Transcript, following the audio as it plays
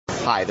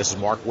Hi, this is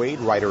Mark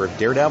Waid, writer of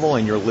Daredevil,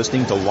 and you're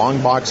listening to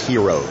Longbox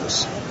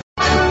Heroes.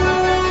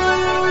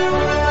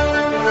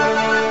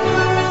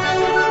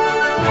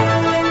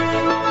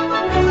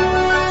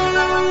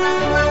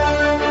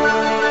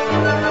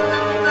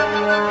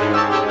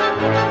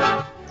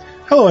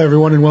 Hello,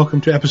 everyone, and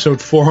welcome to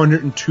episode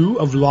 402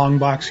 of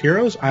Longbox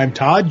Heroes. I'm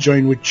Todd,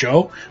 joined with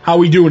Joe. How are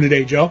we doing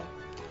today, Joe?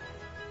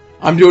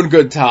 I'm doing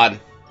good, Todd.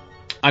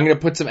 I'm going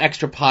to put some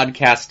extra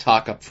podcast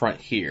talk up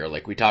front here,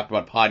 like we talked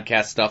about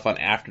podcast stuff on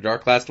After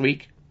Dark last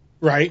week.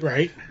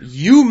 Right.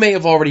 You may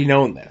have already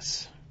known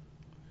this.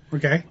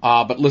 Okay.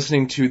 But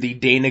listening to the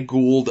Dana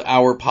Gould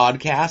Hour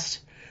podcast,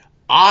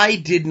 I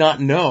did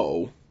not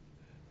know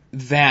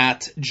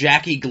that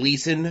Jackie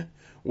Gleason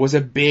was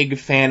a big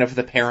fan of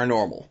the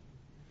paranormal.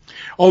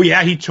 Oh,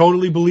 yeah, he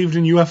totally believed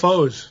in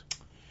UFOs.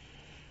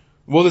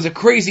 Well, there's a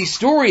crazy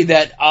story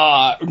that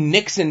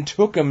Nixon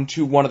took him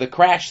to one of the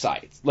crash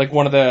sites, like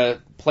one of the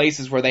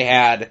places where they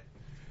had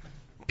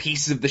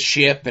pieces of the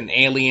ship and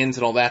aliens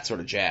and all that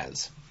sort of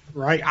jazz.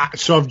 Right.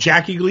 So if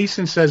Jackie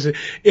Gleason says it,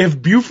 if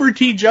Buford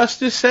T.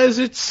 Justice says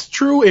it's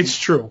true, it's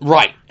true.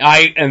 Right.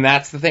 And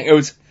that's the thing. It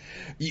was,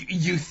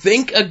 you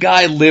think a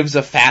guy lives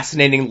a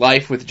fascinating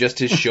life with just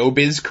his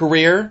showbiz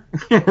career.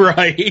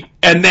 Right.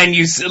 And then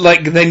you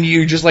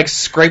just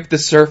scrape the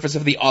surface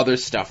of the other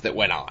stuff that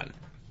went on.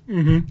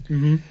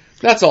 Mm-hmm.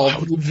 That's all.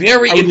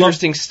 Very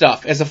interesting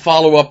stuff as a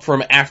follow-up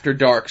from After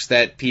Darks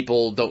that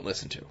people don't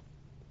listen to.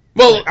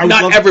 Well,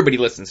 not everybody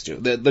listens to.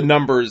 The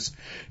numbers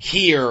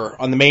here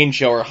on the main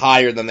show are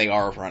higher than they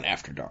are over on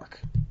After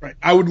Dark. Right.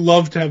 I would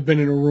love to have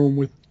been in a room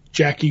with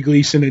Jackie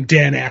Gleason and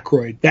Dan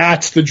Aykroyd.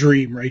 That's the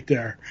dream right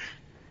there.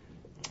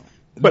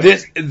 But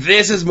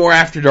this is more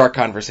After Dark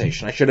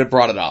conversation. I should have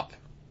brought it up.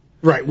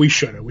 Right, we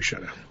should have.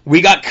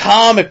 We got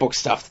comic book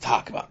stuff to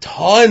talk about.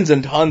 Tons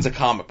and tons of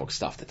comic book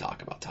stuff to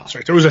talk about, Todd. That's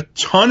right. There was a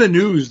ton of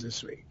news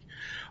this week.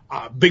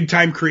 Big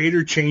Time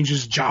Creator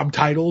changes job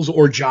titles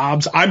or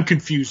jobs. I'm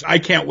confused. I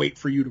can't wait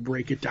for you to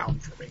break it down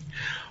for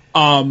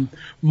me.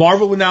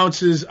 Marvel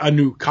announces a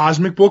new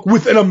cosmic book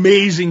with an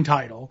amazing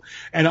title,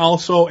 and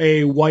also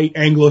a white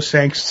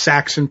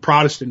Anglo-Saxon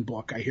Protestant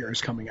book I hear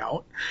is coming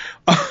out.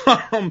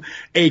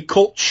 A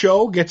cult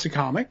show gets a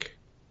comic.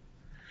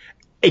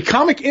 A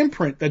comic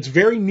imprint that's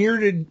very near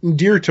and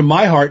dear to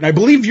my heart, and I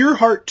believe your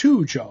heart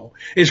too, Joe,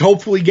 is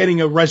hopefully getting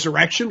a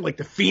resurrection like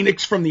the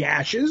phoenix from the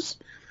ashes.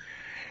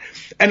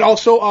 And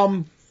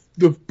also,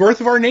 the birth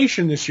of our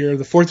nation this year,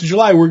 the 4th of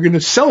July, we're going to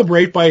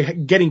celebrate by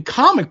getting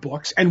comic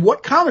books, and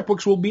what comic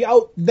books will be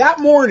out that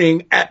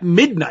morning at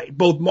midnight,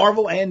 both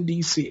Marvel and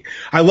DC.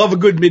 I love a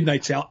good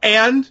midnight sale.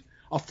 And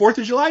a 4th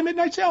of July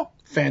midnight sale?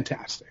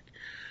 Fantastic.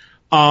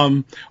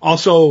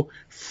 Also,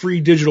 free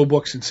digital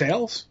books and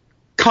sales.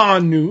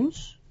 Con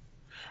news.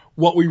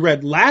 What we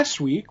read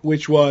last week,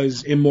 which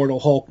was Immortal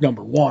Hulk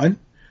 #1,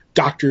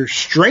 Doctor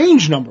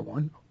Strange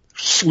 #1,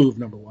 slew of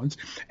 #1s,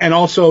 and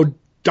also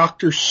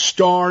Dr.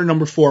 Star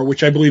 #4,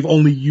 which I believe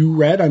only you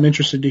read. I'm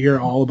interested to hear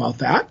all about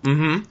that.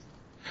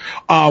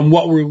 Mm-hmm.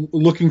 What we're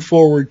looking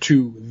forward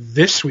to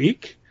this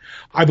week,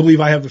 I believe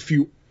I have a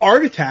few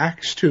art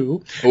attacks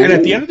too. Ooh. And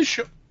at the end of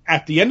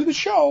the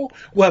show,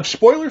 we'll have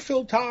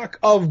spoiler-filled talk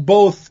of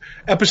both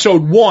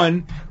episode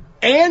 1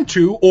 and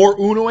 2, or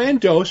uno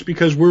and dos,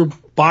 because we're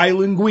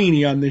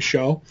bilinguini on this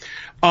show,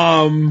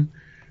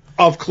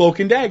 of Cloak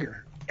and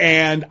Dagger.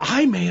 And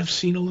I may have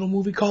seen a little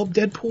movie called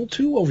Deadpool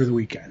 2 over the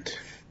weekend.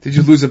 Did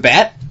you lose a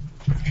bet?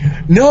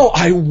 No,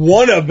 I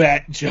won a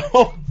bet,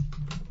 Joe.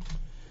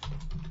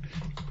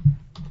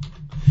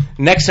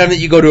 Next time that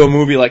you go to a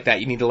movie like that,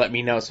 you need to let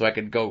me know so I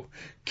could go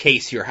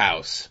case your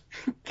house.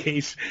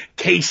 Case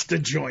the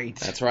joint.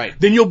 That's right.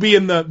 Then you'll be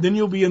in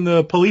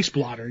the police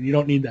blotter, and you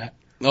don't need that.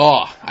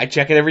 Oh, I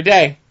check it every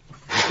day.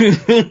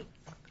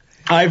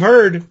 I've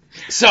heard.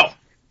 So,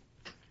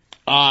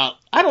 I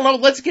don't know.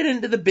 Let's get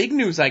into the big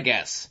news, I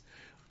guess.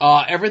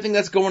 Everything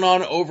that's going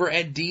on over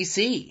at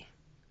DC.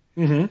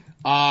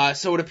 Mm-hmm.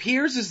 So it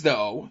appears as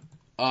though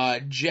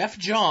Jeff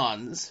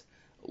Johns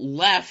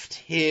left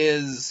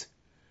his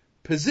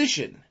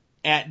position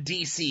at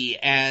DC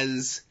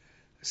as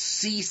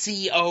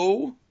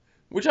CCO,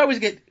 which I always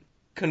get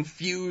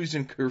confused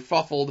and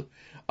kerfuffled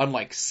on,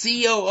 like,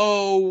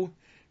 COO,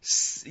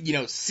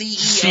 CEO,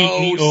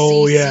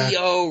 CCO, yeah.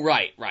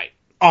 Right.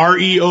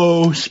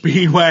 REO,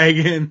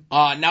 Speedwagon.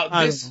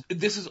 Now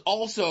this is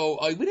also,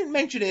 we didn't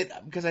mention it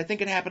because I think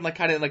it happened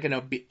kind of in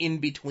a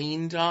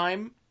in-between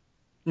time.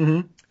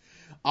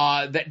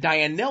 Mm-hmm. That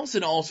Diane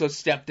Nelson also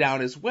stepped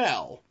down as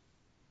well.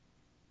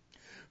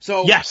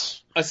 So,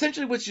 yes.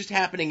 Essentially what's just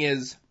happening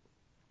is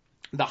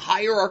the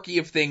hierarchy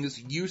of things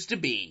used to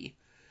be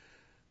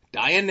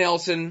Diane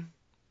Nelson,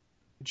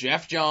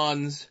 Jeff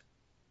Johns,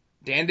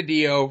 Dan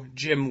DiDio,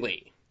 Jim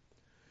Lee.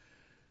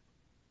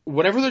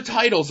 Whatever their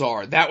titles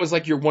are, that was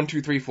like your 1,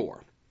 2, 3, 4.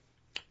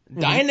 Mm-hmm.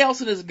 Diane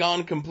Nelson is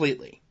gone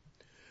completely.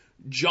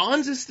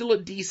 Johns is still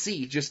at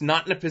DC, just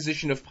not in a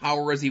position of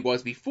power as he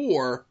was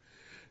before.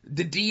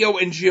 DiDio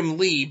and Jim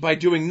Lee, by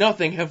doing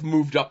nothing, have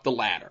moved up the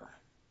ladder.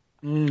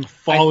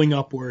 Falling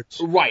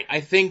upwards. Right.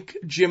 I think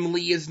Jim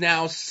Lee is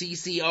now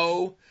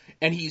CCO,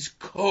 and he's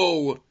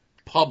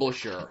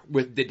co-publisher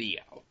with Didio.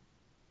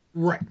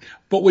 Right.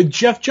 But with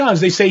Geoff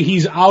Johns, they say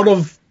he's out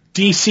of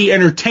DC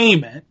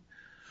Entertainment.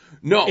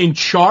 No. In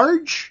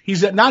charge?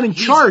 He's not in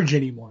charge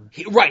anymore.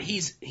 Right.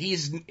 He's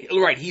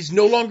right. He's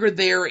no longer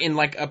there in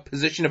like a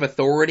position of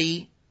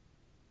authority.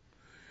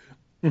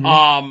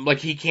 Mm-hmm. Like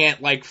he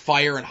can't like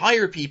fire and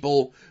hire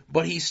people,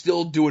 but he's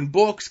still doing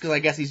books because I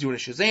guess he's doing a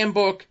Shazam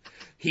book.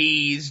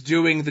 He's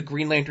doing the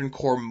Green Lantern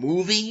Corps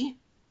movie.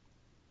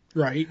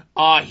 Right.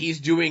 He's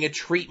doing a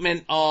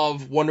treatment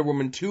of Wonder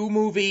Woman 2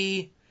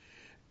 movie.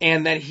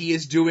 And then he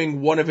is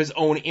doing one of his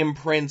own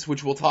imprints,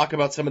 which we'll talk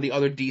about some of the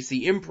other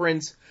DC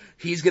imprints.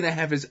 He's going to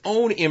have his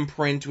own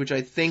imprint, which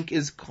I think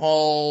is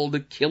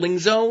called Killing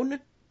Zone.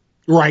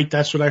 Right,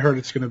 that's what I heard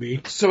it's going to be.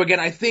 So again,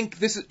 I think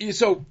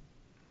so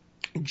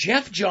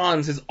Geoff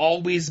Johns has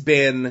always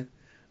been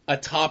a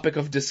topic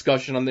of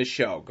discussion on this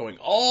show, going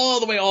all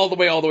the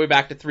way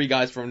back to Three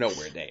Guys from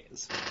Nowhere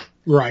days.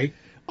 Right.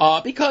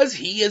 Because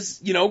he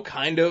has,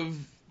 kind of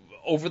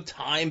over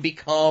time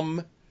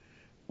become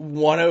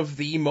one of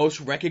the most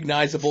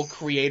recognizable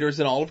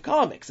creators in all of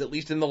comics, at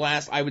least in the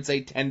last, I would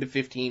say, 10 to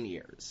 15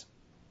 years.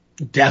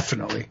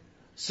 Definitely.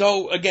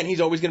 So, again,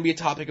 he's always going to be a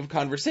topic of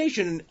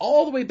conversation.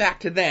 All the way back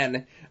to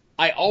then,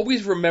 I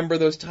always remember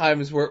those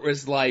times where it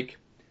was like,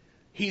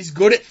 he's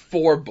good at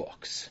 4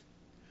 books.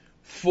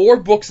 4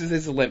 books is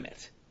his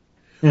limit.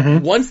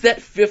 Mm-hmm. Once that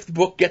 5th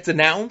book gets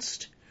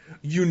announced,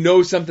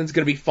 something's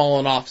going to be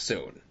falling off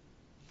soon.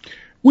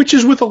 Which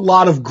is with a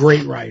lot of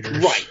great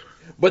writers. Right.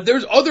 But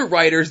there's other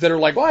writers that are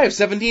like, well, I have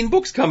 17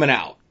 books coming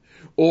out.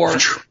 Or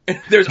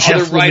there's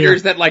other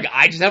writers that like,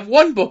 I just have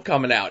 1 book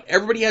coming out.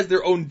 Everybody has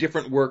their own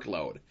different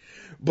workload.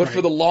 But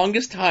for the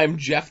longest time,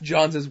 Geoff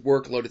Johns'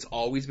 workload has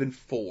always been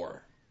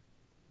 4.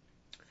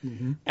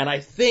 Mm-hmm. And I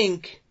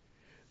think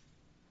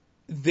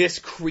this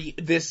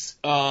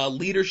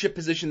leadership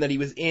position that he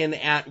was in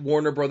at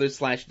Warner Brothers /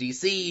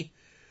 DC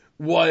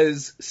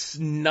was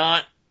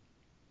not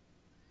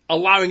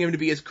allowing him to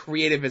be as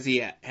creative as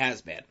he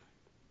has been.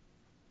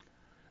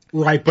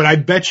 Right, but I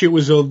bet you it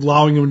was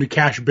allowing him to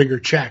cash bigger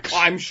checks.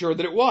 I'm sure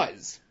that it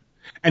was.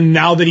 And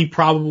now that he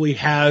probably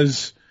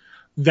has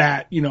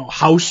that,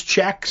 house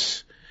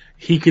checks,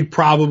 he could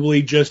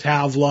probably just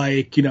have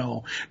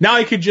now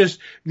he could just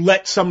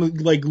let some,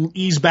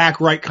 ease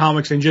back write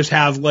comics and just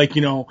have,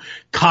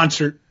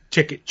 concert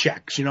ticket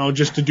checks,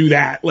 just to do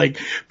that.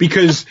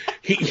 Because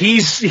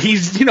he's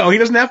he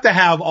doesn't have to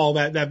have all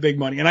that big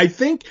money. And I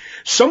think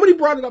somebody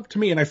brought it up to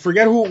me, and I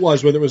forget who it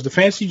was, whether it was the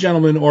Fancy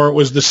Gentleman or it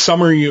was the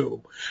Summer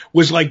You,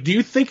 was like, do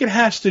you think it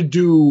has to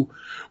do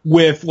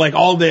with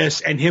all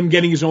this and him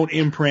getting his own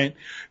imprint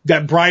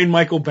that Brian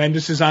Michael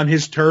Bendis is on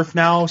his turf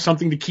now,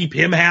 something to keep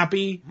him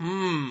happy?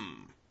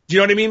 Do you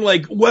know what I mean?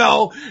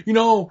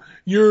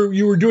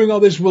 You were doing all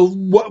this. Well,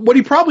 what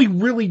he probably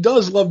really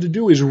does love to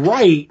do is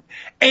write,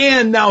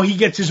 and now he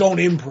gets his own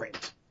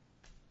imprint.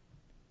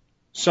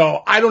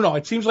 So I don't know.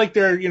 It seems like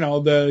they're,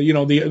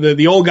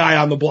 the old guy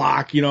on the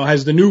block,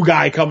 has the new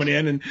guy coming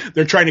in, and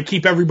they're trying to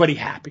keep everybody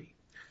happy.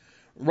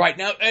 Right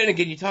now, and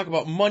again, you talk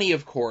about money,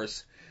 of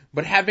course,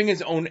 but having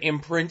his own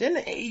imprint, and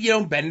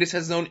Bendis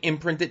has his own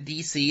imprint at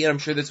DC, and I'm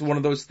sure this is one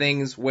of those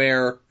things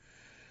where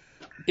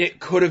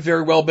it could have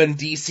very well been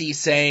DC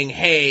saying,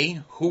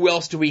 hey, who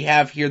else do we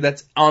have here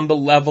that's on the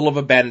level of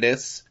a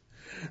Bendis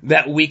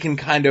that we can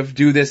kind of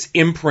do this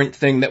imprint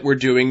thing that we're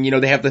doing?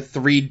 They have the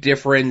 3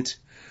 different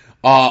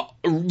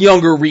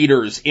younger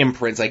readers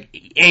imprints,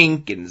 like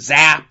Ink and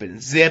Zap and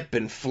Zip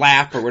and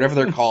Flap or whatever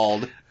they're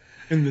called.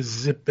 And the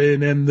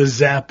zipping and the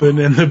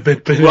zapping and the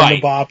bipping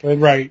and the bopping,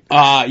 right.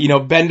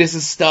 Bendis'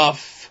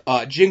 stuff,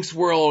 Jinx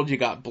World, you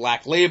got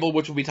Black Label,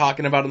 which we'll be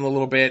talking about in a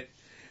little bit.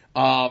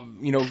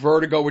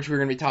 Vertigo, which we're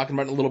going to be talking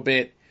about in a little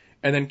bit,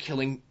 and then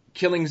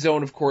Killing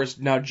Zone, of course.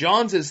 Now,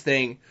 Johns'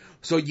 thing,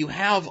 so you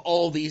have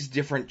all these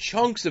different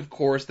chunks, of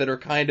course, that are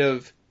kind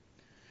of,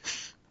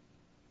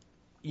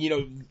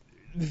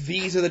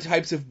 these are the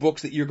types of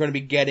books that you're going to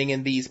be getting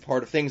in these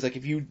part of things. Like,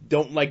 if you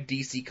don't like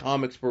DC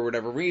Comics for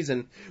whatever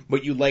reason,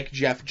 but you like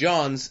Geoff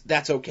Johns,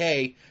 that's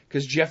okay,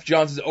 because Geoff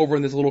Johns is over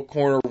in this little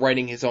corner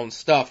writing his own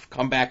stuff.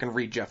 Come back and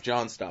read Geoff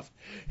Johns stuff.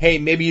 Hey,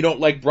 maybe you don't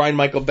like Brian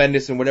Michael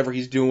Bendis and whatever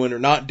he's doing or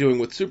not doing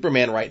with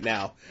Superman right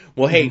now.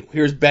 Well, hey,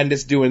 here's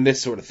Bendis doing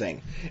this sort of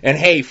thing. And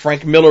hey,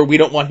 Frank Miller, we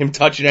don't want him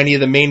touching any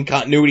of the main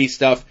continuity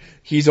stuff.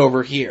 He's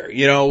over here.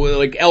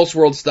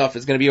 Elseworld stuff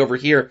is going to be over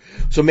here.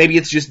 So maybe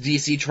it's just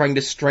DC trying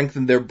to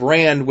strengthen their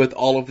brand with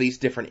all of these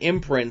different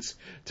imprints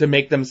to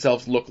make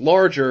themselves look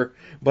larger.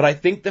 But I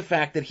think the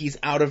fact that he's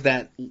out of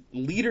that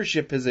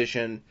leadership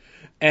position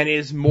and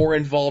is more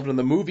involved on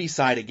the movie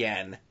side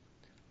again.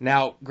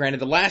 Now,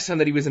 granted, the last time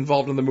that he was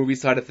involved on the movie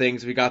side of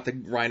things, we got the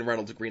Ryan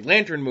Reynolds Green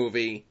Lantern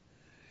movie.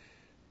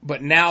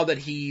 But now that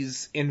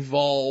he's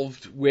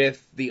involved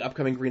with the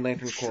upcoming Green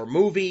Lantern Corps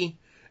movie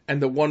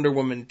and the Wonder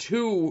Woman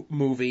 2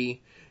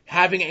 movie,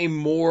 having a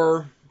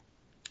more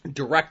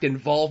direct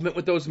involvement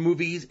with those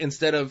movies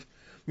instead of,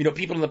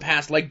 people in the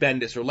past like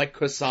Bendis or like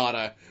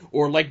Quesada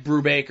or like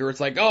Brubaker, it's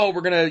like, oh,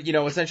 we're gonna,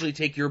 essentially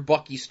take your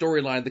Bucky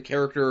storyline, the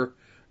character,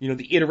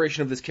 the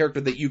iteration of this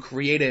character that you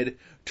created,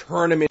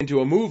 turn him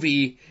into a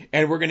movie,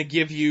 and we're gonna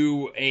give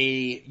you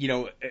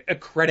a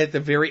credit at the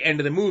very end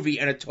of the movie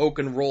and a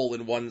token role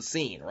in one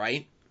scene,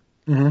 right?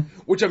 Mm-hmm.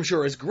 Which I'm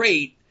sure is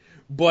great,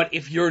 but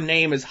if your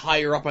name is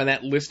higher up on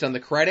that list on the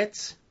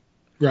credits,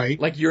 right?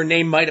 Like your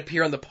name might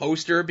appear on the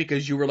poster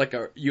because you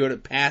were you had a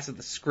pass at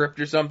the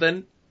script or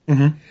something.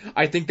 Mm-hmm.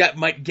 I think that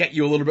might get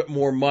you a little bit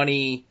more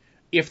money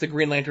if the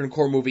Green Lantern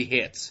Corps movie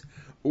hits,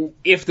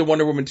 if the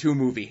Wonder Woman 2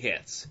 movie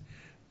hits,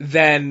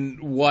 than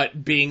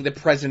what being the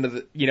president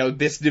of the,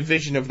 this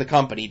division of the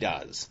company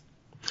does.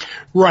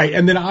 Right.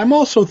 And then I'm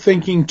also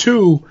thinking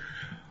too,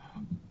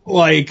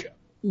 like,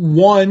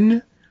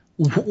 one,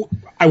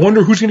 I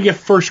wonder who's going to get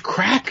first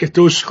crack at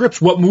those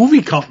scripts. What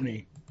movie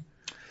company?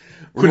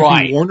 Could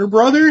it be Warner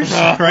Brothers?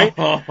 Right?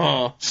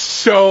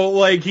 So,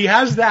 like, he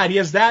has that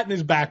in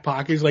his back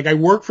pocket. He's like, I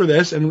work for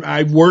this, and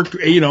I've worked,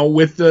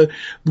 with the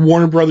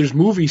Warner Brothers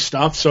movie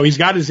stuff, so he's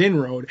got his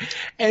inroad.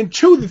 And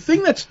two, the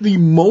thing that's the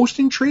most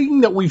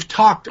intriguing that we've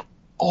talked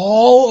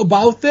all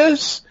about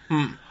this,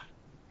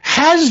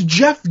 has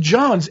Geoff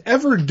Johns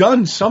ever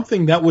done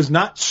something that was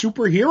not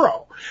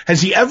superhero?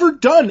 Has he ever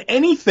done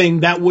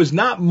anything that was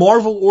not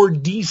Marvel or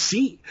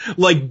DC?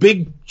 Like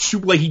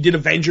he did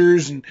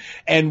Avengers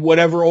and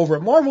whatever over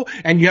at Marvel,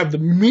 and you have the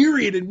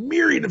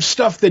myriad of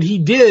stuff that he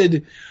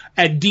did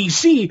at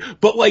DC,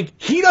 but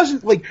like he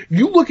doesn't, like,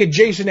 you look at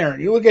Jason Aaron,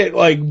 you look at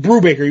like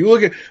Brubaker, you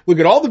look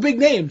at all the big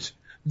names.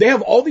 They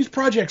have all these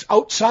projects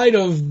outside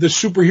of the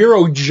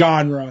superhero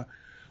genre,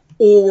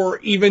 or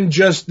even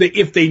just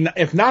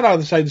if not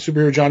outside the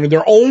superhero genre,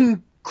 their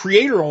own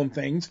creator-owned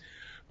things.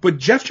 But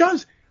Geoff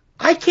Johns,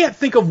 I can't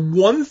think of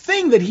one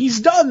thing that he's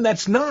done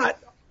that's not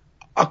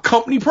a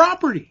company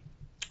property.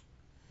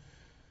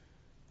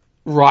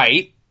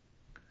 Right.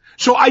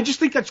 So I just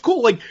think that's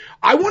cool. Like,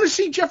 I want to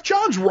see Geoff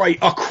Johns write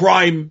a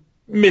crime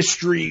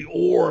mystery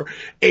or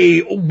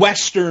a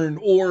Western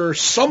or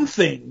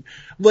something.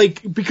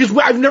 Like, because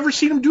I've never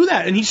seen him do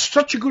that. And he's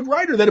such a good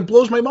writer that it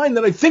blows my mind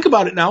that I think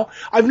about it now.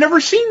 I've never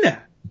seen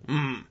that.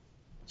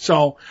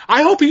 So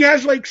I hope he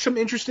has like some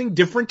interesting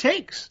different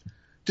takes.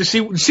 To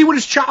see what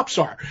his chops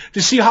are,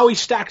 to see how he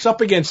stacks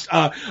up against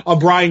a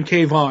Brian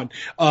K. Vaughan,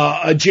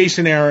 a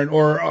Jason Aaron,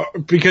 or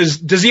because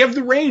does he have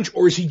the range,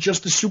 or is he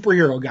just a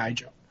superhero guy,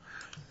 Joe?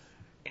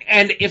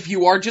 And if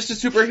you are just a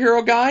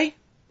superhero guy,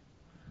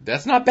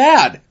 that's not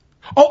bad.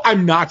 Oh,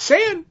 I'm not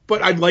saying,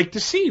 but I'd like to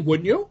see,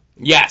 wouldn't you?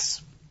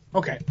 Yes.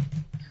 Okay.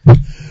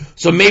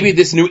 So maybe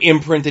this new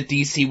imprint at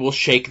DC will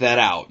shake that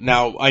out.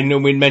 Now, I know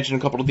we mentioned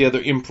a couple of the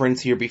other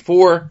imprints here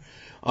before.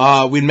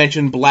 We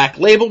mentioned Black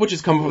Label, which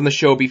has come up on the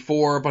show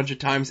before a bunch of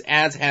times,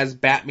 as has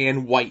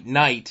Batman White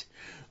Knight,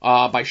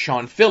 by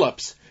Sean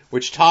Phillips,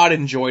 which Todd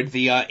enjoyed,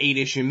 the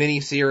 8-issue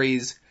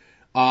miniseries.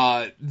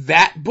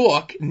 That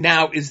book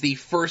now is the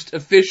first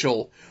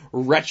official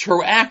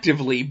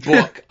retroactively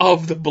book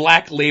of the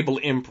Black Label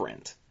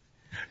imprint.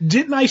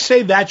 Didn't I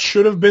say that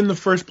should have been the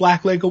first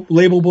Black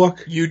Label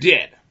book? You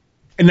did.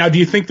 And now, do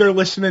you think they're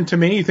listening to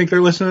me? You think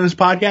they're listening to this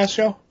podcast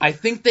show? I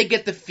think they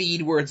get the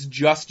feed where it's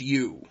just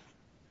you.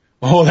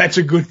 Oh, that's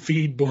a good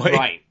feed, boy.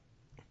 Right.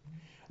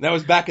 That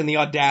was back in the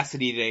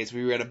Audacity days.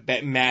 We were going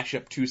to mash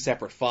up two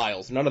separate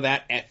files. None of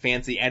that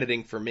fancy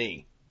editing for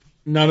me.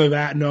 None of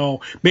that,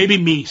 no. Maybe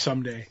me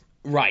someday.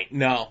 Right,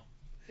 no.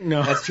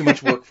 No. That's too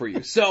much work for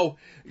you. So,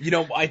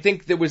 I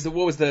think there was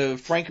the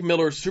Frank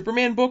Miller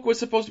Superman book was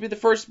supposed to be the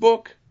first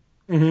book.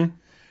 Mm-hmm.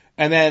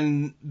 And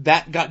then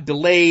that got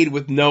delayed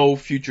with no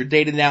future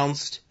date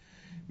announced.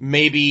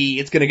 Maybe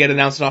it's going to get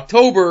announced in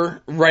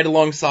October, right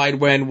alongside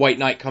when White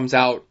Knight comes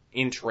out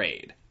in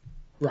trade.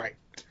 Right.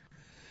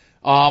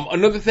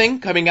 Another thing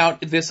coming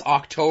out this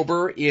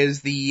October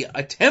is the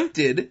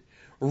attempted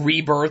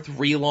rebirth,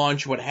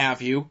 relaunch, what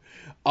have you,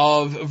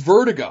 of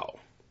Vertigo.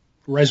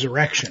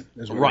 Resurrection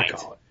is what they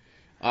call it.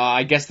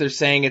 I guess they're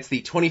saying it's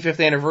the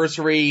 25th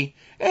anniversary,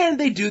 and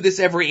they do this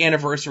every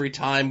anniversary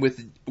time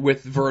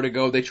with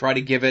Vertigo. They try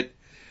to give it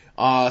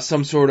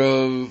some sort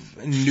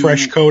of new...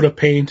 fresh coat of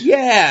paint.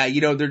 Yeah,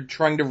 they're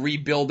trying to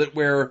rebuild it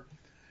where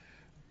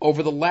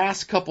over the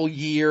last couple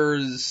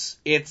years,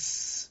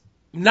 it's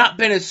not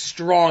been as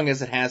strong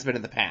as it has been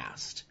in the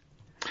past.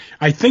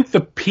 I think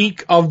the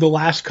peak of the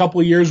last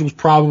couple years was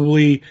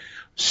probably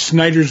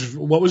Snyder's,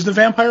 what was the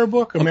vampire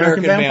book?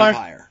 American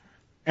Vampire.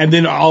 And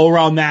then all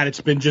around that,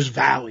 it's been just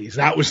valleys.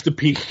 That was the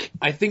peak.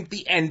 I think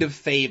the end of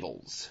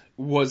Fables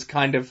was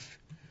kind of,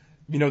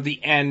 the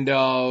end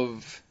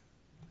of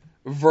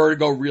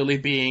Vertigo really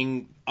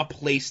being a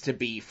place to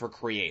be for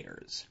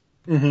creators.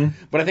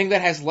 Mm-hmm. But I think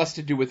that has less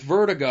to do with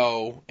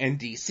Vertigo and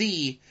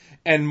DC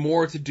and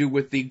more to do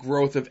with the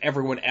growth of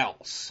everyone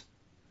else.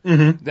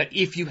 Mm-hmm. That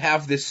if you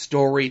have this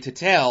story to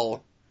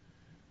tell,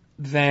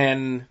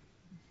 then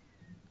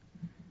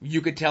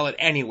you could tell it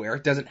anywhere.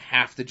 It doesn't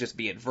have to just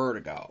be at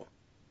Vertigo.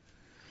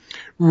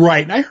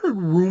 Right. And I heard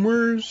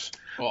rumors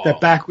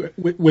that back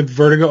with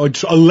Vertigo,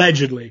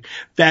 allegedly,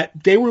 that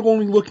they were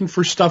only looking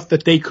for stuff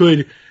that they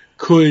could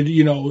could,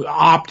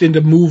 opt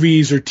into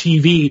movies or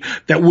TV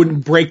that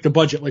wouldn't break the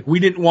budget. Like, we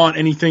didn't want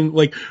anything,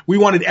 like, we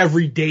wanted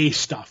everyday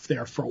stuff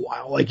there for a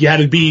while. Like, you had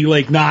to be,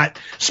 like, not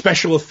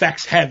special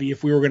effects heavy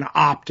if we were going to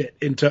opt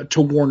it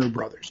to Warner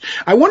Brothers.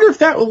 I wonder if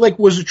that, like,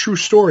 was a true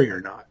story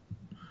or not.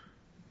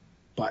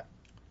 But.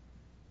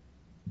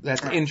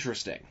 That's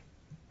interesting.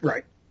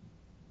 Right.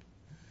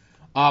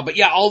 But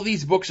yeah, all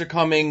these books are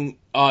coming,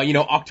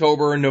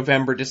 October,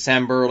 November,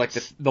 December, like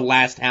the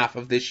last half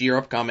of this year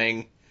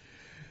upcoming.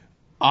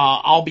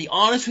 I'll be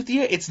honest with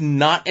you, it's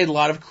not a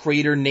lot of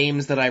creator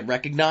names that I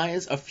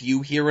recognize, a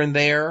few here and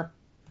there.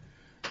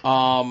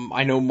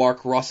 I know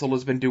Mark Russell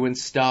has been doing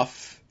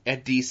stuff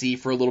at DC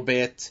for a little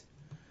bit.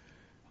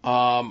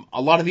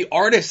 A lot of the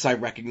artists I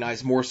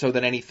recognize more so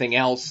than anything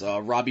else.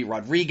 Robbie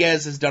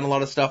Rodriguez has done a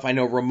lot of stuff. I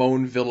know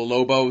Ramon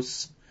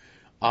Villalobos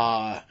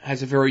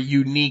has a very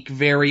unique,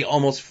 very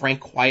almost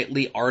Frank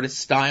Quitely artist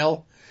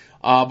style.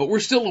 But we're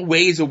still a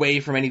ways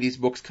away from any of these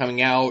books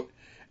coming out,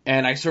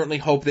 and I certainly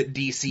hope that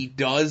DC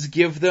does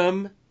give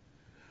them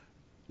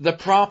the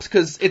props,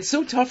 because it's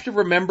so tough to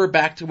remember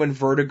back to when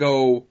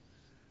Vertigo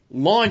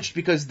launched,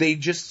 because they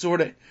just sort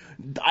of,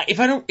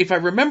 if I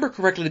remember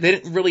correctly, they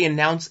didn't really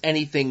announce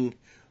anything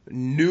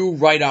new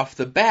right off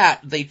the bat.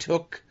 They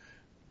took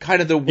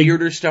kind of the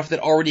weirder stuff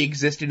that already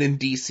existed in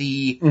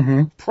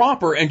DC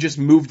proper and just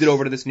moved it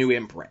over to this new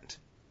imprint.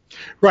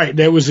 Right,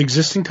 there was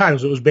existing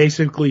titles. It was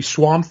basically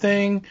Swamp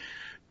Thing,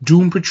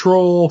 Doom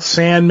Patrol,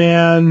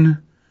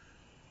 Sandman,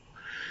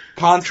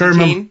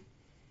 Constantine.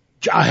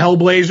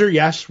 Hellblazer,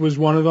 yes, was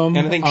one of them.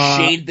 And I think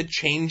Shade the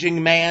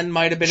Changing Man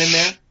might have been in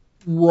there.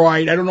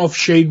 Right. I don't know if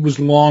Shade was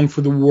long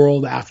for the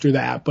world after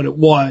that, but it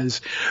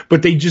was.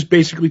 But they just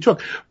basically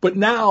took. But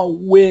now,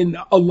 when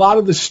a lot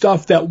of the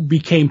stuff that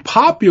became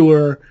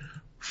popular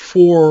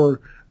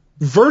for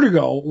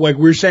Vertigo, like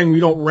we were saying, we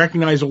don't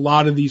recognize a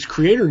lot of these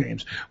creator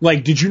names.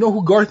 Like, did you know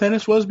who Garth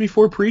Ennis was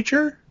before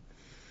Preacher?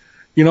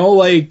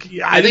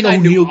 I think I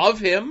knew of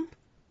him.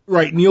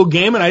 Right, Neil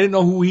Gaiman. I didn't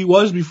know who he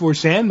was before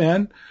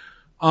Sandman.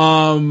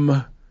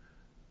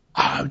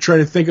 I'm trying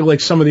to think of like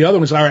some of the other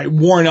ones. All right,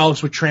 Warren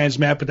Ellis with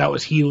Transmet, but that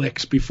was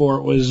Helix before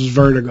it was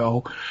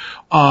Vertigo.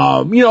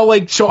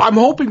 So I'm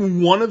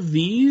hoping one of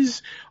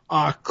these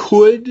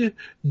could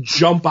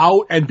jump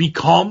out and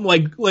become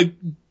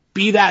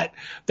be that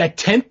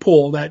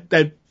tentpole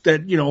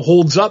that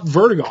holds up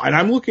Vertigo. And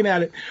I'm looking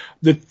at it.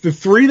 The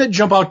three that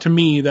jump out to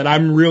me that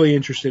I'm really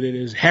interested in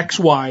is Hex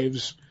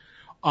Wives,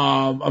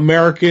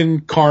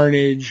 American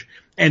Carnage,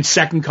 and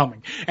Second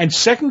Coming. And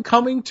Second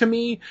Coming to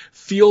me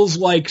feels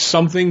like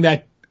something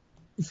that,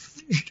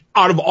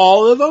 out of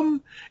all of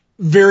them,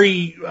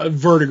 very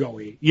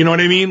Vertigo-y. You know what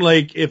I mean?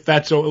 Like, if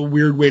that's a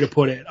weird way to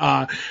put it.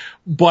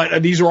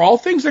 But these are all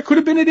things that could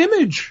have been at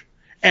Image.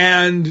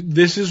 And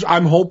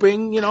I'm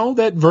hoping,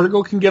 that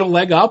Vertigo can get a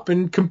leg up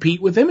and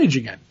compete with Image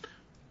again.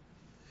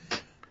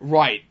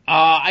 Right.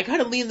 I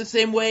kind of lean the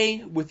same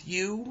way with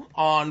you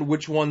on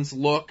which ones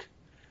look.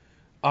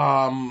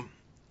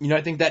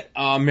 I think that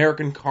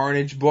American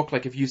Carnage book,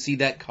 like if you see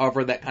that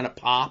cover, that kind of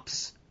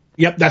pops.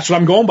 Yep, that's what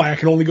I'm going by. I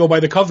can only go by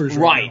the covers.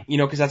 Right,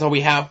 because that's all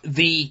we have.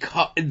 The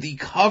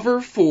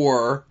cover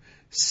for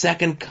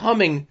Second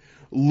Coming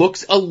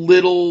looks a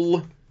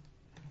little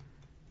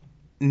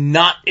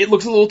it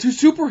looks a little too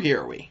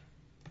superhero-y.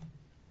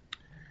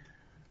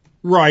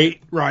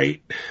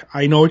 Right.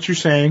 I know what you're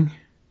saying.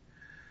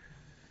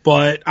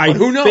 But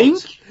who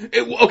knows?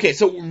 Okay,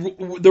 so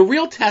the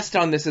real test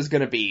on this is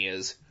going to be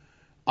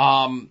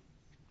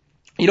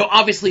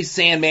obviously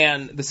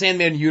the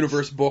Sandman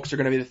universe books are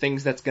going to be the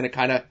things that's going to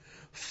kind of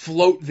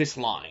float this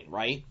line,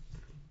 right?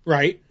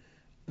 Right.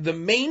 The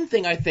main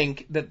thing I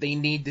think that they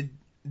need to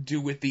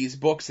do with these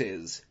books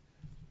is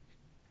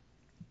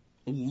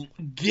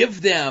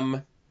give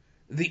them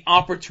the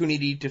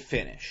opportunity to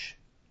finish.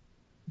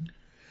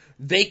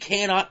 They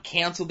cannot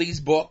cancel these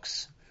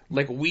books.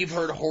 Like we've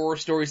heard horror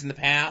stories in the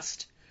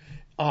past,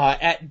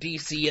 at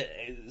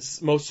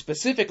DC most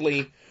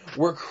specifically,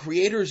 where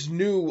creators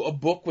knew a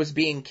book was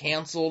being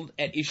canceled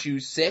at issue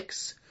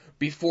 6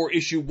 before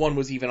issue 1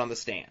 was even on the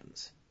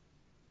stands.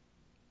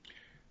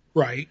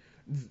 Right.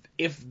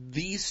 If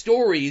these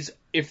stories,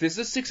 if this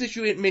is a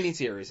 6-issue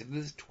miniseries, if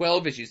this is a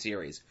 12-issue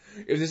series,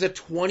 if this is a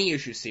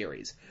 20-issue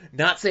series,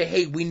 not say,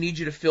 hey, we need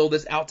you to fill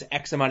this out to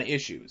X amount of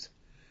issues.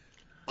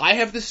 I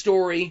have the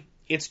story,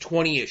 it's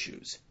 20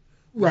 issues.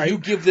 Right. You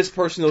give this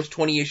person those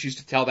 20 issues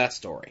to tell that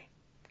story.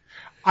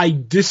 I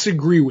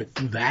disagree with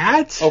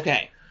that.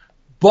 Okay.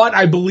 But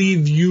I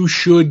believe you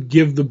should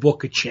give the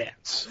book a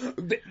chance.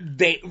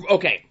 They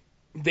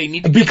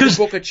need to give the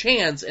book a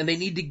chance, and they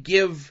need to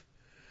give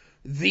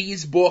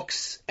these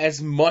books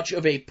as much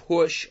of a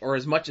push or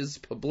as much as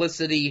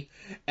publicity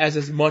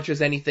as much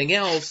as anything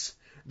else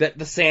that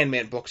the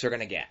Sandman books are going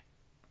to get.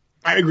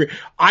 I agree.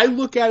 I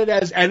look at it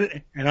as,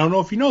 and I don't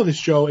know if you know this,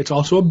 Joe, it's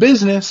also a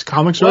business.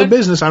 Comics are a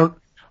business. I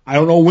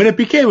don't know when it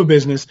became a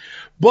business,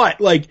 but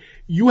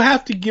you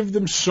have to give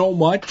them so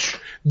much.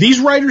 These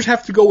writers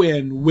have to go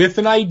in with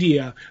an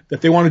idea that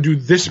they want to do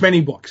this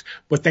many books,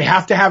 but they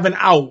have to have an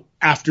out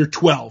after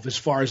 12 as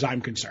far as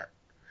I'm concerned.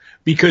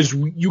 because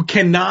you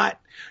cannot,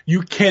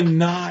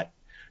 bandage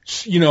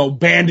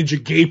a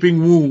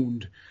gaping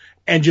wound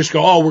and just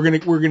go, oh, we're going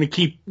to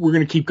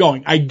keep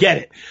going. I get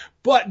it.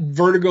 But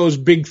Vertigo's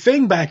big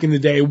thing back in the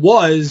day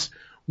was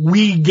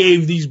we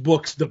gave these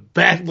books the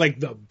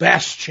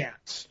best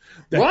chance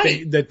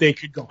that they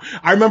could go.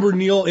 I remember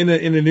Neil in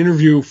an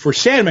interview for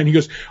Sandman, he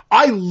goes,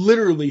 I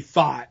literally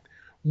thought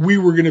we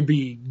were going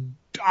to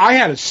I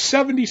had a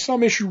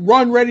 70-some issue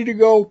run ready to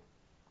go,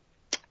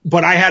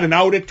 but I had an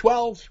out at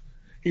 12.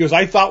 He goes,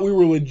 I thought we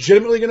were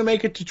legitimately going to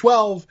make it to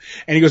 12.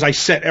 And he goes, I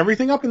set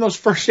everything up in those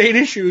first 8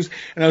 issues.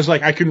 And I was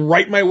like, I can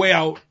write my way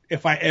out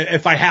if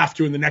I have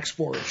to in the next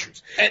 4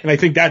 issues. And I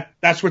think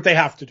that's what they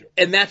have to do.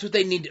 And that's what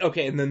they need.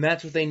 Okay. And then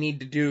that's what they need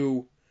to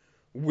do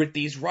with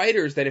these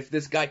writers, that if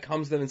this guy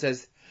comes to them and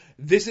says,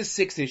 this is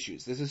 6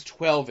 issues, this is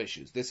 12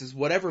 issues, this is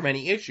whatever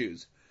many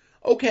issues.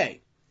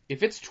 Okay.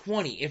 If it's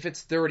 20, if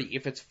it's 30,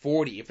 if it's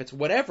 40, if it's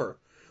whatever,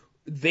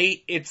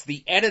 it's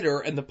the editor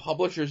and the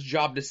publisher's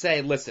job to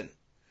say, listen,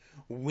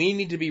 we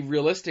need to be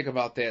realistic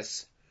about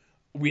this.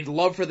 We'd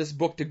love for this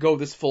book to go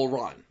this full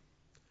run.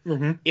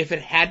 Mm-hmm. If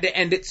it had to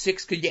end at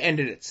 6, could you end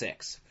it at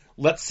 6?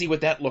 Let's see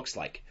what that looks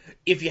like.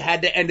 If you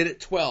had to end it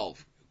at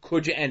 12,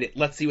 could you end it?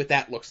 Let's see what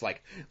that looks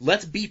like.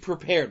 Let's be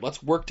prepared.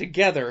 Let's work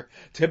together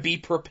to be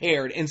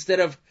prepared instead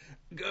of,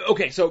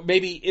 okay, so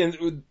maybe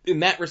in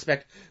that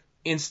respect,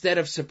 instead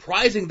of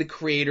surprising the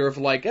creator of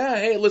like,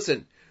 hey,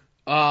 listen,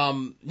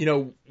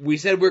 we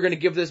said we're going to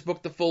give this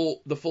book the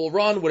full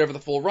run, whatever the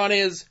full run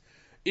is.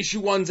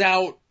 Issue 1's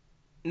out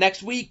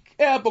next week.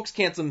 Book's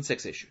canceled in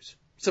 6 issues.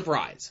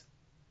 Surprise.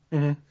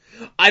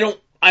 Mm-hmm.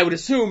 I would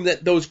assume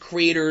that those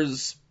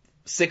creators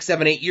 6,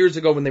 7, 8 years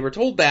ago when they were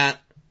told that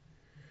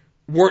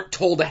weren't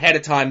told ahead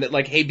of time that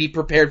like, hey, be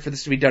prepared for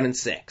this to be done in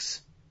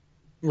 6.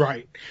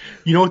 Right.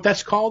 You know what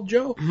that's called,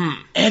 Joe?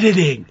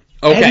 Editing.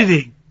 Okay.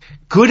 Editing.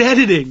 Good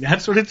editing.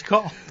 That's what it's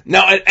called.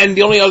 Now, and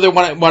the only other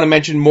one I want to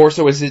mention more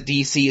so as a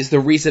DC is the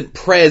recent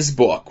Prez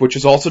book, which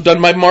is also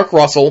done by Mark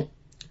Russell.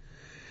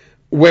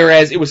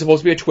 Whereas it was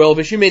supposed to be a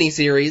 12-issue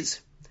miniseries,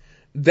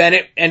 then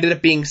it ended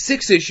up being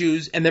 6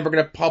 issues, and then we're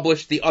going to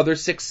publish the other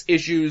 6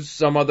 issues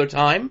some other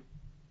time.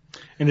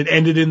 And it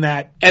ended in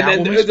that. And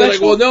then they're like,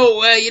 well,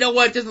 no, you know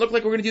what? It doesn't look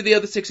like we're going to do the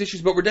other 6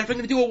 issues, but we're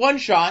definitely going to do a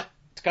one-shot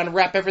to kind of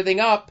wrap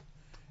everything up.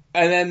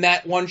 And then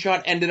that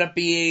one-shot ended up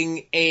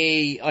being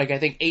I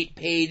think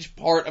 8-page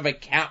part of a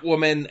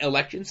Catwoman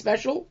election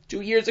special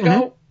 2 years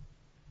ago.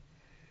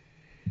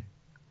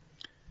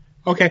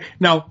 Mm-hmm. Okay,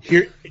 now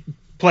here.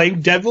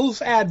 Playing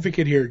devil's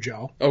advocate here,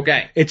 Joe.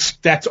 Okay.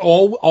 That's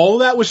all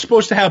that was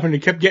supposed to happen.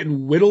 It kept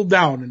getting whittled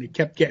down, and it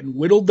kept getting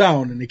whittled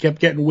down, and it kept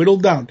getting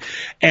whittled down.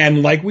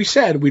 And like we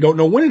said, we don't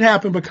know when it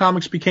happened, but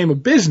comics became a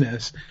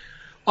business.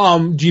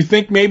 Do you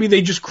think maybe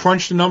they just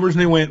crunched the numbers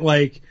and they went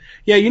like,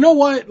 yeah, you know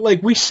what?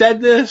 Like, we said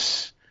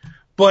this,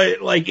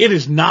 but like, it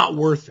is not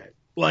worth it.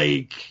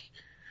 Like,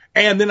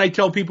 and then I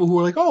tell people who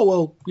are like,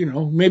 oh,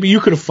 well, maybe you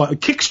could have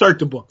kickstart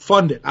the book,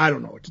 fund it. I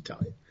don't know what to tell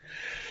you.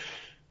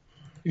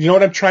 You know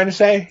what I'm trying to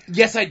say?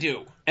 Yes, I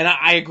do. And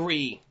I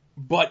agree.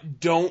 But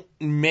don't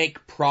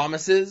make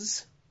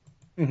promises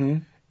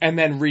and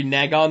then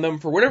renege on them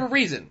for whatever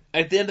reason.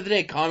 At the end of the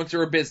day, comics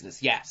are a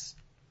business, yes.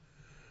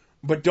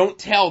 But don't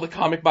tell the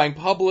comic buying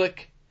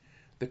public,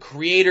 the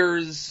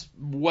creators,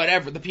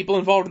 whatever, the people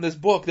involved in this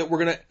book that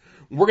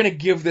we're gonna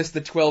give this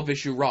the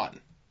 12-issue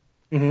run.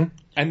 Mm-hmm.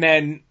 And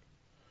then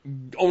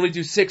only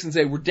do 6 and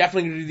say, we're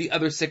definitely going to do the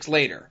other 6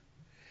 later.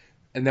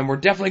 And then we're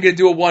definitely going to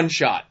do a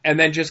one-shot. And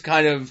then just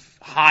kind of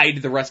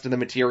hide the rest of the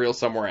material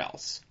somewhere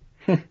else.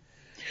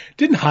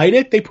 Didn't hide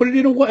it. They put it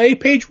in a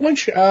 8-page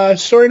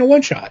story in a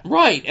one-shot.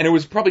 Right. And it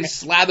was probably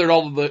slathered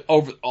all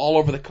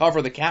over the cover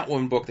of the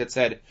Catwoman book that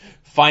said,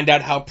 find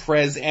out how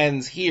Prez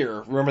ends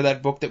here. Remember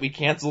that book that we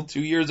canceled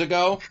 2 years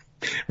ago?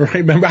 Right.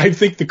 Remember, I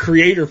think the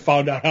creator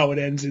found out how it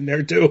ends in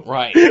there, too.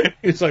 Right.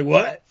 It's like,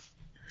 what?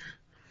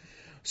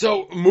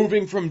 So,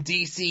 moving from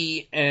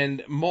DC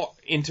and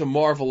into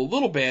Marvel a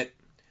little bit,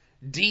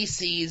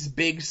 DC's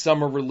big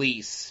summer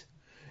release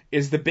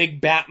is the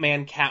big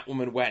Batman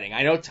Catwoman wedding.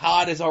 I know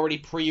Todd has already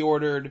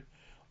pre-ordered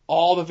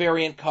all the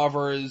variant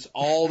covers,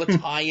 all the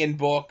tie-in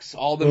books,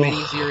 all the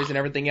miniseries and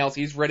everything else.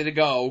 He's ready to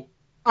go.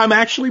 I'm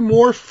actually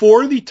more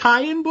for the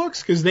tie-in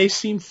books because they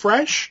seem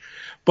fresh,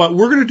 but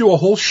we're going to do a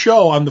whole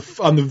show on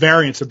the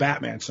variants of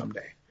Batman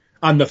someday.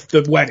 On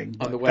the wedding.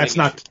 On the wedding.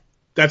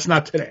 That's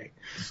not today.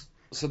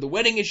 So the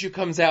wedding issue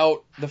comes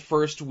out the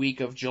first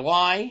week of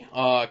July.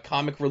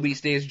 Comic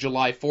release day is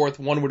July 4th.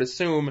 One would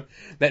assume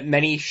that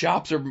many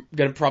shops are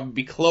going to probably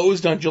be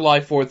closed on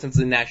July 4th since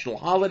it's a national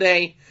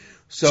holiday.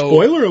 So,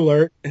 spoiler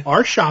alert,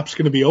 our shop's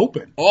going to be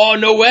open. Oh,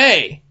 no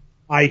way.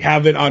 I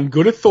have it on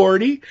good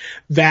authority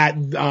that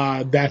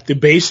the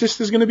bassist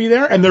is going to be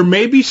there, and there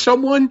may be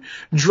someone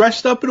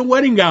dressed up in a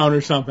wedding gown or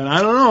something.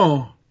 I don't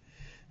know.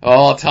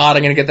 Oh, Todd,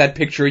 I'm going to get that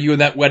picture of you in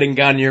that wedding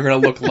gown, and you're going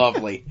to look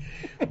lovely.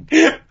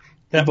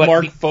 That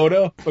marked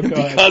photo?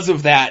 Because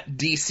of that,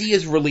 DC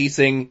is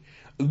releasing,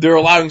 they're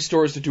allowing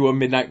stores to do a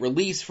midnight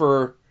release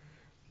for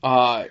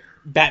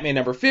Batman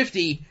number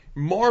 50,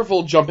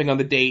 Marvel, jumping on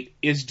the date,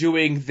 is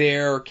doing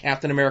their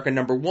Captain America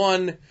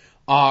 #1,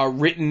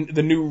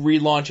 the new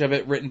relaunch of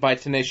it, written by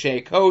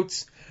Ta-Nehisi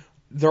Coates.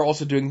 They're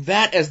also doing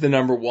that as the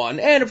 #1.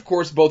 And, of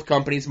course, both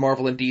companies,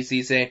 Marvel and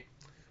DC, say,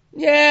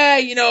 yeah,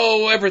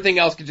 everything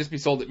else could just be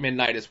sold at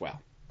midnight as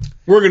well.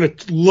 We're going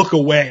to look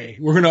away.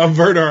 We're going to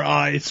avert our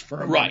eyes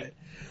for a minute.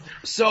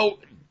 So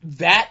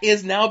that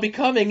is now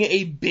becoming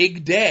a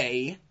big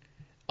day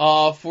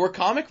for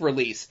comic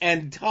release.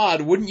 And Todd,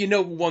 wouldn't you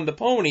know who won the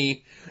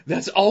pony?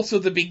 That's also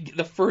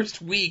the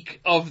first week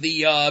of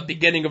the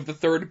beginning of the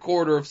third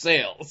quarter of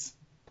sales.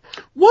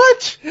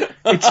 What?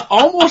 It's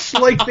almost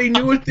like they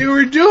knew what they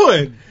were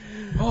doing.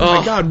 Oh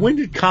my God, when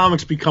did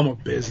comics become a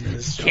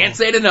business? Can't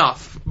say it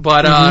enough,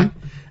 but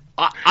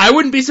I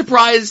wouldn't be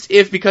surprised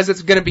if, because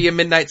it's going to be a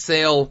midnight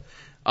sale,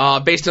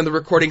 based on the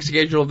recording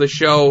schedule of the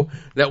show,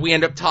 that we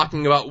end up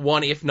talking about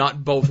one, if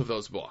not both of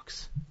those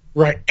books.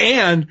 Right,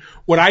 and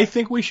what I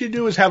think we should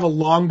do is have a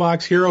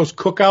Longbox Heroes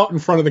cookout in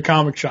front of the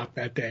comic shop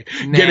that day.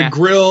 Nah. Get a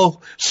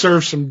grill,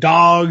 serve some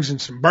dogs and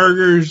some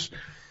burgers.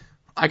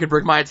 I could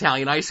bring my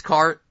Italian ice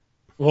cart.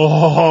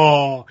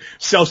 Oh,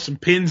 sell some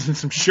pins and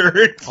some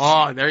shirts.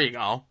 Oh, there you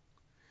go.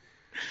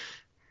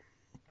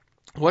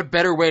 What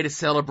better way to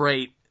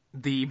celebrate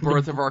the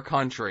birth of our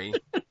country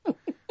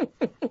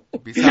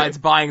besides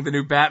buying the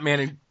new Batman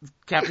and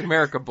Captain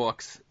America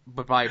books,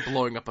 but by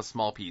blowing up a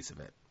small piece of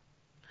it?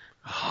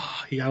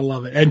 Oh, you gotta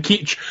love it. And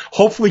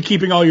hopefully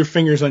keeping all your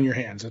fingers on your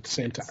hands at the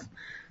same time.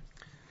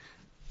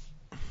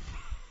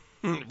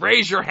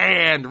 Raise your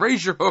hand.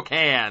 Raise your hook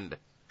hand.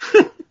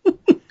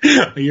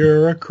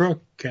 You're a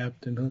crook,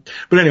 Captain Hook.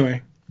 But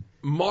anyway.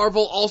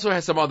 Marvel also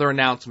has some other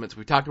announcements.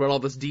 We talked about all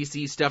this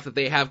DC stuff that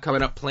they have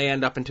coming up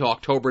planned up until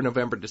October,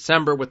 November,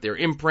 December with their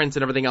imprints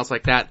and everything else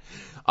like that.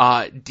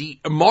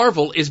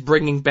 Marvel is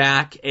bringing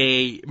back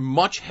a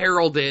much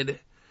heralded,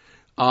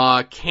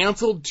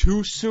 canceled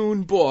too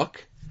soon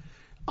book,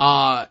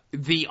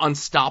 The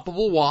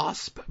Unstoppable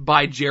Wasp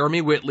by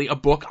Jeremy Whitley, a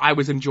book I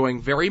was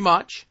enjoying very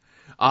much,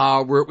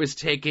 where it was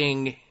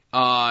taking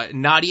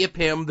Nadia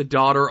Pym, the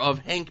daughter of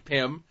Hank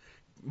Pym,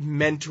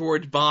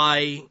 mentored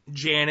by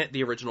Janet,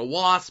 the original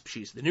Wasp.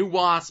 She's the new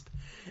Wasp.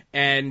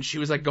 And she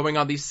was like going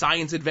on these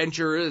science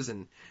adventures,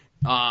 and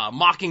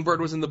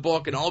Mockingbird was in the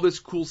book, and all this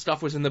cool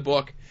stuff was in the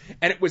book.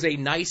 And it was a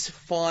nice,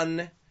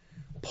 fun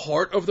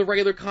part of the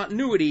regular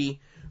continuity,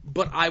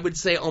 but I would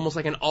say almost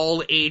like an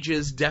all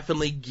ages,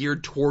 definitely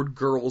geared toward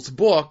girls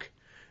book.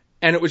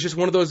 And it was just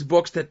one of those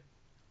books that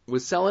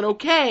was selling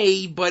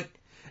okay, but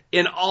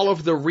in all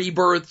of the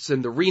rebirths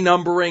and the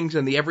renumberings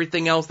and the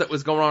everything else that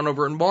was going on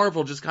over in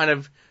Marvel, just kind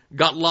of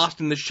got lost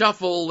in the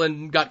shuffle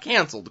and got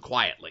canceled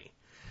quietly.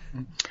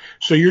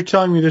 So you're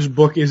telling me this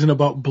book isn't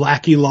about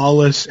Blackie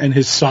Lawless and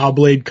his saw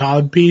blade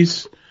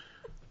codpiece?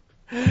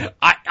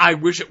 I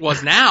wish it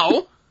was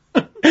now.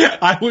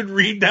 I would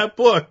read that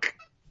book.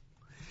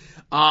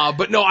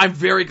 But no, I'm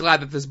very glad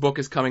that this book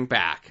is coming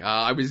back.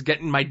 I was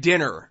getting my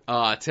dinner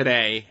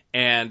today,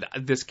 and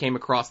this came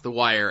across the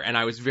wire, and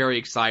I was very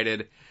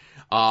excited.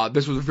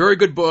 This was a very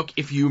good book.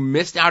 If you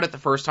missed out at the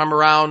first time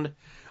around,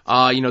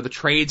 the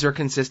trades are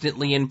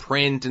consistently in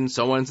print and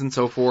so on and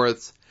so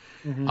forth.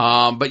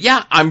 Mm-hmm. But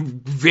yeah, I'm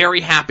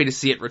very happy to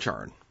see it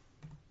return.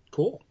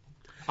 Cool.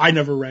 I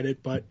never read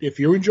it, but if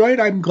you enjoy it,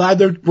 I'm glad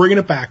they're bringing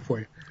it back for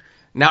you.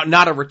 Now,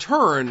 not a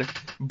return,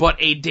 but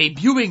a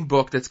debuting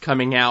book that's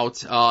coming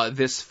out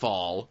this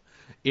fall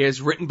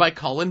is written by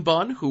Cullen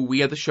Bunn, who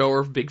we at the show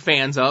are big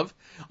fans of,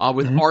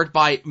 with art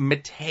by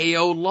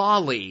Matteo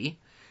Lolli.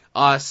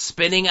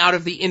 Spinning out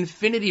of the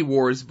Infinity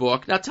Wars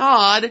book. Now,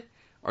 Todd,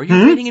 are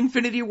you reading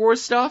Infinity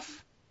Wars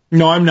stuff?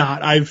 No, I'm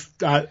not.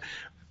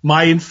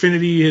 My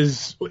Infinity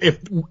is,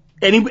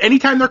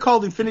 anytime they're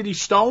called Infinity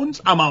Stones,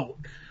 I'm out.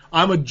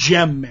 I'm a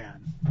gem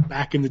man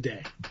back in the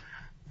day.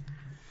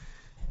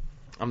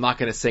 I'm not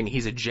going to sing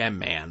He's a Gem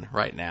Man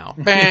right now.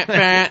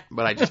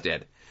 But I just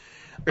did.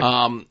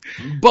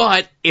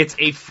 But it's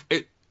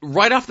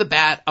right off the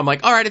bat, I'm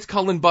like, all right, it's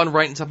Cullen Bunn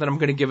writing something, I'm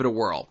going to give it a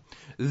whirl.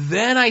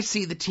 Then I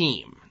see the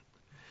team.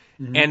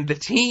 And the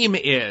team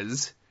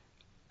is,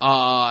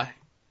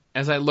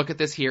 as I look at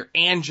this here,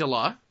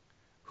 Angela,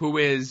 who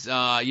is,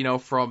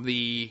 from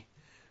the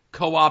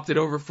co-opted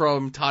over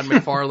from Todd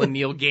McFarlane,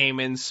 Neil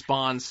Gaiman,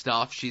 Spawn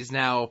stuff. She's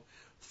now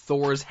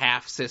Thor's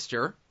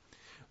half-sister.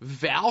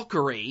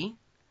 Valkyrie,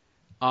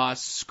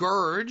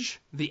 Scourge,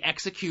 the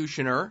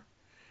Executioner.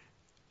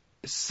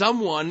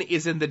 Someone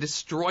is in the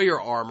Destroyer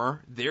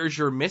armor. There's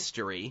your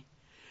mystery.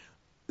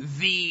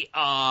 The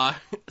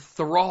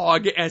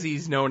Throg, as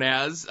he's known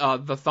as,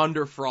 the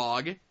Thunder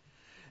Frog,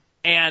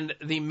 and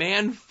the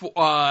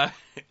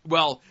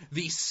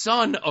the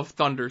son of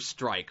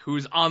Thunderstrike,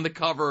 who's on the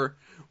cover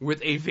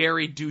with a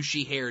very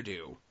douchey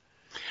hairdo.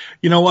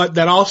 You know what?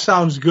 That all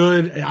sounds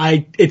good.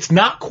 It's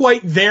not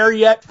quite there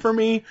yet for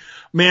me.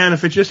 Man,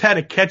 if it just had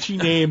a catchy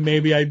name,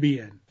 maybe I'd be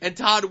in. And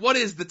Todd, what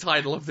is the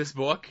title of this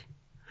book?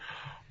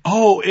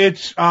 Oh,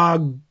 it's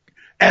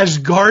As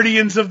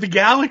Guardians of the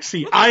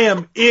Galaxy. I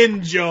am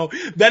in, Joe.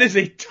 That is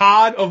a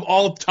Todd of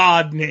all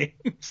Todd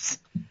names.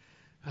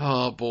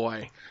 Oh,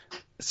 boy.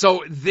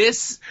 So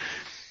this,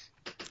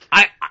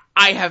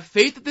 I have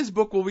faith that this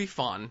book will be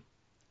fun.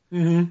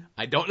 Mm-hmm.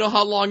 I don't know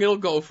how long it'll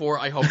go for.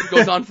 I hope it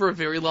goes on for a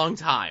very long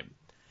time.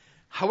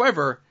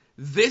 However,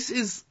 this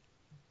is,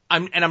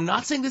 I'm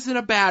not saying this in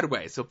a bad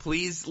way, so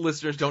please,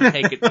 listeners, don't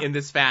take it in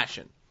this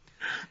fashion.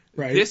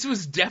 Right. This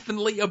was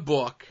definitely a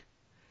book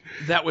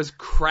that was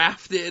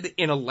crafted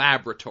in a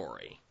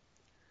laboratory.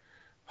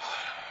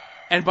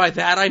 And by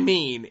that I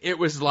mean, it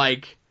was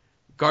like,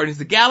 Guardians of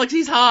the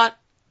Galaxy's hot,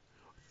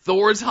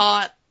 Thor's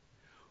hot,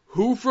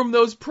 who from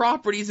those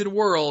properties and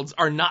worlds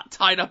are not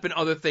tied up in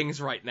other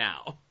things right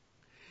now?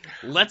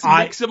 Let's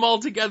mix them all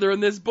together in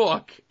this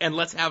book, and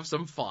let's have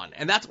some fun.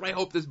 And that's what I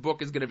hope this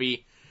book is going to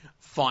be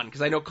fun,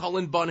 because I know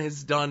Cullen Bunn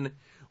has done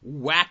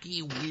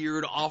wacky,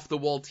 weird,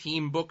 off-the-wall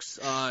team books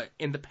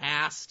in the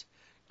past,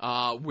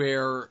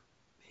 where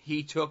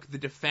he took the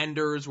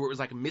Defenders, where it was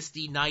like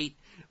Misty Knight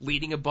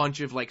leading a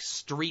bunch of like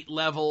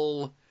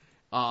street-level,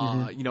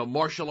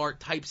 martial art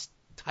type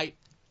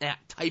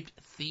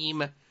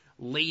theme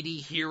lady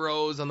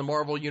heroes on the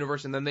Marvel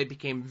Universe, and then they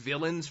became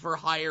villains for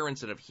hire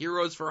instead of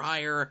heroes for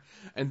hire,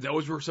 and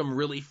those were some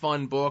really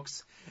fun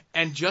books.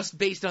 And just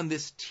based on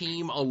this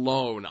team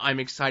alone, I'm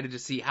excited to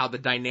see how the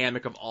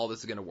dynamic of all this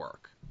is going to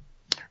work.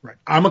 Right.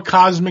 I'm a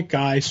cosmic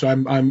guy, so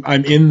I'm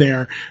in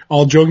there.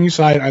 All joking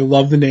aside, I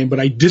love the name, but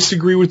I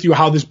disagree with you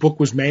how this book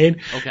was made.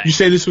 Okay. You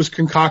say this was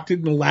concocted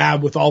in the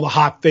lab with all the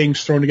hot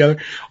things thrown together.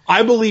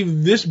 I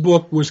believe this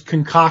book was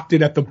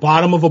concocted at the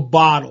bottom of a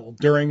bottle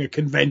during a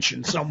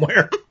convention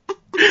somewhere.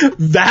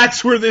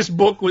 That's where this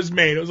book was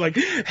made. It was like,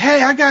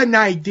 hey, I got an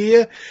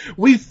idea.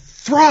 We put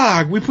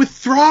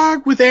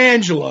Throg with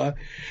Angela,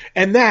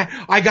 and that,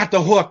 I got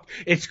the hook.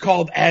 It's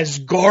called As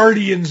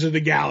Guardians of the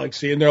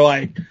Galaxy. And they're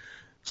like,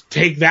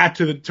 take that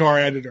to our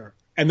editor.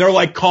 And they're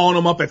like calling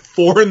him up at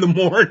 4 a.m.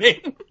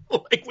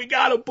 like, we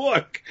got a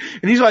book.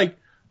 And he's like,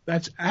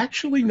 that's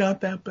actually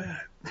not that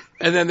bad.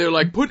 And then they're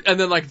like,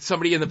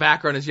 somebody in the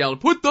background is yelling,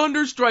 put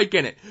Thunderstrike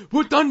in it.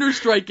 Put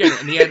Thunderstrike in it.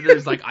 And the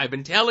editor's like, I've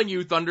been telling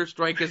you,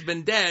 Thunderstrike has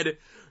been dead.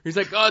 He's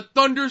like,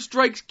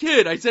 Thunderstrike's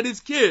kid. I said his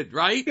kid,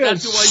 right? Yeah,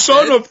 that's who I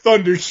son said. of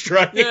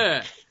Thunderstrike.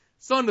 Yeah.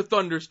 Son of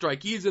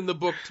Thunderstrike. He's in the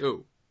book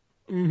too.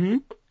 Mm-hmm.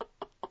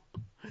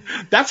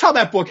 That's how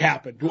that book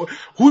happened.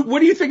 What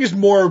do you think is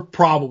more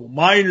probable,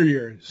 mine or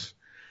yours?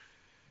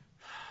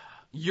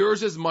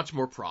 Yours is much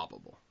more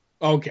probable.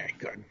 Okay,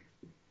 good.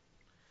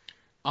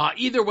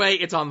 Either way,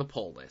 it's on the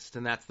poll list,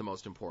 and that's the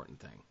most important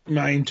thing.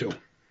 Mine too.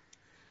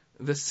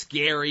 The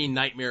scary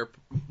nightmare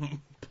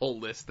poll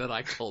list that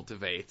I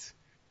cultivate.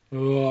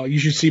 Oh, you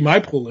should see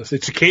my poll list.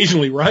 It's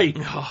occasionally right.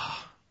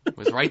 It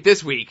was right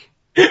this week.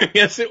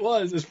 Yes, it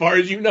was, as far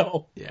as you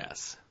know.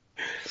 Yes.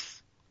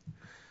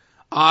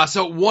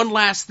 So one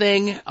last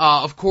thing,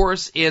 of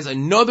course, is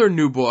another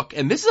new book,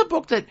 and this is a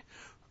book that,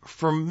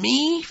 for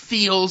me,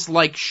 feels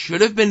like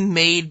should have been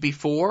made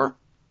before.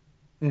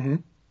 Mm-hmm.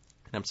 And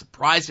I'm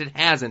surprised it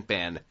hasn't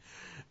been,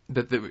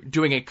 that they're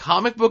doing a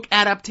comic book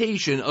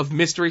adaptation of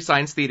Mystery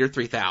Science Theater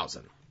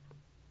 3000.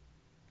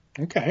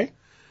 Okay.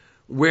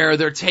 Where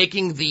they're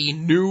taking the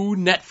new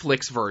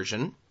Netflix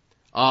version,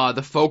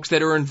 the folks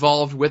that are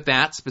involved with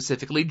that,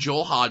 specifically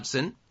Joel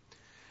Hodgson,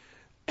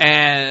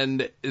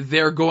 and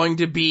they're going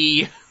to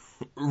be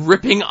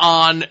ripping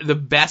on the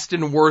best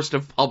and worst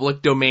of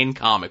public domain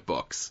comic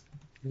books.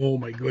 Oh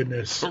my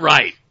goodness.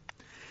 Right.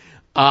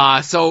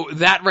 So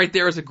that right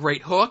there is a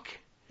great hook.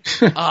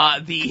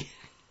 The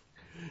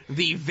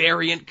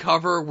variant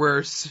cover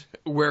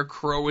where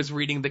Crow is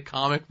reading the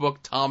comic book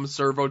Tom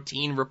Servo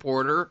Teen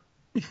Reporter.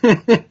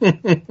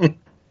 And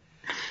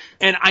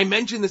I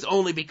mention this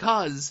only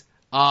because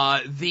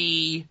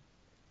the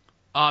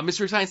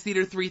Mystery Science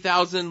Theater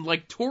 3000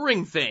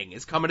 touring thing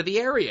is coming to the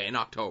area in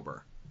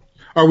October.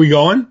 Are we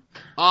going?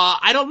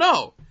 I don't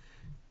know.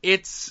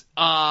 It's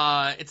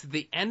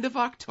the end of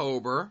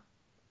October.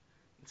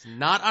 It's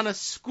not on a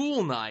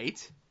school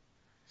night.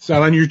 It's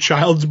not on your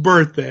child's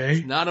birthday.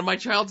 It's not on my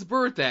child's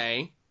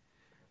birthday.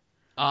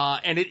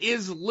 And it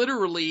is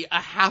literally a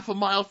half a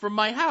mile from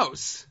my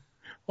house.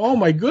 Oh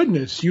my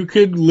goodness. You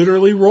could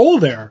literally roll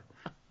there.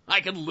 I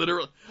could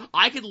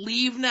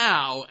leave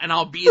now and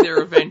I'll be there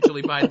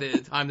eventually by the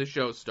time the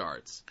show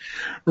starts.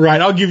 Right.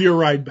 I'll give you a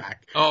ride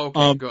back. Oh,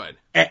 okay, good.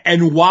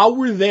 And while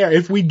we're there,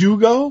 if we do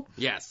go,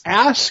 yes,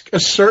 ask a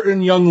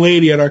certain young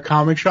lady at our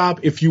comic shop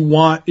if she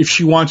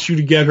wants you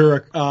to get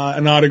her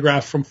an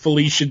autograph from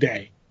Felicia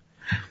Day.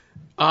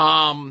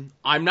 I'm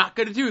not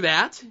going to do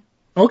that.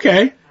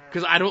 Okay.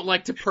 Because I don't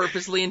like to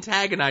purposely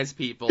antagonize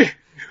people.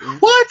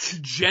 What?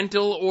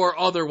 Gentle or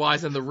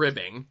otherwise in the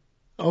ribbing.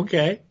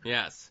 Okay.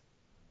 Yes.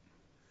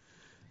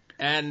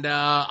 And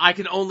I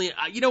can only...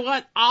 you know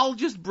what? I'll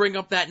just bring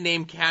up that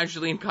name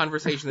casually in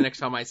conversation the next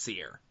time I see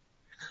her.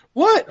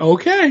 What?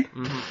 Okay.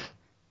 Mm-hmm.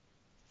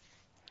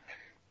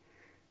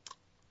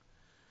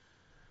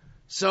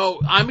 So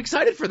I'm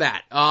excited for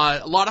that.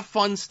 A lot of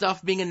fun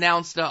stuff being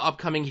announced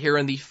upcoming here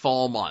in the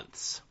fall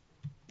months.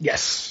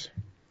 Yes.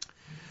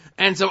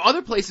 And so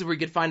other places where you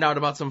could find out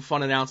about some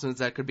fun announcements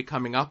that could be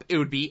coming up, it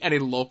would be at a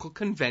local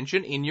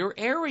convention in your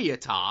area,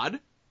 Todd.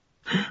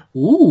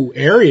 Ooh,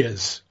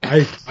 areas.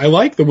 I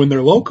like them when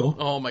they're local.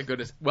 Oh my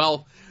goodness.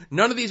 Well,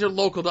 none of these are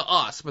local to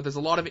us, but there's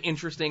a lot of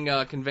interesting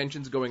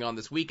conventions going on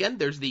this weekend.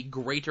 There's the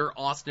Greater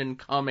Austin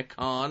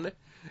Comic-Con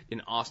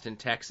in Austin,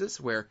 Texas,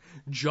 where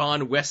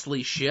John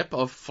Wesley Shipp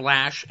of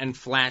Flash and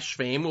Flash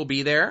fame will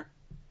be there.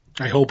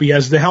 I hope he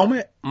has the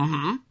helmet.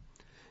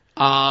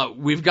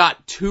 Mm-hmm. We've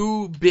got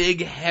two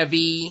big,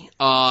 heavy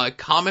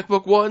comic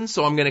book ones,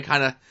 so I'm going to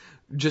kind of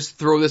just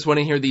throw this one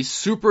in here. The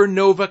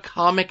Supernova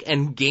Comic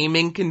and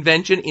Gaming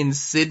Convention in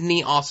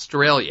Sydney,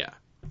 Australia.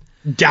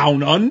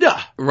 Down under.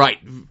 Right.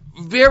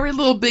 Very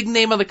little big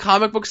name on the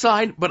comic book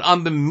side, but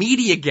on the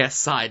media guest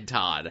side,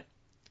 Todd,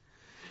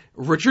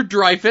 Richard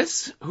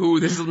Dreyfuss, who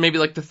this is maybe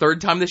like the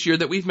third time this year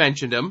that we've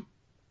mentioned him.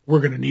 We're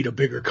going to need a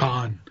bigger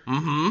con.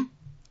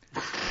 Mm-hmm.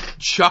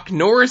 Chuck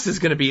Norris is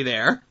going to be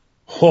there.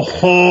 Ho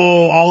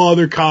ho, all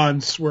other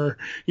cons were,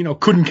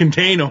 couldn't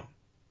contain him.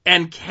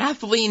 And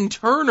Kathleen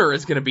Turner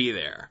is going to be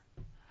there.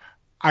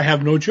 I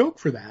have no joke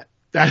for that.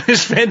 That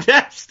is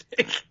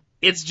fantastic.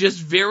 It's just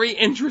very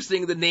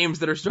interesting, the names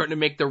that are starting to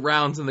make the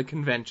rounds in the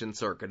convention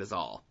circuit is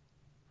all.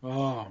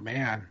 Oh,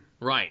 man.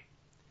 Right.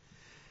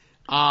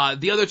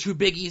 The other two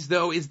biggies,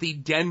 though, is the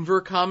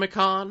Denver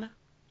Comic-Con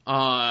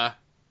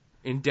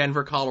in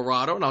Denver,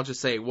 Colorado. And I'll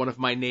just say one of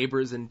my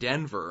neighbors in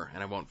Denver,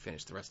 and I won't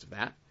finish the rest of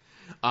that.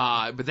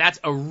 But that's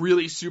a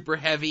really super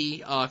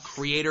heavy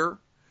creator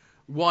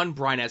one.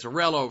 Brian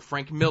Azzarello,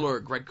 Frank Miller,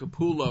 Greg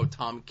Capullo,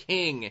 Tom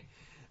King,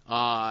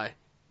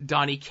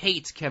 Donnie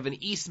Cates, Kevin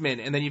Eastman,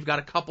 and then you've got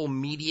a couple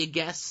media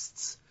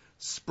guests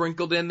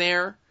sprinkled in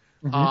there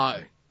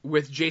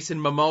with Jason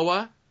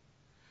Momoa.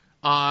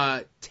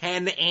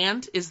 10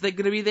 Ant is going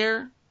to be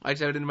there. I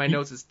just have it in my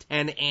notes as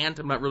 10 Ant.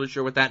 I'm not really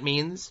sure what that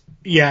means.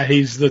 Yeah,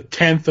 he's the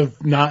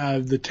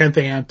 10th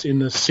ant in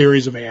the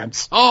series of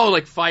ants. Oh,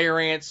 like Fire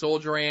Ant,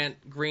 Soldier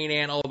Ant, Green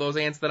Ant, all those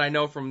ants that I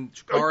know from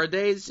Chikara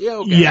days? Yeah,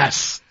 okay.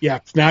 Yes. Yeah,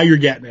 now you're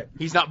getting it.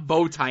 He's not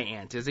Bowtie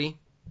Ant, is he?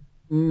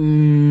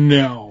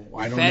 No,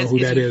 I don't know who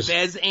that is.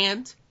 Fez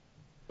Ant?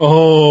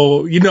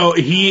 Oh,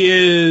 he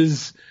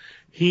is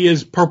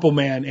Purple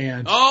Man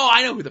Ant. Oh,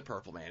 I know who the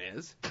Purple Man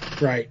is.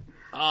 Right.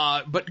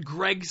 But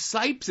Greg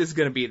Sipes is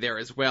going to be there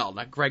as well.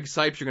 Now, Greg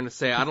Sipes, you're going to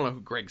say, I don't know who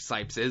Greg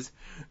Sipes is.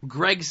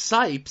 Greg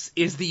Sipes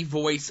is the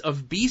voice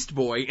of Beast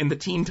Boy in the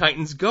Teen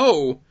Titans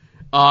Go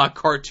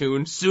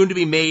cartoon, soon to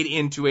be made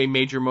into a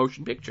major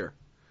motion picture.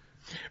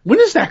 When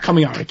is that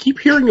coming out? I keep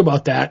hearing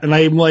about that, and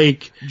I'm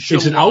like, July?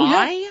 Is it out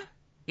yet?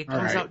 It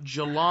comes out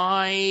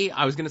July,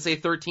 I was going to say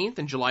 13th,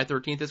 and July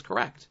 13th is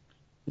correct.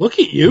 Look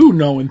at you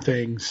knowing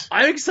things.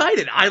 I'm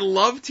excited. I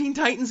love Teen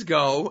Titans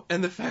Go,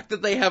 and the fact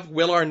that they have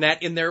Will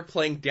Arnett in there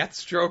playing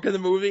Deathstroke in the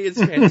movie is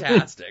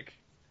fantastic.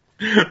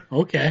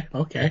 Okay.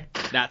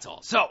 That's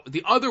all. So,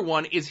 the other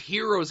one is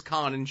Heroes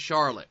Con in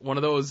Charlotte, one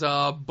of those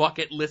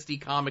bucket listy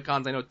Comic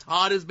Cons. I know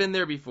Todd has been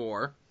there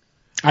before.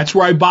 That's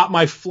where I bought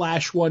my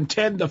Flash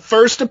 110, the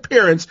first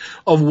appearance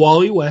of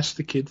Wally West,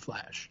 the Kid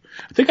Flash.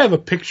 I think I have a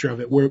picture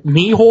of it where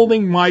me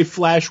holding my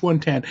Flash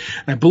 110,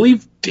 and I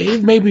believe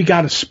Dave maybe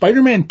got a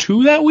Spider-Man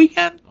 2 that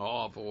weekend.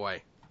 Oh,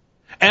 boy.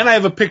 And I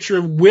have a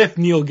picture with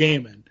Neil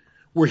Gaiman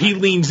where he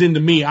leans into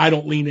me, I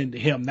don't lean into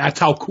him.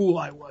 That's how cool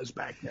I was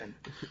back then.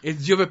 Do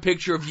you have a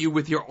picture of you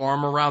with your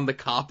arm around the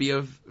copy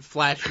of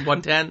Flash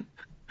 110?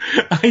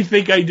 I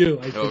think I do.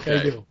 I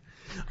do.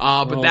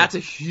 But that's a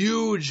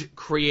huge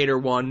creator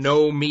one.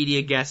 No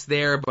media guests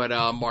there, but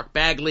Mark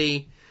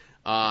Bagley,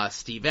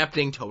 Steve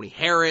Epting, Tony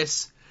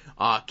Harris,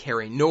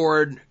 Carrie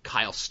Nord,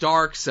 Kyle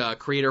Starks,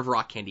 creator of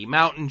Rock Candy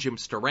Mountain, Jim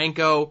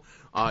Steranko,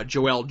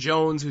 Joelle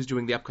Jones, who's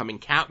doing the upcoming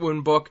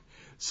Catwoman book.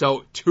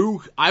 So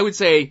I would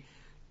say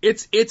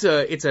it's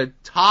a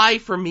tie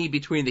for me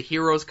between the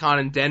Heroes Con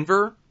in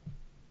Denver.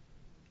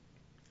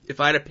 If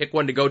I had to pick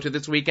one to go to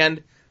this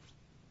weekend,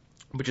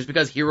 but just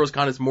because Heroes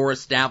Con is more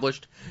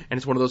established and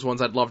it's one of those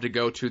ones I'd love to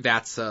go to,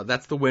 that's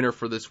the winner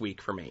for this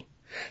week for me.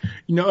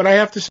 You know what I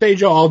have to say,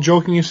 Joe, all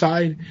joking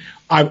aside,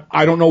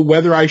 I don't know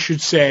whether I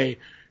should say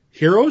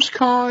Heroes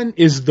Con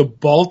is the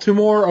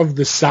Baltimore of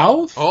the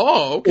South.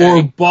 Oh, okay.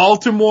 Or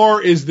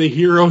Baltimore is the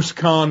Heroes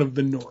Con of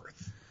the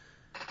North.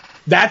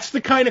 That's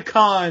the kind of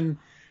con.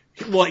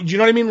 Like, do you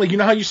know what I mean? Like, you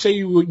know how you say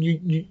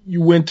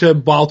you went to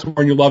Baltimore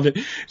and you loved it?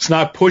 It's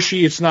not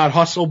pushy. It's not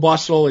hustle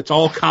bustle. It's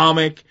all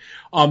comic.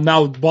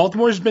 Now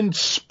Baltimore's been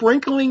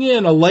sprinkling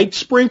in a light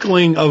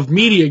sprinkling of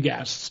media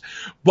guests,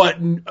 but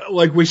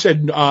like we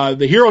said,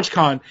 the Heroes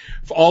Con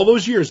for all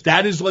those years,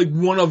 that is like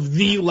one of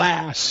the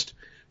last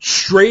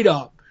straight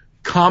up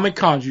comic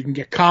cons. You can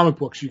get comic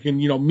books. You can,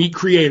 meet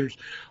creators.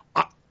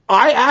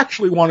 I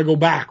actually want to go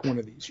back one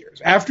of these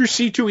years after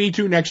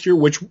C2E2 next year,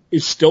 which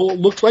is still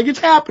looks like it's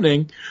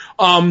happening.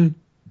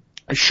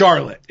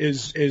 Charlotte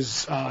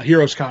is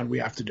Heroes Con we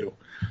have to do.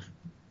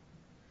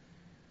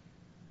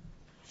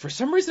 For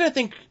some reason, I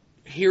think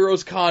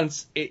Heroes Con,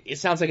 it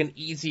sounds like an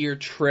easier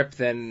trip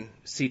than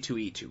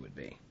C2E2 would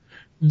be.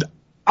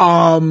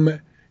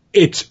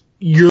 It's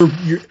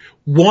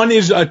one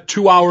is a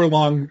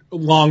 2-hour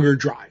longer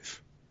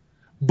drive,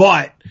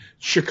 but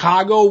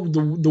Chicago,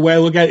 the way I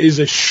look at it, is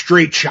a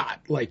straight shot.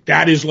 Like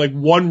that is like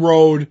one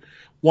road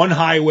one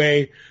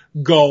highway,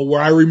 go,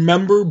 where I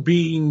remember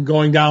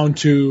going down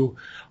to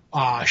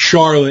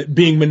Charlotte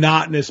being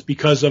monotonous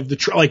because of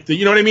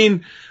you know what I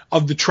mean?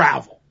 Of the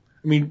travel.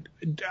 I mean,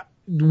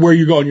 where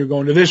you're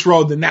going to this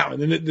road, then that one,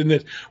 then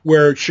this,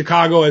 where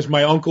Chicago, as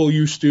my uncle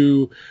used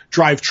to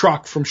drive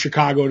truck from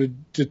Chicago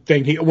to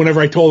thing.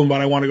 Whenever I told him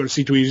about I want to go to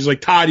C2E, he's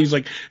like, Todd,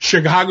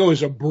 Chicago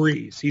is a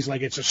breeze. He's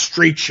like, it's a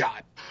straight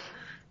shot.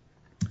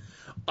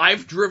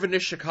 I've driven to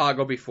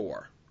Chicago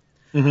before,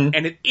 and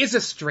it is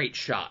a straight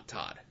shot,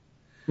 Todd.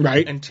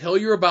 Right. Until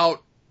you're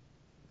about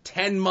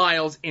 10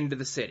 miles into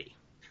the city.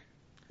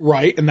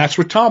 Right, and that's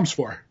what Tom's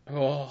for.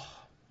 Oh.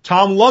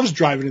 Tom loves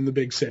driving in the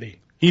big city.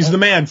 He's the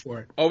man for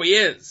it. Oh, he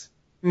is.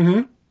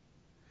 Mm-hmm.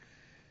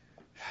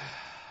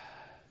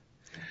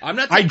 I'm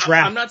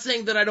not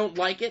saying that I don't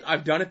like it.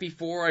 I've done it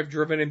before. I've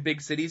driven in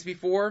big cities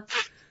before.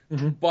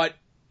 Mm-hmm. But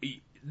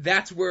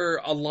that's where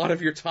a lot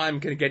of your time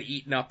can get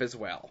eaten up as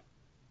well.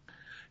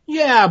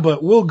 Yeah,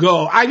 but we'll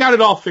go. I got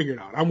it all figured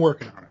out. I'm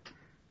working on it.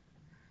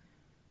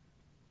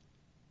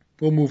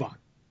 We'll move on.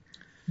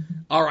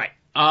 All right.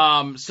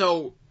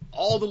 So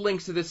all the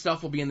links to this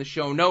stuff will be in the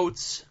show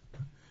notes.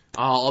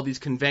 All these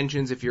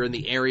conventions, if you're in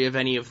the area of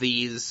any of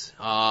these,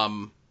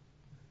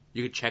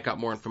 you can check out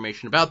more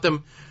information about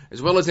them, as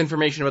well as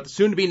information about the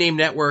soon-to-be-named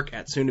network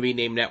at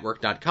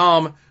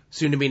soon-to-be-named-network.com,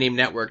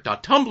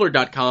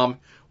 soon-to-be-named-network.tumblr.com,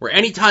 where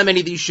anytime any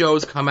of these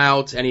shows come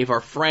out, any of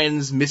our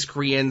friends,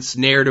 miscreants,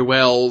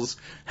 ne'er-do-wells,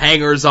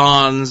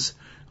 hangers-ons,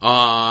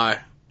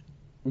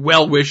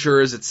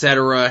 well-wishers,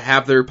 etc.,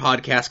 have their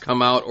podcasts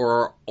come out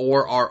or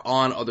are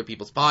on other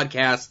people's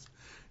podcasts,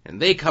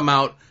 and they come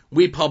out,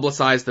 we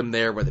publicize them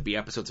there, whether it be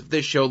episodes of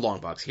this show,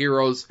 Longbox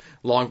Heroes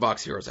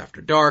After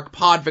Dark,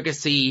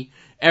 Podvocacy,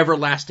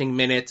 Everlasting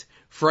Minute,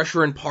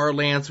 Fresher in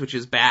Parlance, which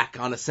is back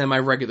on a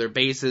semi-regular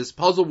basis,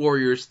 Puzzle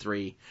Warriors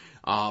 3,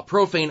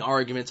 Profane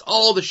Arguments,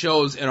 all the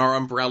shows in our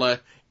umbrella,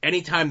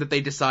 anytime that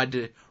they decide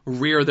to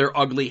rear their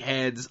ugly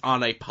heads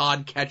on a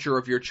podcatcher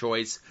of your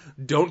choice.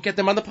 Don't get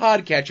them on the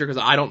podcatcher, because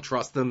I don't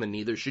trust them, and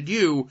neither should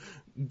you.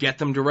 Get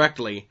them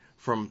directly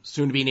from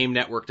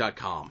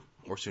soon-to-be-named-network.com.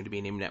 or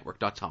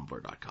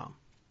soon-to-be-named-network.tumblr.com.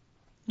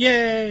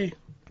 Yay!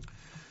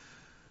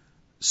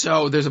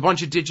 So there's a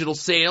bunch of digital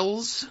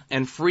sales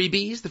and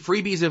freebies. The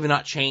freebies have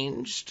not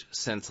changed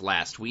since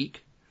last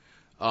week.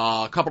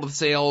 A couple of the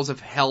sales have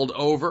held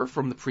over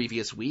from the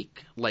previous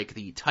week, like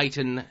the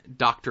Titan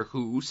Doctor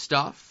Who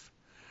stuff,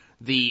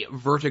 the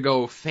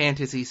Vertigo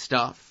Fantasy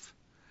stuff,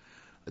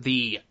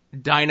 the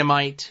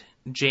Dynamite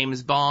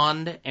James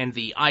Bond, and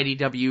the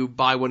IDW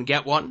Buy One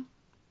Get One.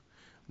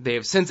 They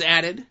have since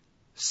added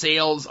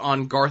sales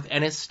on Garth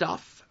Ennis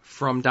stuff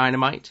from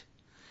Dynamite,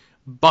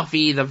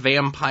 Buffy the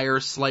Vampire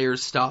Slayer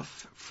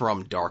stuff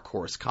from Dark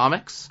Horse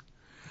Comics,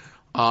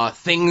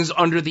 things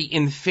under the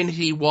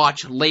Infinity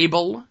Watch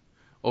label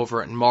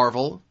over at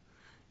Marvel,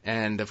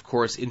 and of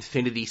course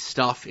Infinity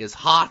stuff is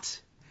hot,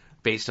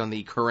 based on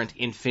the current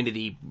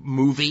Infinity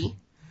movie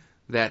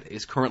that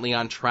is currently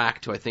on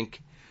track to, I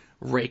think,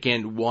 rake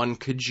in $1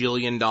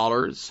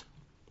 kajillion.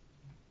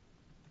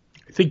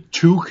 I think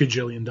 $2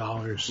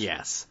 kajillion.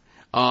 Yes.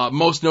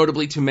 Most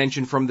notably to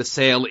mention from the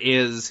sale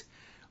is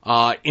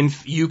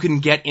you can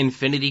get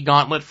Infinity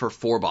Gauntlet for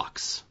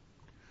 $4.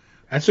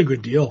 That's a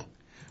good deal.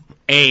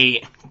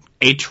 A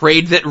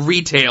trade that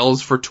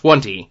retails for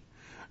 $20,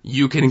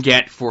 you can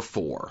get for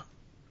 $4.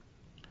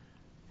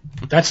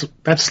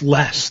 That's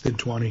less than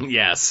 20.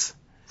 Yes.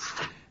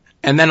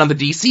 And then on the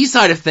DC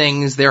side of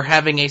things, they're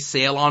having a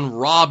sale on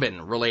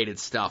Robin-related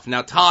stuff.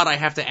 Now, Todd, I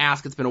have to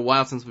ask, it's been a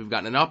while since we've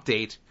gotten an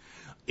update.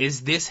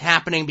 Is this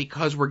happening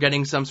because we're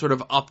getting some sort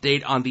of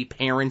update on the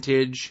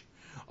parentage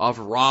of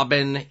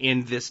Robin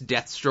in this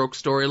Deathstroke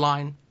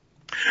storyline?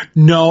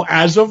 No,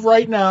 as of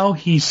right now,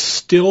 he's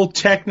still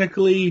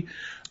technically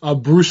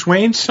Bruce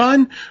Wayne's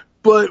son,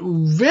 but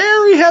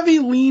very heavy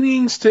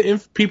leanings to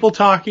people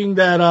talking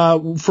that,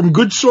 from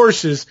good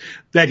sources,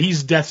 that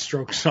he's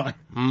Deathstroke's son.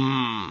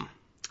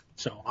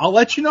 So I'll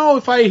let you know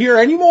if I hear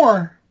any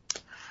more.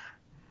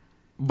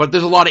 But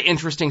there's a lot of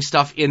interesting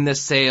stuff in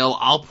this sale.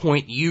 I'll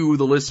point you,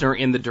 the listener,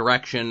 in the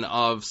direction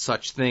of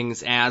such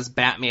things as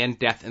Batman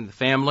Death in the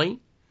Family,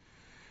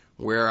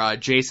 where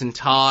Jason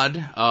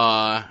Todd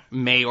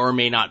may or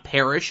may not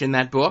perish in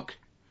that book.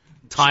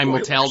 Time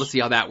will tell to see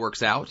how that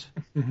works out.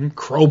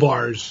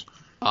 Crowbars.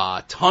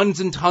 Tons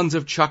and tons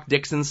of Chuck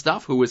Dixon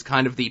stuff, who was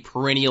kind of the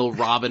perennial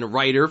Robin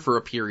writer for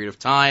a period of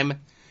time.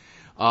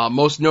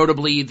 Most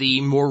notably, the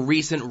more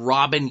recent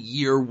Robin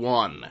Year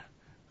One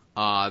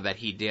that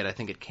he did. I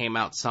think it came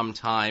out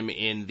sometime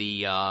in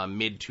the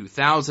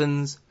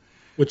mid-2000s.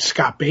 With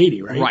Scott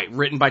Beatty, right? Right,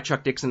 written by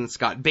Chuck Dixon and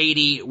Scott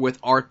Beatty, with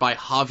art by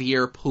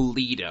Javier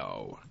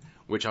Pulido,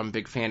 which I'm a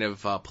big fan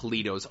of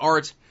Pulido's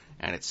art,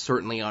 and it's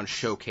certainly on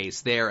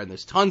showcase there. And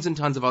there's tons and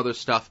tons of other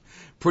stuff.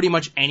 Pretty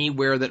much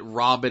anywhere that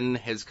Robin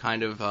has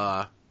kind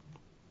of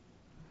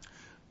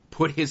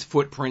put his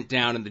footprint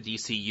down in the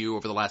DCU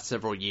over the last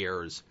several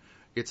years,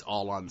 it's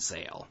all on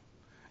sale.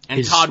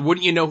 And Todd,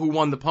 wouldn't you know who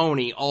won the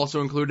pony,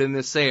 also included in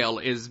this sale,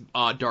 is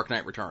Dark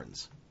Knight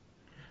Returns.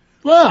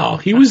 Well,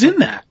 he was in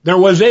that. There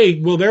was a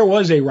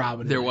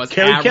Robin. There was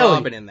Carrie Kelly.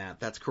 Robin in that.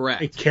 That's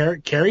correct.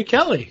 Carrie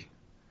Kelly.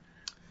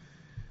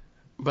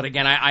 But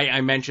again,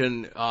 I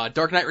mentioned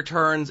Dark Knight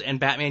Returns and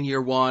Batman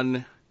Year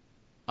One,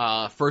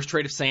 First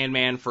Trade of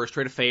Sandman, First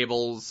Trade of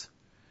Fables,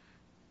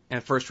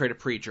 and First Trade of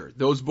Preacher.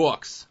 Those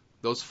books,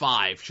 those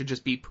 5, should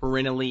just be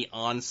perennially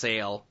on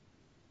sale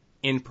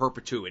in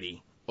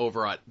perpetuity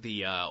over at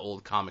the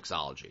old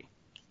Comixology.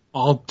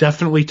 All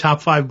definitely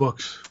top 5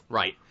 books.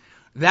 Right.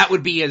 That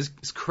would be as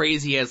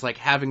crazy as like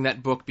having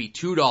that book be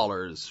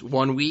 $2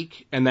 one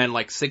week and then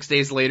like 6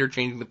 days later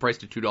changing the price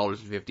to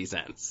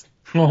 $2.50.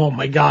 Oh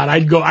my God,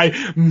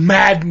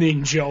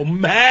 maddening, Joe,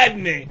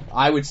 maddening.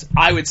 I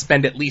would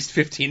spend at least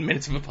 15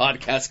 minutes of a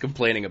podcast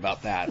complaining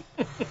about that.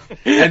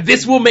 And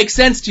this will make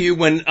sense to you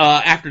when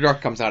After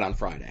Dark comes out on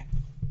Friday.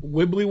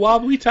 Wibbly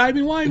wobbly,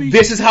 timey wimey.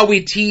 This is how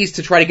we tease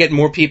to try to get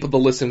more people to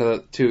listen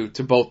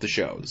to both the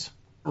shows.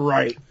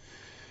 Right.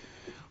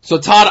 So,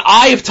 Todd,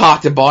 I have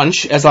talked a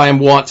bunch, as I am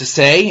wont to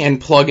say,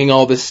 and plugging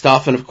all this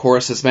stuff, and of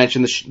course, as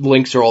mentioned, the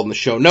links are all in the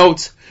show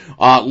notes.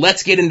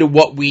 Let's get into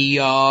what we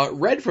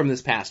read from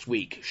this past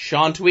week.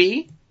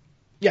 Shantwi?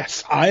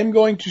 Yes, I'm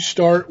going to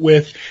start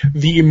with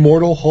The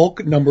Immortal Hulk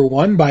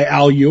 #1 by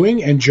Al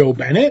Ewing and Joe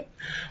Bennett.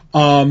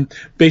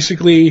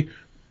 Basically,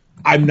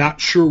 I'm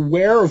not sure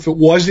where, if it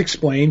was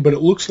explained, but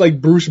it looks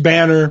like Bruce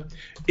Banner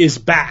is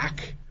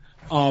back,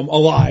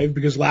 alive,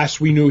 because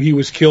last we knew he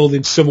was killed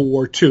in Civil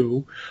War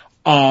II.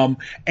 And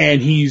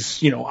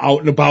he's, out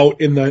and about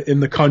in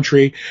the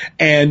country.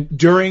 And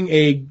during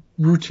a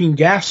routine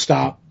gas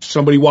stop,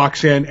 somebody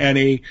walks in and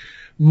a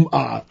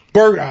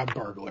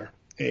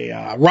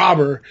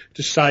robber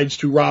decides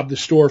to rob the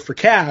store for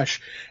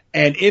cash.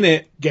 And in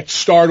it, gets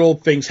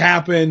startled, things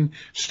happen,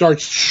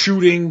 starts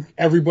shooting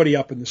everybody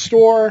up in the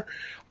store,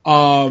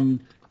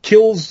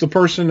 kills the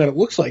person that it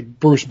looks like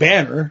Bruce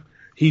Banner.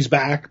 He's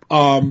back.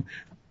 The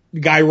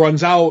guy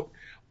runs out.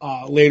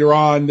 Later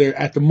on, they're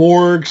at the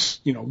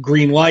morgues,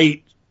 green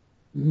light.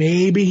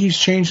 Maybe he's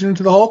changing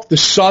into the Hulk. The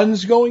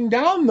sun's going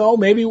down, though.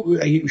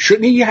 Maybe,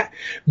 shouldn't he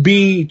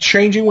be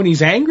changing when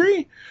he's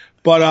angry?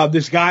 But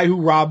this guy who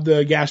robbed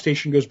the gas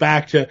station goes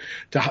back to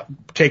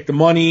take the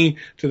money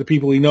to the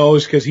people he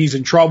knows because he's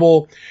in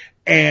trouble.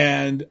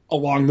 And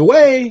along the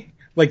way,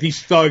 like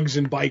these thugs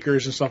and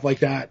bikers and stuff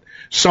like that,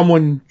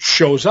 someone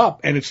shows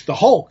up, and it's the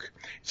Hulk.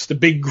 It's the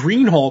big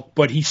green Hulk,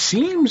 but he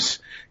seems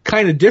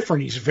kind of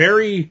different. He's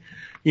very...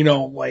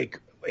 like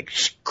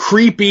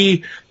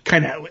creepy,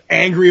 kind of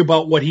angry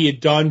about what he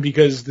had done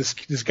because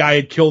this guy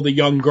had killed a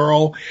young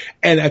girl.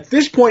 And at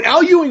this point,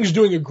 Al Ewing is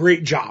doing a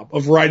great job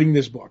of writing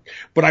this book.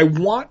 But I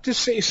want to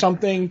say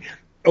something,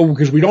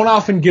 because we don't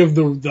often give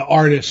the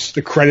artists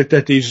the credit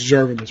that they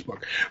deserve in this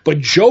book. But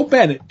Joe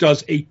Bennett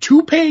does a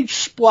 2-page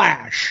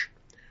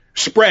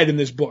spread in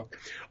this book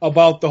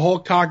about the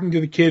Hulk talking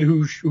to the kid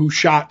who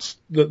shot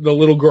the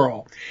little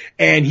girl,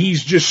 and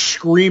he's just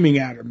screaming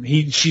at him.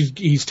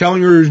 He's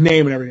telling her his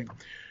name and everything.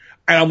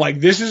 And I'm like,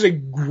 this is a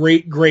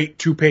great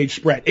 2-page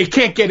spread. It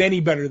can't get any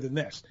better than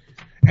this.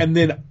 And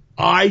then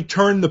I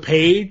turn the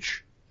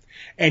page,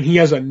 and he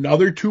has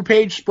another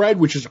 2-page spread,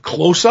 which is a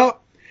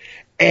close-up,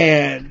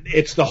 and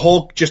it's the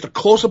Hulk, just a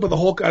close-up of the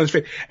Hulk on his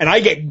face, and I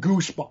get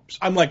goosebumps.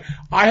 I'm like,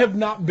 I have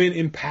not been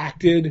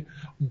impacted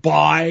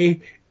by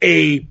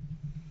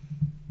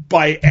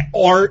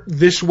art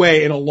this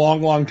way in a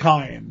long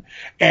time.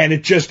 And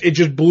it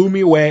just blew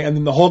me away. And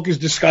then the Hulk is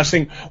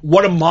discussing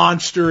what a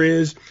monster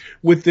is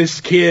with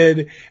this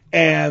kid,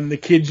 and the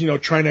kid's,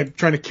 trying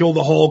to kill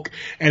the Hulk,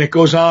 and it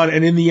goes on.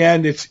 And in the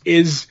end,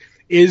 is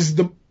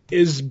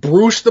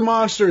Bruce the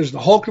monster? Is the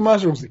Hulk the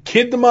monster? Was the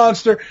kid the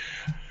monster?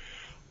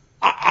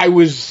 I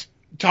was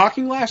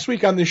talking last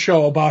week on this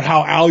show about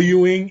how Al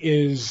Ewing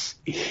is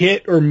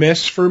hit or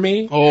miss for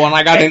me. Oh, and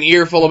I got an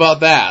earful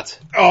about that.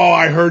 Oh,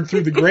 I heard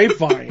through the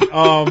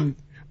grapevine.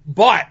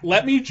 But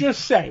let me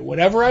just say,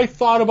 whatever I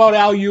thought about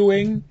Al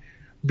Ewing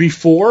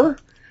before,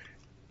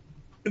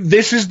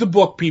 this is the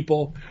book,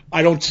 people.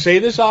 I don't say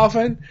this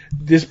often.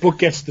 This book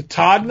gets the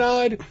Todd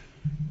nod.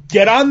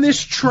 Get on this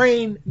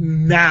train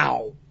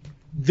now.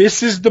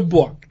 This is the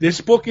book. This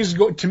book is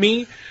to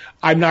me,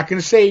 I'm not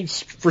going to say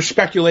it's for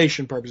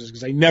speculation purposes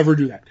because I never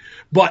do that.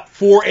 But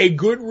for a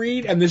good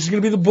read, and this is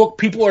going to be the book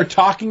people are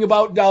talking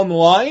about down the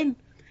line,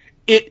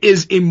 it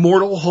is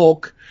Immortal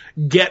Hulk.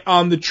 Get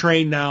on the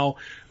train now.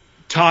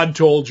 Todd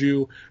told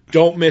you.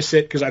 Don't miss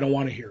it because I don't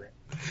want to hear it.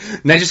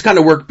 And I just kind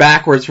of work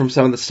backwards from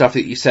some of the stuff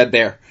that you said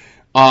there.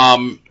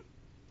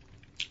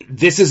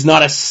 This is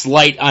not a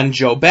slight on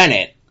Joe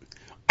Bennett.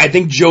 I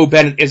think Joe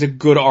Bennett is a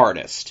good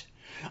artist.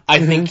 I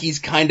think he's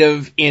kind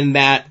of in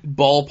that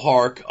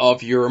ballpark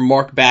of your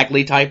Mark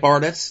Bagley type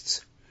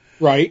artists.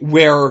 Right.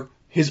 Where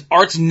his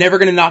art's never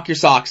going to knock your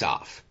socks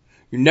off.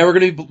 You're never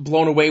going to be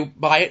blown away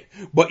by it,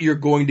 but you're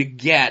going to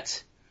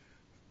get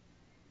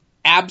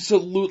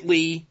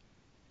absolutely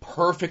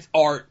perfect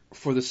art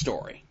for the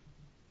story.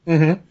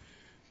 Mm-hmm.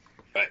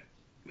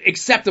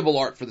 Acceptable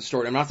art for the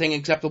story. I'm not saying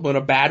acceptable in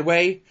a bad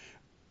way.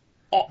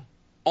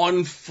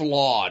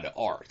 Unflawed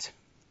art.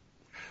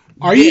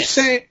 Are you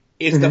saying...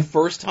 is the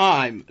first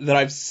time that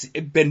I've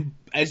been,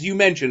 as you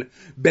mentioned,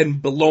 been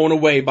blown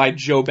away by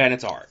Joe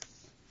Bennett's art.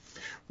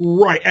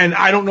 Right, and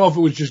I don't know if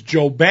it was just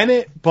Joe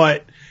Bennett,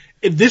 but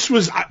this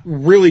was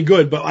really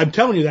good. But I'm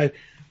telling you that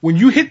when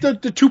you hit the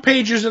 2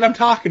 pages that I'm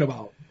talking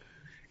about,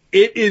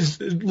 it is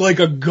like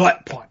a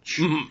gut punch.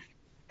 Mm-hmm.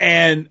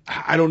 And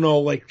I don't know,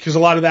 like, because a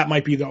lot of that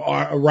might be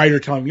a writer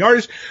telling the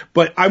artist,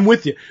 but I'm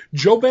with you.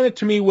 Joe Bennett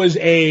to me was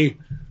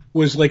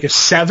like a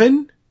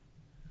 7,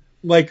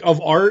 like, of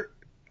art.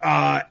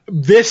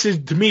 This is a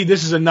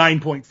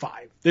 9.5.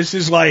 This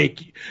is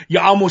like, you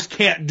almost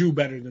can't do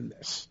better than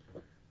this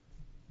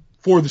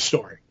for the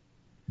story.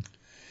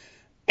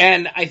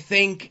 And I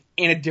think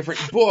in a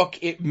different book,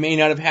 it may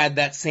not have had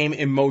that same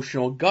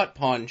emotional gut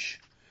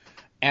punch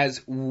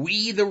as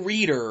we, the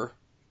reader,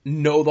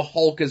 know the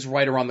Hulk is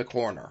right around the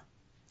corner.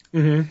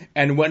 Mm-hmm.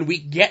 And when we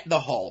get the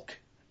Hulk,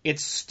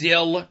 it's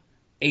still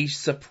a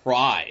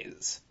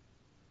surprise.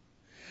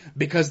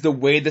 Because the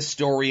way the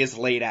story is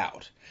laid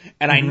out.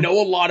 And I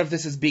know a lot of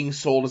this is being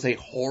sold as a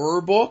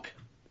horror book,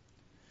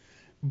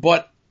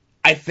 but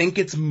I think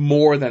it's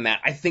more than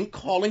that. I think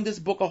calling this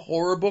book a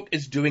horror book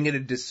is doing it a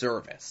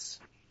disservice.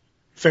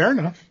 Fair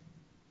enough.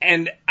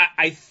 And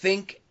I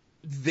think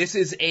this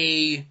is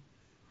a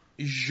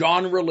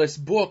genre-less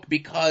book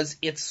because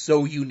it's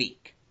so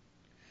unique.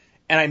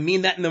 And I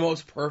mean that in the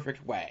most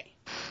perfect way.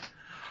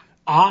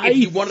 If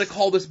you wanted to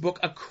call this book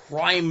a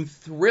crime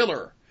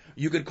thriller,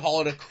 you could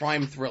call it a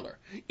crime thriller.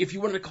 If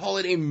you wanted to call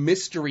it a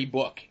mystery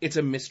book, it's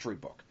a mystery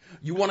book.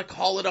 You want to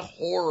call it a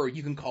horror,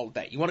 you can call it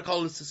that. You want to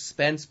call it a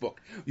suspense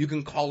book, you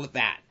can call it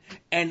that.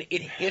 And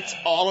it hits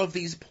all of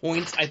these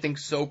points, I think,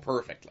 so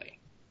perfectly.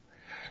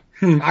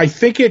 I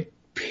think it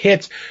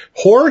hits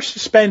horror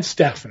suspense,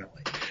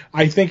 definitely.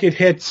 I think it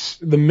hits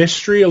the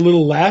mystery a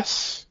little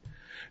less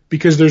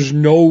because there's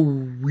no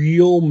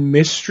real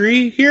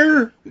mystery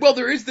here. Well,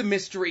 there is the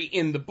mystery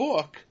in the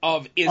book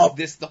of, is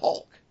this the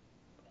Hulk?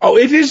 Oh,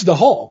 it is the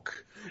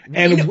Hulk.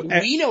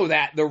 We know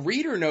that. The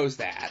reader knows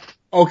that.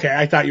 Okay,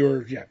 I thought you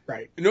were, yeah,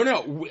 right.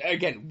 No.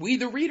 Again, we,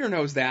 the reader,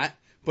 knows that,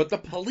 but the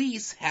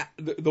police,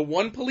 the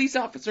one police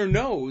officer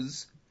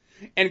knows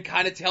and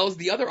kind of tells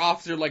the other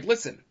officer, like,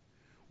 listen,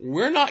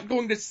 we're not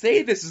going to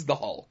say this is the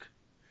Hulk.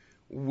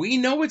 We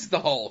know it's the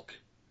Hulk.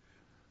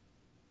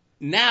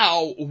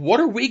 Now, what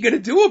are we going to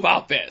do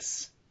about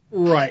this?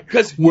 Right.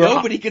 Because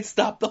nobody can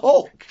stop the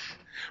Hulk.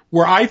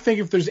 Where I think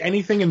if there's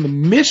anything in the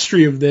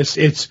mystery of this,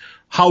 it's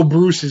how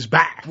Bruce is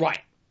back. Right.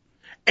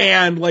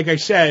 And like I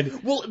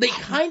said... Well, they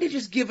kind of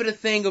just give it a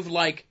thing of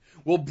like,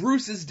 well,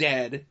 Bruce is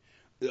dead.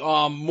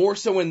 More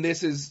so when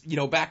this is,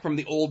 back from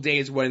the old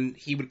days when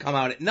he would come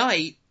out at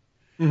night,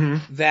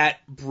 that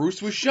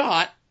Bruce was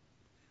shot.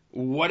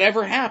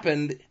 Whatever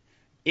happened,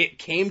 it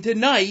came to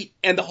night,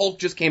 and the Hulk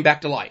just came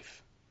back to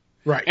life.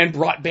 Right. And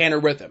brought Banner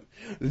with him.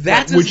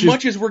 That's as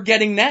much as we're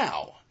getting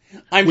now.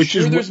 I'm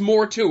sure there's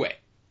more to it.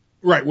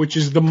 Right, which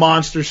is the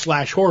monster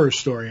 / horror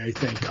story, I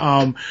think.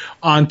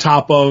 On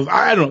top of,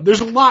 I don't know,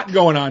 there's a lot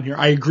going on here.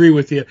 I agree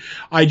with you.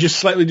 I just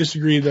slightly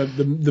disagree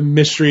the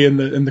mystery and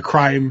the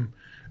crime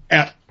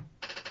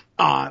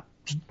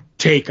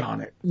take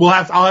on it.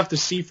 I'll have to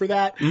see for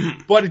that.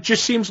 Mm-hmm. But it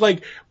just seems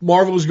like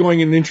Marvel is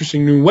going in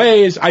interesting new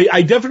ways.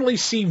 I definitely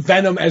see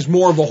Venom as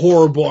more of a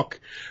horror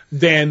book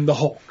than the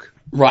Hulk.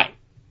 Right.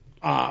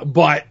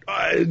 But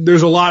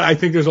there's a lot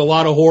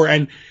of horror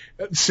and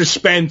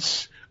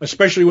suspense,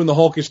 especially when the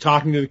Hulk is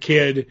talking to the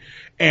kid,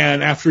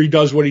 and after he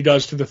does what he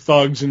does to the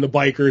thugs and the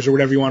bikers or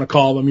whatever you want to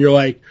call them, you're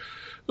like,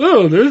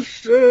 oh,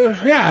 there's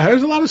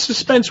a lot of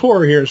suspense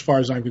horror here as far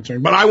as I'm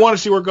concerned. But I want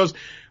to see where it goes.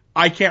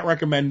 I can't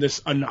recommend this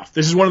enough.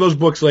 This is one of those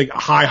books like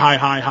high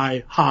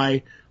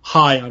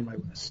on my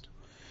list.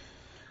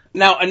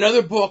 Now,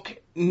 another book,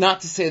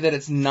 not to say that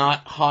it's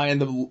not high on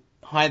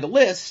the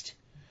list,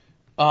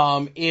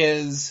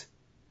 is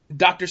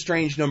Doctor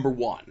Strange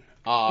 #1.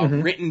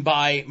 Written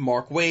by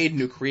Mark Waid,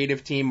 new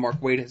creative team. Mark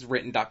Waid has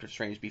written Doctor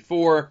Strange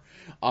before,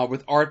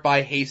 with art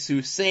by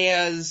Jesus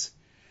Saiz.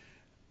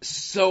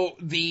 So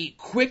the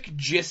quick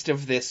gist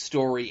of this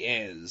story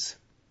is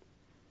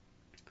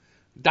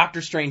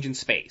Doctor Strange in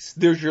space.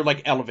 There's your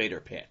elevator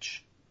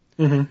pitch.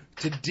 Mm-hmm.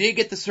 To dig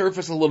at the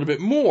surface a little bit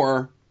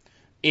more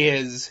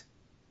is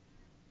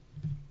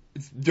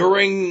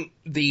during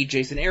the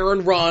Jason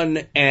Aaron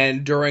run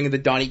and during the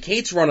Donny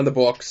Cates run of the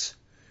books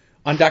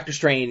on Doctor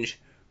Strange,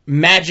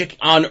 magic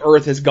on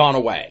Earth has gone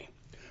away.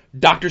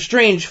 Doctor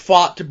Strange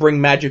fought to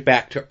bring magic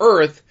back to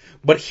Earth,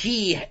 but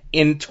he,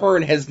 in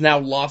turn, has now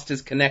lost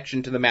his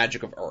connection to the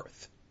magic of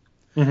Earth.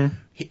 Mm-hmm.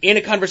 In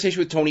a conversation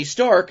with Tony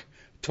Stark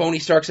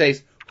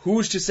says,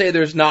 who's to say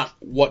there's not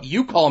what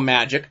you call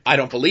magic? I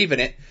don't believe in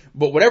it.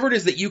 But whatever it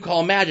is that you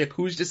call magic,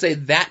 who's to say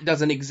that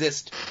doesn't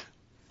exist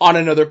on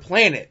another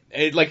planet?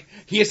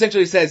 He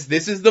essentially says,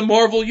 this is the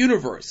Marvel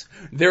Universe.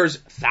 There's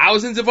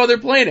thousands of other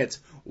planets.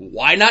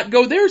 Why not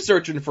go there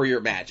searching for your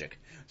magic?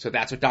 So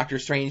that's what Doctor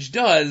Strange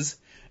does,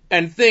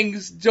 and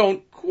things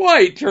don't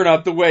quite turn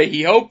out the way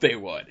he hoped they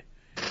would.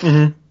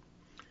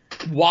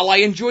 Mm-hmm. While I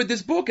enjoyed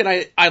this book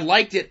and I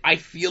liked it, I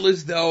feel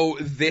as though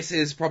this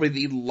is probably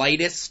the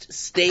lightest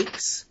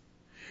stakes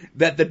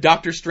that the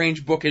Doctor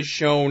Strange book has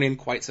shown in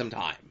quite some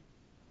time.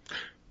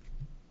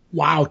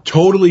 Wow,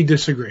 totally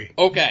disagree.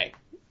 Okay.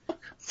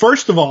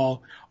 First of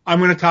all, I'm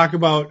going to talk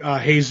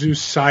about Jesus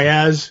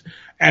Saez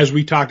as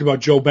we talked about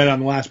Joe Bennett on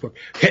the last book.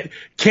 I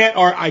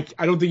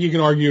don't think you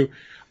can argue.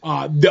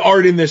 The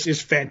art in this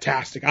is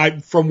fantastic.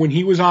 From when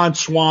he was on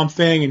Swamp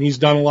Thing, and he's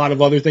done a lot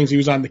of other things. He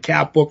was on the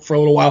Cap book for a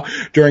little while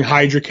during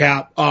Hydra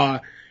Cap.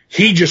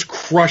 He just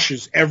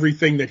crushes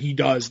everything that he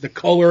does. The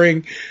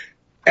coloring,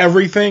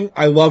 everything.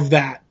 I love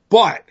that.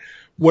 But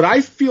what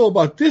I feel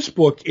about this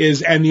book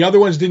is, and the other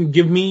ones didn't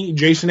give me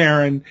Jason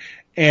Aaron,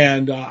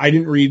 and I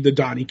didn't read the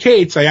Donny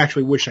Cates. I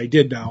actually wish I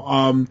did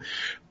now.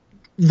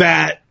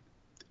 That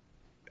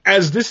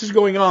as this is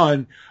going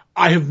on,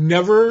 I have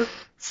never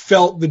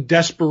felt the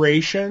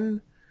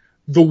desperation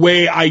the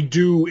way I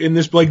do in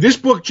this. Like, this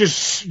book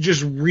just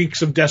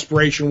reeks of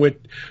desperation with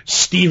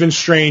Stephen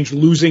Strange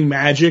losing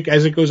magic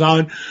as it goes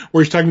on,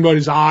 where he's talking about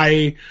his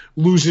eye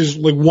loses,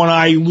 like one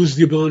eye loses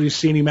the ability to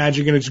see any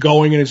magic, and it's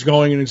going and it's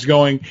going and it's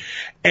going.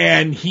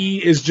 And he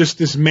is just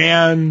this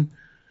man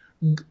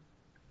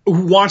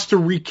who wants to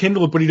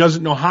rekindle it, but he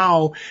doesn't know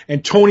how.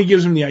 And Tony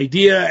gives him the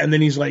idea, and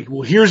then he's like,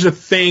 well, here's a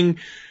thing.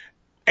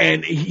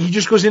 And he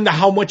just goes into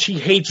how much he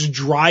hates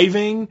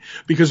driving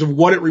because of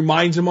what it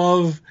reminds him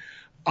of,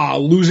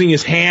 losing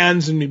his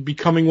hands and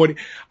becoming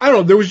I don't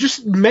know. There was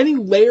just many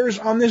layers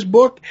on this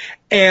book.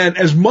 And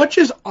as much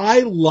as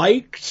I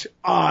liked,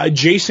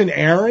 Jason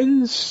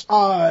Aaron's,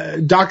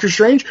 Doctor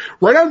Strange,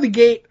 right out of the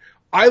gate,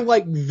 I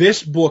like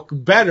this book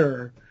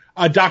better,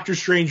 Doctor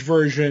Strange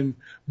version,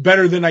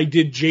 better than I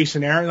did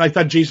Jason Aaron. I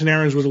thought Jason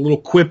Aaron's was a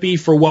little quippy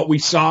for what we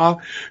saw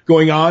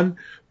going on.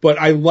 But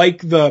I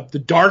like the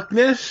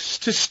darkness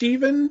to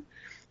Stephen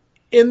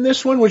in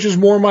this one, which is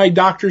more my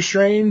Doctor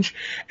Strange.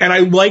 And I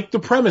like the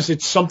premise.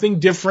 It's something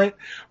different,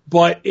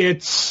 but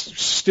it's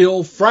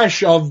still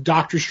fresh of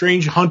Doctor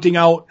Strange hunting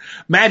out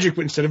magic,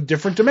 but instead of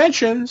different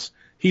dimensions,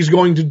 he's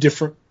going to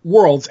different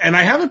worlds. And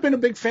I haven't been a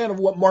big fan of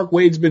what Mark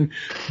Waid's been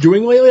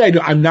doing lately.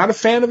 I'm not a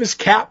fan of his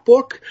Cap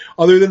book,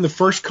 other than the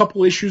first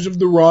couple issues of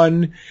the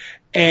run.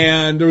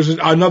 And there was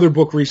another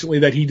book recently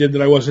that he did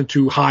that I wasn't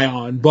too high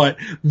on. But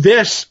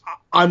this,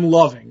 I'm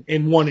loving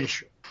in one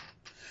issue.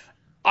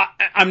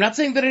 I'm not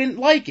saying that I didn't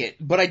like it,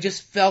 but I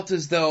just felt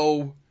as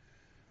though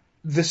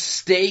the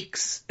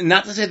stakes,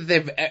 not to say that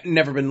they've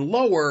never been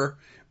lower,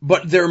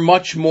 but they're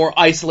much more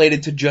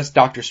isolated to just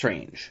Doctor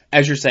Strange,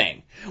 as you're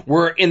saying.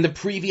 Where in the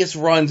previous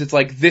runs, it's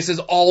like, this is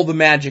all the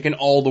magic and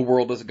all the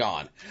world is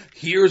gone.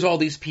 Here's all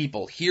these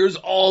people. Here's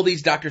all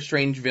these Doctor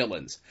Strange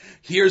villains.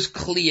 Here's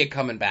Clea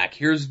coming back.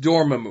 Here's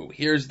Dormammu.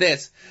 Here's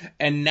this.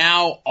 And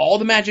now all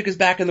the magic is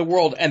back in the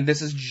world, and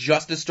this is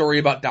just a story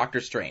about Doctor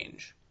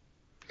Strange.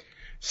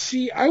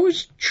 See, I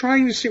was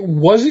trying to say,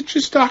 was it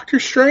just Doctor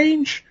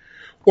Strange?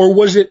 Or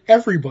was it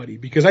everybody?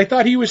 Because I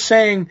thought he was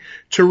saying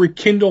to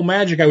rekindle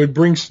magic, I would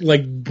bring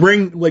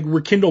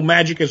rekindle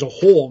magic as a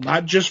whole,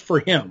 not just for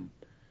him.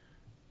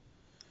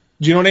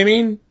 Do you know what I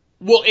mean?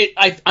 Well,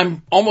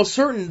 I'm almost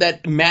certain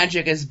that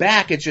magic is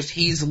back. It's just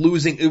he's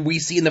losing. We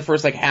see in the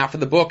first half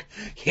of the book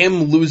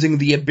him losing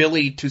the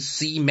ability to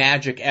see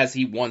magic as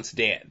he once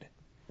did.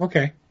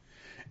 Okay.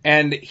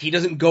 And he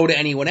doesn't go to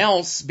anyone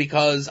else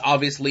because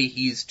obviously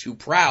he's too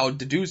proud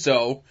to do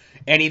so.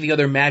 Any of the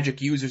other magic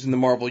users in the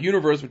Marvel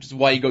Universe, which is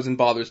why he goes and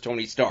bothers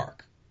Tony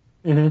Stark.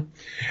 Mm-hmm.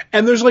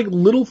 And there's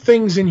little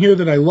things in here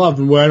that I love,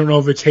 and where I don't know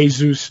if it's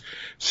Jesus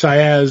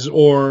Saez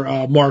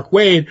or Mark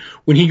Waid.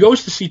 When he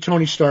goes to see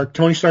Tony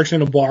Stark's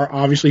in a bar.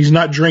 Obviously, he's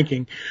not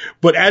drinking,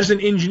 but as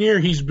an engineer,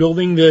 he's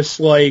building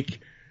this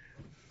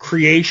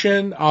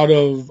creation out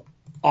of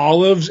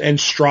olives and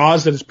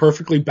straws that is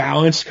perfectly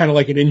balanced, kind of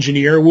like an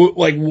engineer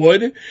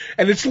would.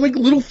 And it's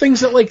little things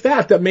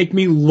that make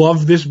me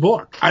love this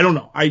book. I don't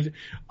know.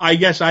 I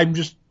guess I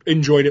just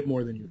enjoyed it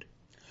more than you did.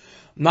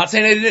 I'm not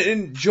saying I didn't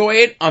enjoy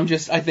it.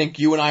 I think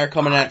you and I are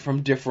coming at it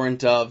from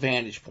different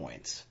vantage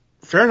points.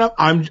 Fair enough.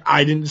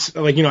 I didn't,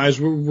 as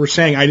we're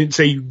saying, I didn't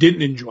say you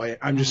didn't enjoy it.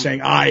 I'm just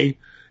saying I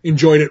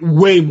enjoyed it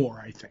way more,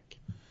 I think.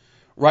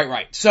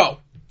 Right. So,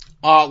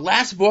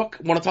 last book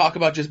I want to talk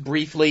about just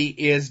briefly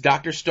is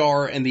Dr.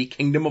 Starr and the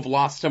Kingdom of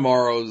Lost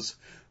Tomorrows,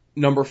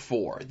 number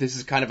 4. This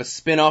is kind of a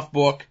spin-off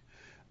book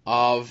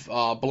of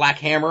Black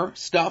Hammer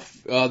stuff,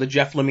 the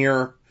Jeff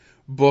Lemire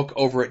book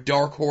over at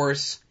Dark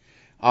Horse.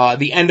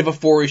 The end of a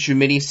 4-issue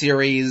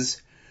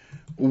miniseries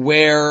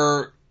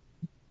where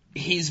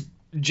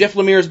Jeff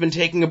Lemire has been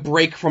taking a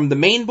break from the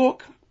main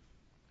book,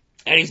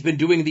 and he's been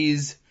doing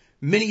these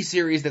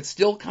miniseries that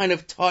still kind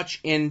of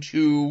touch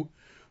into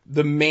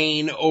the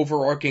main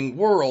overarching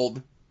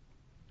world,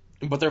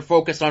 but they're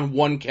focused on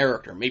one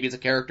character. Maybe it's a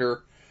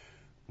character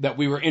that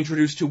we were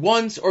introduced to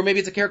once, or maybe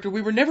it's a character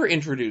we were never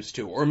introduced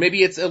to, or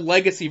maybe it's a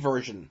legacy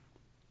version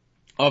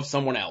of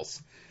someone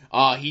else.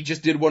 He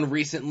just did one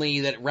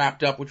recently that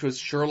wrapped up, which was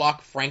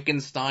Sherlock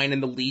Frankenstein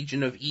and the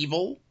Legion of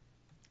Evil.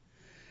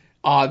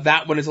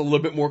 That one is a little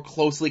bit more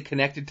closely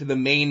connected to the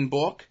main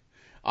book,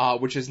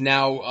 which is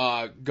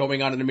now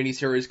going on in a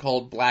miniseries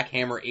called Black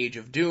Hammer: Age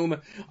of Doom.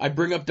 I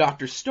bring up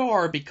Dr.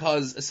 Starr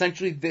because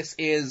essentially this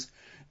is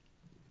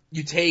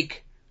you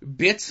take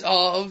bits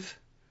of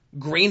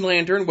Green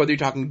Lantern, whether you're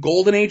talking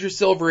Golden Age or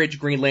Silver Age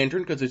Green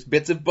Lantern, because there's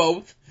bits of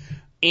both,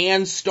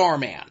 and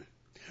Starman.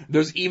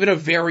 There's even a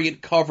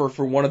variant cover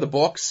for one of the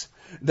books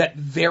that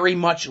very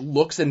much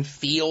looks and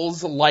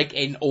feels like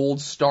an old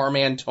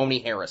Starman Tony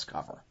Harris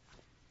cover.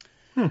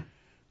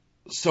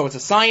 So it's a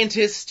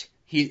scientist,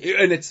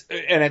 and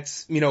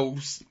it's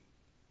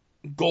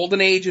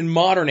Golden Age and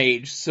Modern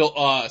Age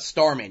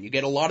Starman. You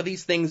get a lot of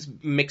these things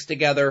mixed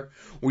together,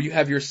 where you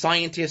have your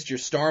scientist, your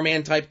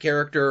Starman type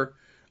character,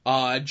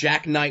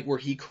 Jack Knight, where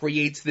he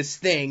creates this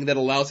thing that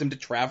allows him to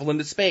travel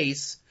into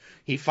space.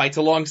 He fights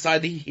alongside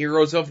the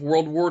heroes of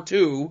World War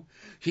II.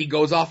 He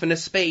goes off into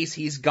space.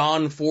 He's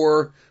gone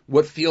for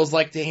what feels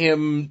like to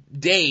him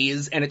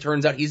days, and it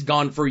turns out he's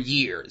gone for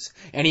years.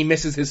 And he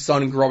misses his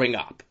son growing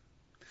up.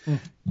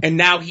 And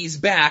now he's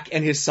back,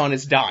 and his son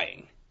is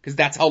dying. Because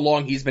that's how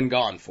long he's been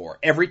gone for.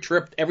 Every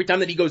time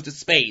that he goes to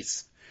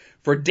space,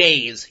 for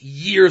days,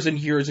 years and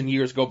years and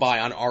years go by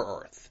on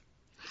our Earth.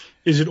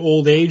 Is it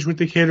old age with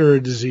the kid or a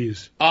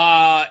disease?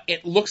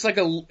 It looks like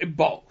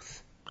both.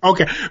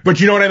 Okay, but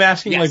you know what I'm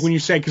asking? Yes. Like when you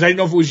say, because I didn't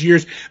know if it was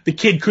years, the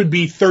kid could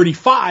be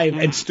 35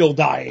 and still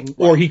dying,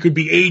 or he could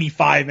be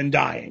 85 and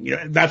dying. You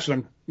know, that's what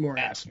I'm more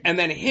asking. And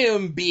then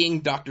him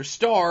being Dr.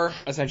 Star,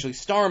 essentially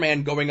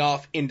Starman, going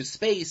off into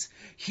space,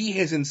 he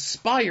has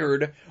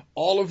inspired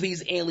all of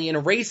these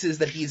alien races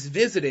that he's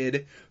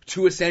visited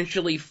to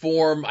essentially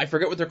form, I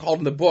forget what they're called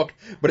in the book,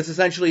 but it's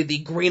essentially the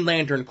Green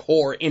Lantern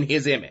Corps in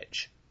his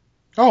image.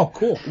 Oh,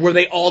 cool. Where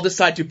they all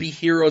decide to be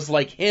heroes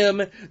like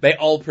him, they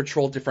all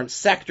patrol different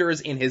sectors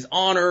in his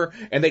honor,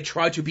 and they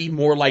try to be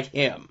more like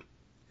him.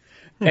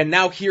 And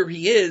now here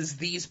he is,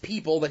 these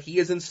people that he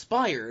has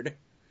inspired,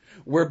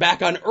 where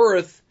back on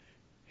Earth,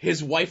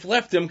 his wife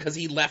left him because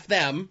he left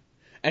them,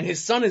 and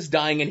his son is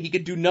dying, and he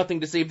could do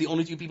nothing to save the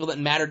only two people that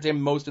mattered to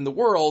him most in the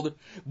world,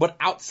 but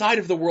outside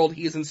of the world,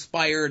 he has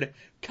inspired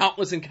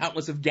countless and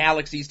countless of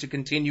galaxies to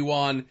continue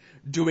on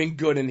doing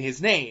good in his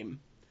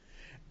name.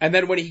 And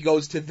then when he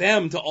goes to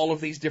them, to all of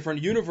these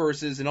different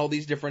universes and all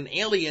these different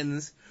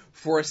aliens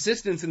for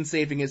assistance in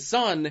saving his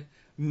son,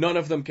 none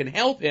of them can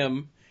help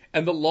him.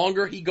 And the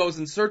longer he goes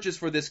and searches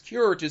for this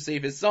cure to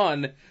save his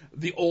son,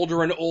 the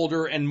older and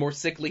older and more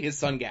sickly his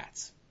son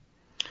gets.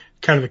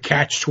 Kind of a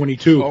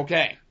catch-22.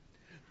 Okay.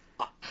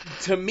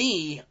 To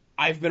me,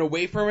 I've been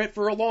away from it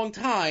for a long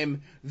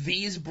time.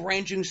 These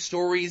branching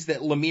stories that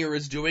Lemire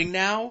is doing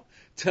now,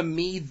 to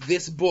me,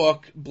 this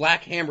book,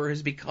 Black Hammer,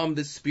 has become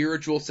the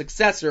spiritual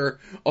successor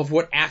of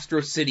what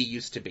Astro City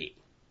used to be.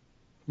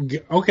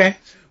 Okay.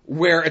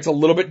 Where it's a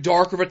little bit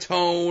darker of a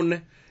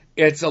tone.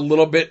 It's a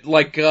little bit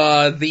like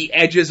the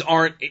edges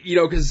aren't,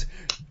 because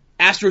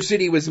Astro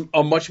City was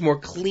a much more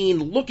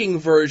clean-looking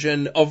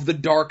version of the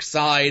dark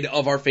side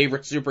of our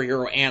favorite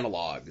superhero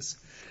analogs.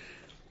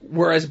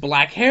 Whereas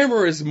Black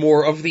Hammer is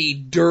more of the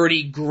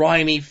dirty,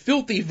 grimy,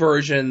 filthy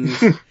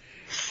versions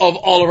of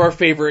all of our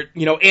favorite,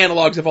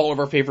 analogs of all of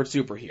our favorite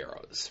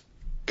superheroes.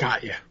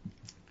 Got ya.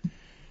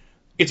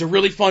 It's a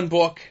really fun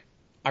book.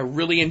 I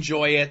really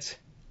enjoy it.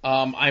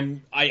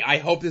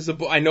 I hope this is a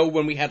book. I know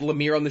when we had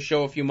Lemire on the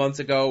show a few months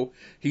ago,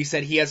 he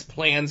said he has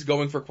plans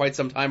going for quite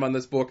some time on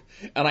this book,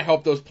 and I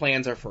hope those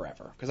plans are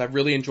forever, because I've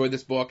really enjoyed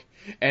this book,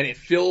 and it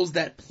fills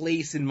that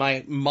place in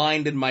my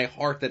mind and my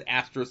heart that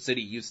Astro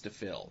City used to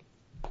fill.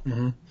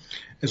 Mm-hmm.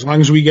 As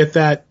long as we get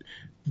that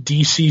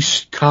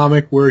DC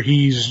comic where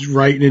he's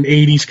writing in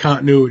 80s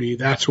continuity,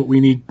 that's what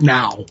we need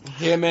now.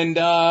 Him and,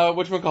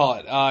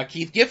 whatchamacallit,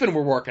 Keith Giffen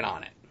were working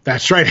on it.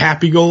 That's right,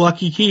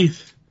 happy-go-lucky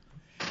Keith.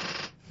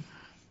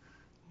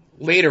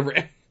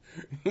 Later,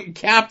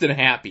 Captain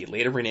Happy,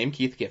 later renamed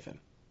Keith Giffen.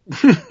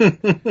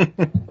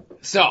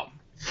 So,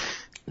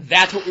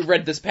 that's what we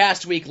read this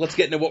past week. Let's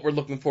get into what we're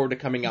looking forward to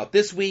coming out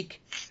this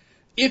week.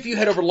 If you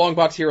head over to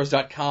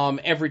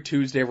longboxheroes.com, every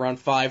Tuesday around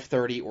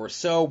 5:30 or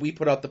so, we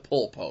put out the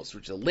poll post,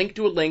 which is a link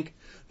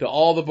to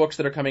all the books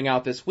that are coming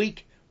out this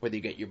week, whether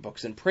you get your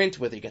books in print,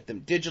 whether you get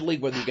them digitally,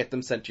 whether you get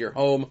them sent to your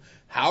home,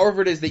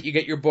 however it is that you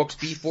get your books,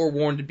 be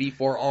forewarned, be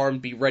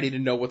forearmed, be ready to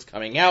know what's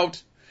coming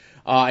out.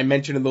 I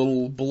mentioned in the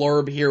little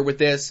blurb here with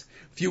this,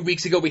 a few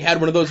weeks ago we had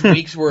one of those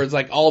weeks where it's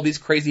like all these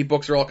crazy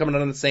books are all coming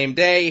out on the same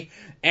day.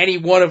 Any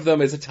one of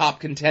them is a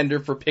top contender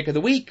for pick of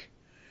the week.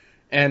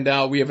 And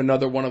we have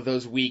another one of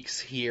those weeks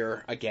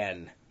here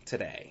again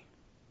today.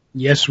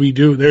 Yes, we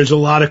do. There's a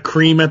lot of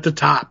cream at the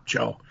top,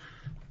 Joe.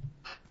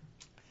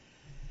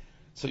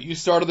 So you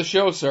started the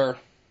show, sir.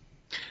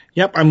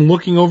 Yep, I'm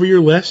looking over your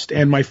list,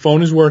 and my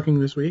phone is working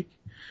this week.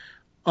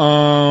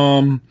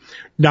 Now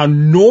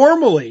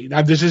normally,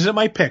 this isn't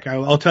my pick.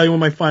 I'll tell you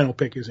when my final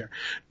pick is there.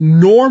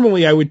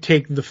 Normally, I would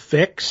take The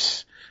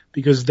Fix,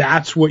 because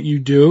that's what you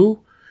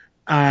do.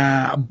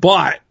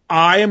 But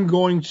I am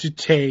going to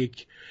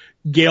take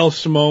Gail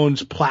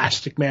Simone's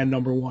Plastic Man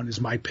 #1 is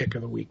my pick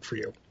of the week for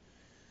you.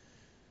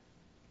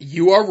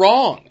 You are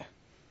wrong.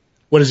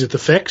 What is it, The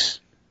Fix?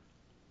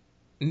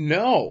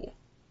 No.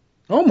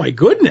 Oh my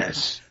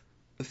goodness.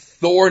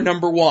 Thor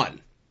 #1.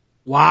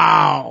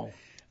 Wow.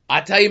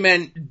 I tell you,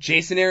 man,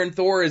 Jason Aaron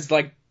Thor is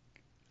like,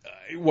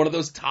 one of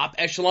those top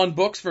echelon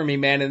books for me,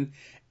 man. And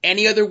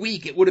any other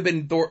week, it would have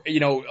been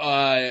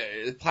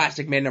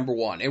Plastic Man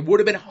 #1. It would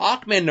have been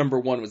Hawkman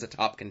 #1 was a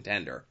top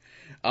contender.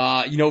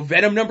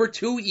 Venom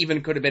 #2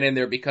 even could have been in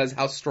there because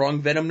how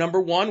strong Venom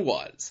 #1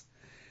 was.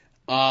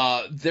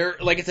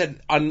 Like I said,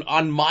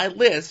 on my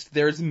list,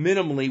 there's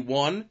minimally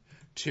 1,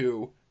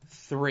 2,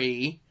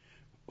 3,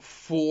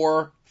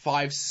 4,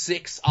 5,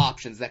 6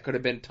 options that could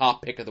have been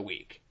top pick of the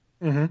week.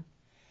 Mm-hmm.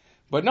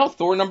 But no,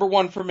 Thor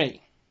 #1 for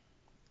me.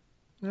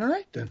 All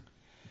right, then.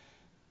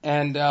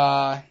 And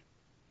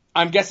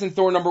I'm guessing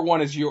Thor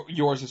 #1 is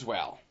yours as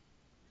well.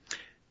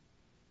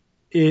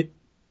 It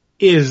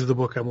is the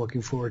book I'm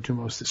looking forward to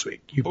most this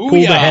week. You pulled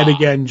ahead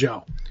again,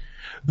 Joe.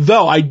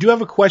 Though, I do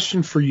have a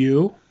question for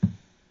you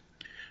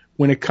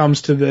when it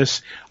comes to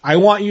this. I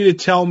want you to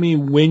tell me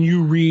when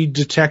you read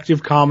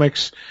Detective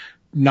Comics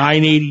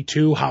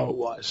 982 how it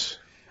was.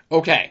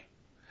 Okay.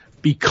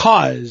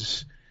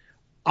 Because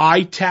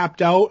I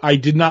tapped out. I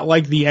did not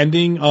like the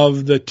ending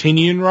of the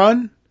Tynion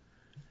run.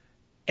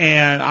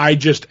 And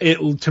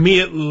to me,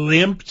 it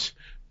limped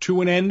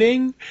to an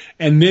ending.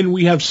 And then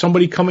we have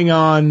somebody coming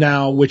on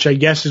now, which I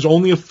guess is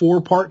only a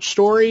 4-part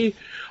story.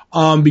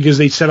 Because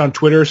they said on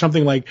Twitter or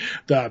something like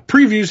the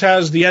previews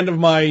has the end of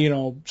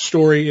my,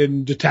 story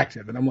in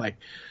Detective. And I'm like,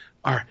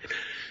 all right.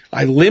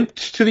 I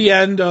limped to the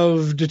end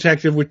of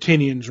Detective with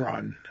Tynion's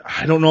run.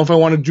 I don't know if I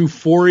want to do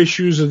 4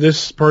 issues of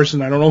this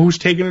person. I don't know who's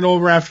taking it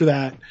over after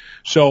that.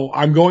 So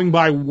I'm going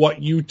by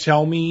what you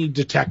tell me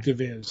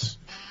Detective is,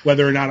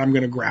 whether or not I'm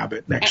going to grab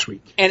it next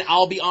week. And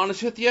I'll be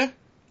honest with you.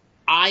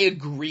 I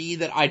agree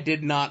that I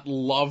did not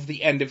love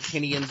the end of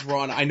Tynion's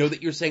run. I know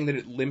that you're saying that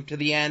it limped to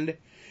the end.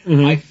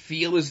 Mm-hmm. I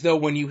feel as though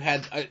when you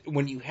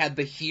had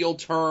the heel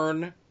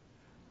turn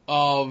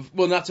of,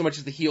 well, not so much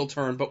as the heel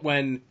turn, but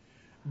when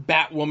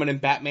Batwoman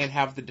and Batman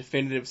have the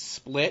definitive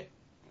split,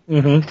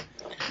 mm-hmm.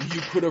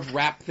 you could have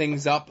wrapped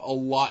things up a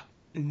lot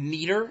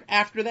neater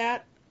after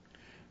that.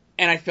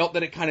 And I felt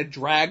that it kind of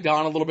dragged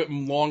on a little bit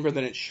longer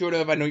than it should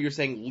have. I know you're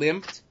saying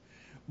limped,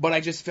 but I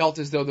just felt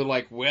as though they're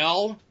like,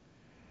 well,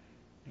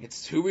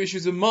 it's 2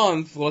 issues a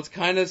month. Let's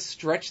kind of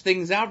stretch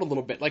things out a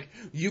little bit. Like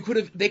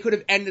they could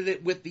have ended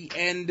it with the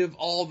end of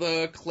all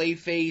the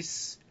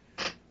Clayface.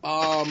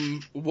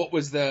 What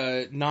was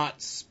the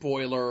not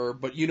spoiler,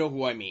 but you know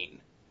who I mean.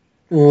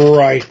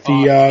 Right.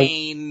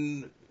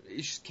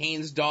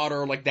 Kane's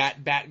daughter, like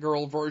that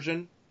Batgirl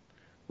version.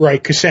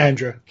 Right,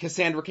 Cassandra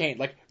Cain.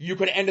 Like, you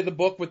could have ended the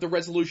book with the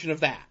resolution of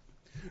that.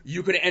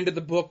 You could have ended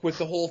the book with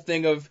the whole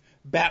thing of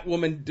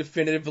Batwoman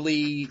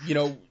definitively,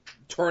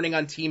 turning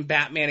on Team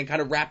Batman and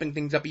kind of wrapping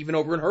things up even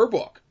over in her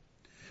book.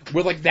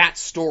 With, like, that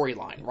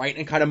storyline, right?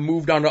 And kind of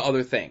moved on to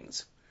other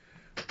things.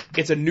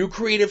 It's a new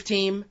creative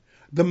team.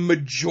 The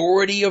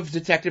majority of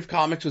Detective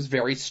Comics was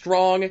very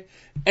strong. And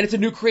it's a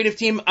new creative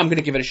team. I'm going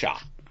to give it a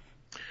shot.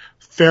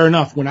 Fair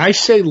enough. When I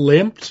say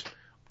limped,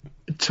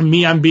 to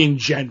me, I'm being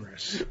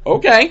generous.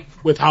 Okay.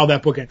 With how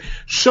that book ended.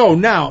 So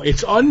now,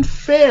 it's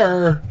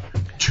unfair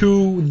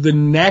to the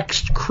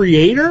next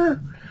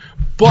creator,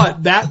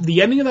 but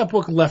the ending of that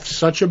book left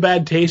such a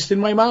bad taste in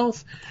my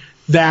mouth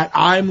that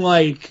I'm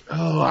like,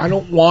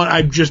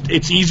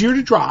 it's easier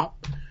to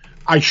drop.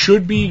 I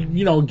should be,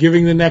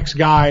 giving the next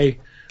guy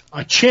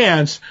a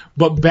chance,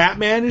 but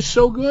Batman is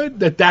so good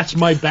that's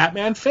my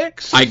Batman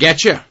fix. I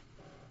get you.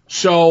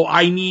 So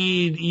I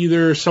need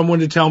either someone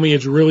to tell me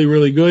it's really,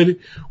 really good,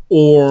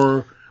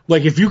 or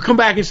like if you come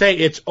back and say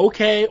it's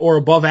okay or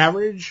above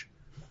average,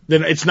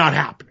 then it's not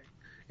happening.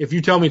 If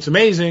you tell me it's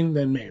amazing,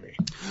 then maybe.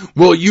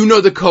 Well, you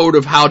know the code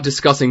of how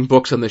discussing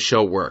books on the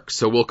show works,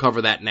 so we'll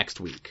cover that next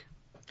week.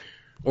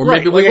 Or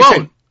maybe we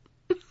won't.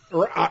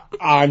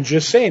 I'm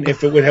just saying,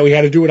 if we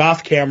had to do it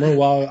off camera,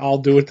 well, I'll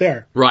do it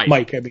there. Right.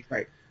 Mike,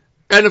 right.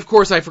 And of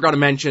course, I forgot to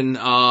mention,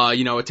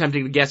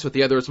 attempting to guess what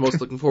the other is most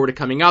looking forward to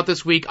coming out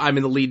this week. I'm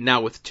in the lead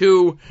now with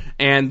 2,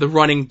 and the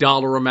running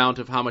dollar amount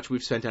of how much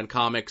we've spent on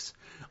comics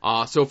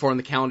so far in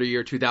the calendar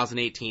year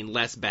 2018,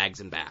 less bags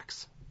and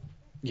backs.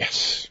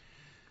 Yes.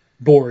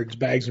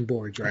 Bags and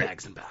boards, right?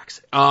 Bags and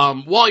backs.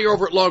 While you're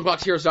over at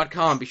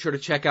longboxheroes.com, be sure to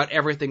check out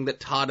everything that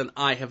Todd and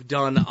I have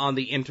done on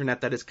the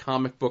internet that is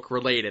comic book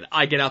related.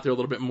 I get out there a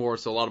little bit more,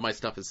 so a lot of my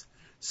stuff is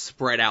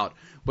spread out.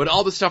 But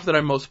all the stuff that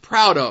I'm most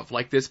proud of,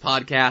 like this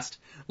podcast,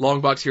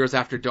 Longbox Heroes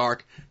After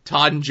Dark,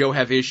 Todd and Joe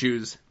Have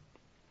Issues,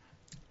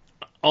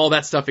 all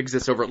that stuff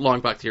exists over at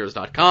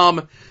longboxheroes.com.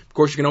 Of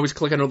course, you can always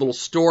click on a little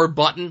store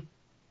button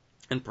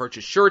and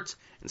purchase shirts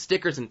and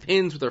stickers and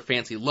pins with our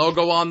fancy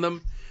logo on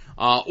them.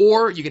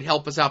 Or you can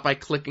help us out by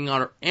clicking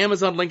on our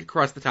Amazon link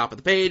across the top of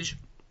the page.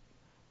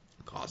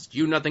 Costs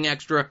you nothing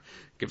extra.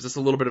 Gives us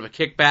a little bit of a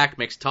kickback.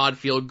 Makes Todd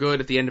feel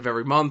good at the end of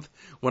every month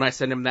when I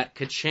send him that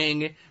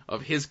ka-ching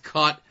of his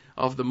cut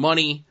of the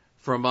money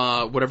from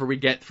whatever we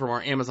get from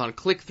our Amazon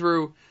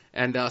click-through.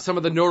 And some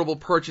of the notable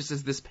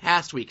purchases this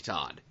past week,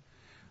 Todd.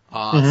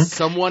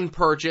 Someone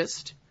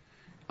purchased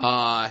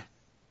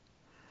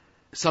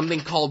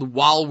something called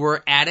While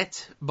We're At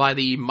It by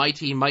the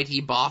Mighty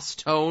Mighty Boss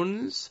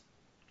Tones.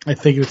 I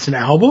think it's an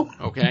album.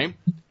 Okay.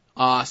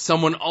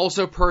 Someone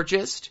also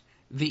purchased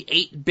the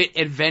 8-Bit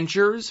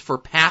Adventures for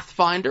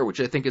Pathfinder, which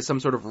I think is some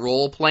sort of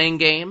role-playing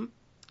game.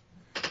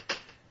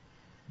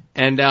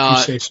 And, you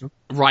say so.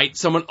 Right,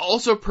 someone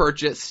also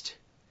purchased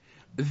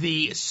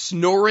the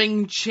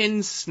Snoring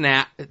Chin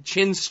Strap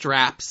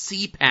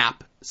CPAP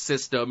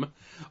system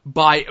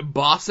by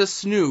Bossa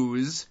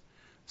Snooze,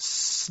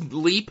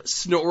 Sleep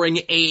Snoring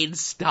Aid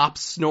Stop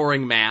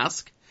Snoring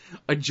Mask,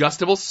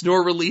 adjustable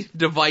snore relief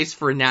device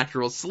for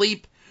natural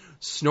sleep,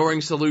 snoring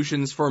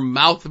solutions for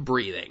mouth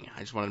breathing. I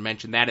just wanted to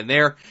mention that in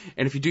there.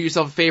 And if you do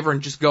yourself a favor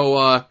and just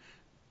go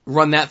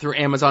run that through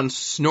Amazon,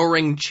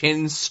 Snoring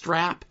Chin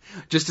Strap,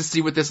 just to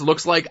see what this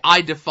looks like,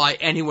 I defy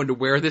anyone to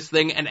wear this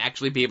thing and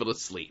actually be able to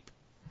sleep.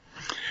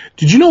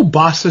 Did you know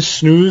Bossa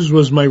Snooze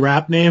was my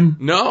rap name?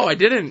 No, I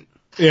didn't.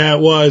 Yeah,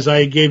 it was.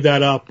 I gave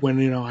that up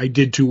when, I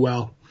did too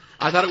well.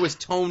 I thought it was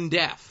Tone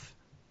Deaf.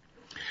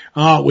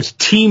 It was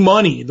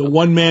T-Money, the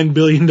one-man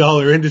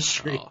billion-dollar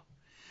industry. Oh.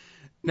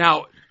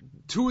 Now,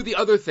 two of the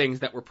other things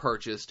that were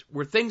purchased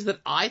were things that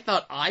I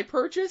thought I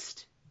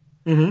purchased.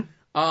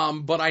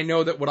 Mm-hmm. But I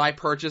know that what I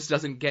purchased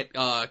doesn't get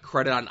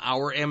credit on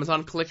our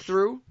Amazon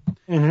click-through.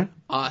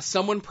 Mm-hmm.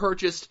 Someone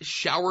purchased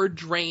shower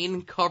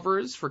drain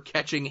covers for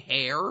catching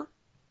hair.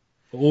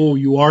 Oh,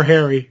 you are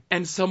hairy.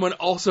 And someone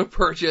also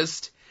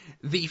purchased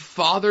the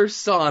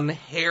father-son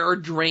hair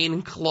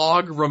drain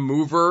clog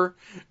remover,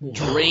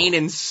 drain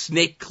and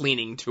snake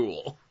cleaning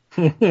tool.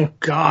 Oh,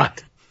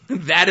 God.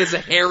 That is a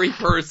hairy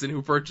person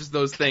who purchased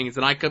those things,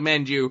 and I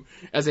commend you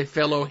as a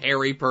fellow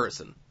hairy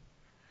person.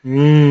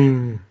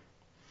 I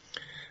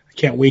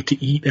can't wait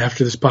to eat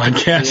after this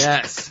podcast.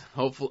 Yes.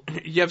 Hopefully.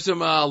 You have some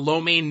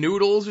lo mein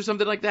noodles or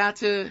something like that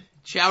to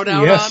shout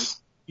out on?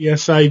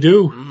 Yes, I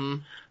do. Mm-hmm.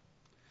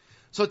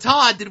 So,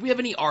 Todd, did we have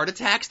any art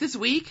attacks this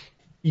week?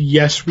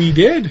 Yes, we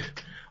did.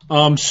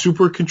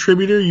 Super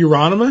contributor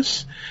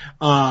Euronymous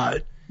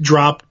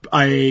dropped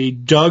a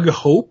Doug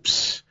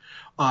Hopes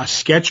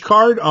sketch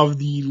card of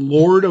the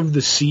Lord of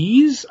the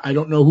Seas. I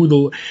don't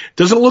know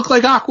doesn't look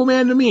like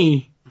Aquaman to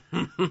me,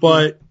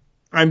 but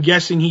I'm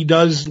guessing he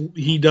does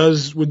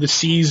with the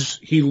seas,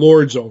 he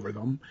lords over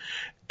them.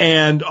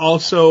 And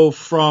also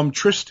from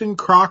Tristan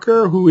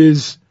Crocker, who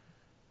is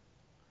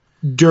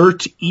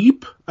Dirt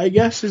Eep, I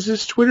guess is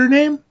his Twitter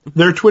name,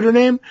 their Twitter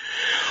name.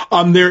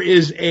 There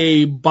is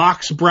a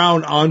Box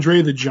Brown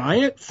Andre the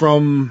Giant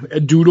from a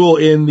doodle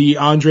in the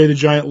Andre the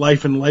Giant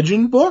Life and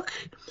Legend book,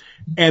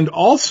 and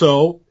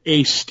also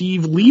a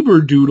Steve Lieber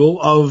doodle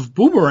of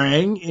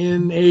Boomerang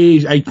in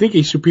I think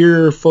a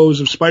Superior Foes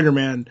of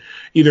Spider-Man,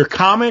 either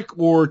comic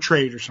or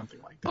trade or something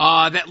like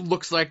that. That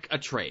looks like a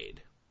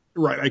trade.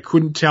 Right, I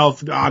couldn't tell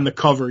on the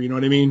cover, you know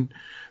what I mean?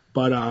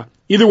 But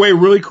either way,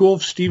 really cool.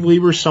 Steve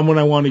Lieber, someone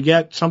I want to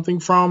get something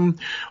from.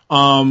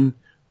 Andre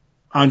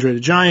the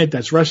Giant,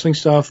 that's wrestling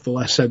stuff. The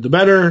less said, the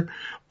better.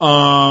 But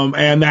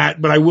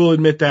I will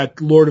admit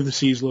that Lord of the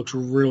Seas looks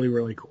really,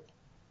 really cool.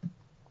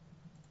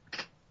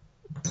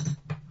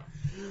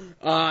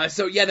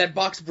 So yeah, that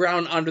Box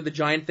Brown Andre the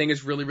Giant thing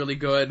is really, really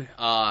good.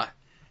 And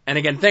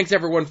again, thanks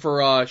everyone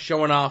for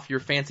showing off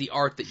your fancy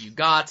art that you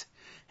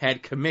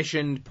had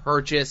commissioned,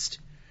 purchased,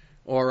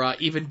 or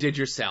even did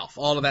yourself.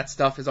 All of that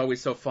stuff is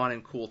always so fun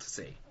and cool to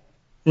see.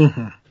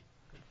 Mm-hmm.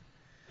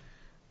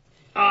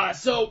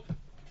 So,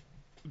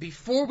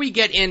 before we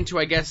get into,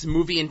 I guess,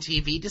 movie and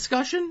TV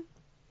discussion...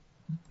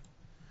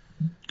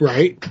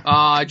 Right.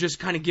 Just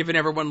kind of giving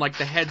everyone,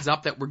 the heads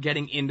up that we're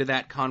getting into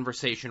that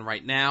conversation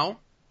right now.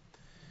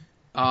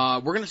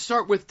 We're going to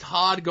start with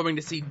Todd going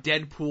to see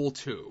Deadpool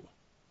 2.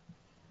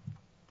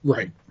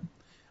 Right.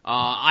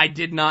 I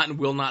did not and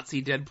will not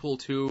see Deadpool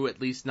 2,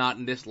 at least not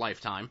in this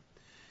lifetime.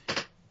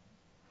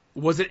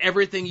 Was it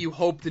everything you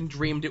hoped and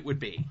dreamed it would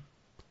be?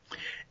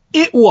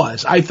 It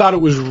was. I thought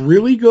it was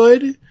really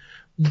good.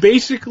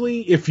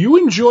 Basically, if you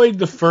enjoyed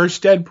the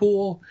first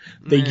Deadpool,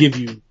 they give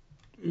you...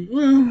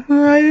 Well,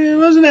 I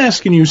wasn't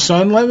asking you,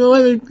 son.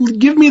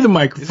 Give me the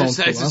microphone. Is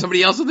there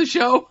somebody else on the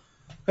show?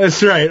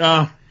 That's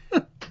right.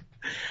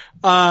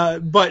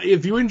 But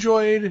if you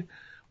enjoyed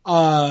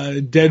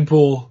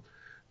Deadpool,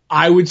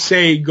 I would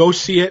say go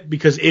see it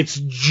because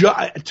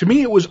to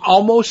me it was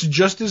almost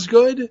just as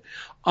good.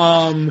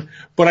 But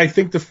I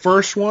think the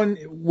first one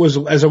was,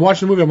 as I watched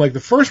the movie, I'm like, the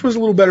first was a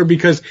little better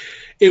because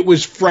it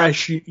was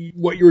fresh.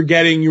 What you were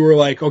getting, you were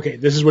like, okay,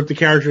 this is what the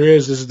character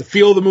is. This is the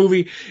feel of the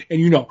movie.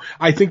 And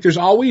I think there's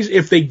always,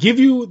 if they give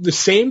you the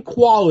same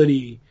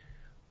quality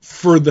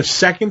for the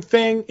second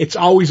thing, it's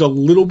always a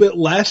little bit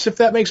less, if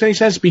that makes any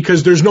sense,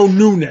 because there's no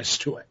newness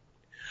to it.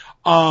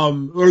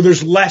 Or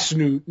there's less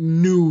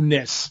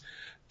newness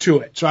to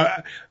it. So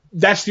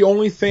that's the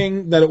only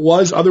thing that it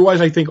was. Otherwise,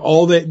 I think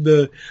all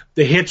the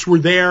hits were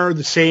there,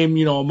 the same,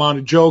 amount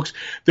of jokes.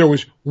 There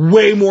was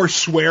way more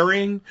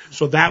swearing,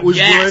 so that was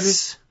good.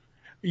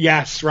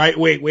 Yes, right.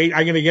 Wait,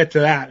 I'm going to get to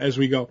that as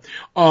we go.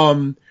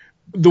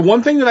 The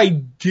one thing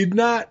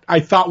that I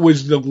thought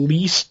was the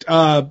least,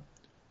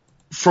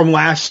 from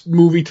last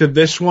movie to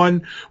this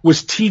one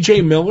was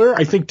TJ Miller.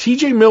 I think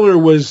TJ Miller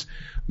was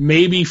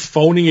maybe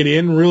phoning it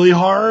in really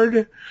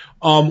hard.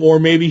 Or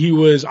maybe he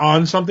was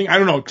on something. I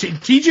don't know.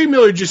 TJ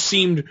Miller just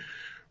seemed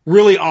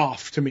really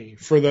off to me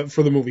for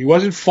the movie. He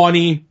wasn't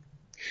funny,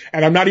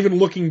 and I'm not even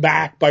looking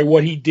back by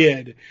what he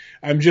did.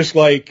 I'm just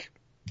like,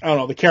 I don't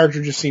know, the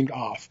character just seemed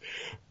off.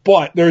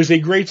 But there's a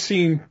great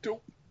scene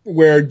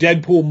where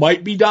Deadpool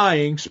might be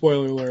dying,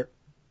 spoiler alert,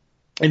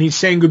 and he's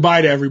saying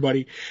goodbye to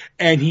everybody,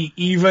 and he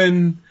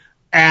even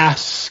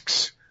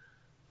asks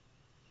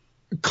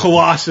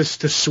Colossus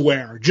to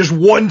swear just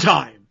one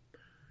time,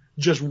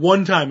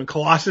 and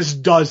Colossus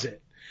does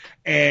it,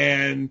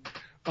 and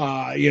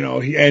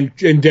and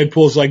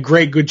Deadpool's like,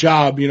 great, good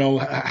job,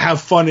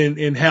 have fun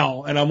in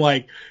hell, and I'm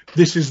like,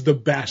 this is the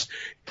best.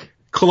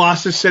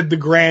 Colossus said the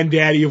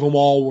granddaddy of them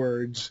all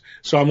words.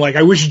 So I'm like,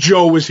 I wish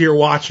Joe was here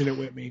watching it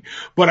with me.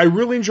 But I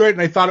really enjoyed it,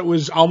 and I thought it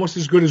was almost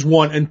as good as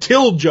one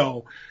until,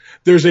 Joe,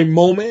 there's a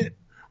moment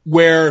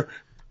where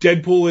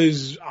Deadpool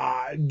is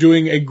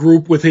doing a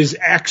group with his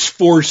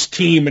X-Force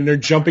team, and they're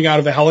jumping out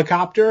of a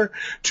helicopter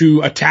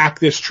to attack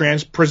this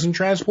prison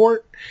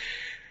transport.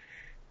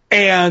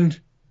 And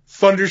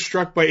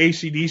Thunderstruck by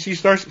AC/DC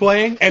starts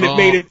playing, and it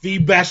made it the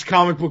best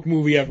comic book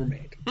movie ever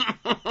made.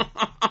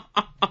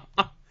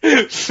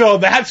 So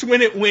that's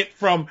when it went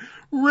from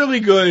really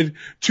good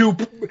to,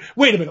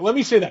 wait a minute, let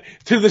me say that,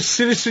 to the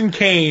Citizen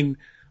Kane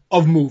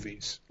of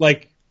movies.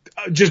 Like,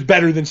 just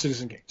better than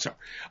Citizen Kane. So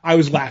I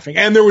was laughing.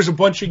 And there was a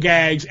bunch of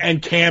gags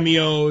and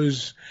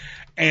cameos.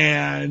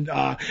 And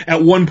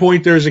at one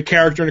point there's a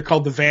character in it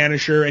called the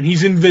Vanisher, and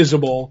he's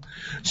invisible,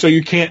 so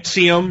you can't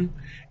see him.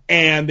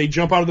 And they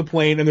jump out of the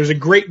plane, and there's a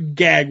great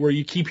gag where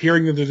you keep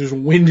hearing that there's a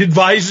wind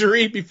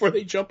advisory before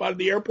they jump out of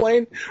the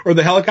airplane or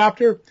the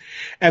helicopter.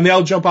 And they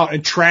all jump out,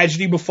 and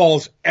tragedy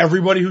befalls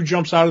everybody who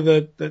jumps out of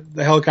the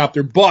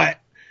helicopter but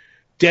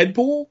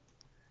Deadpool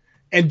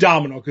and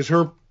Domino, because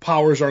her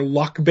powers are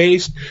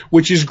luck-based,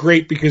 which is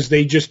great because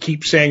they just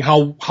keep saying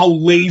how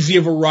lazy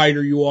of a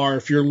writer you are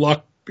if you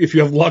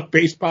have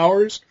luck-based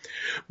powers.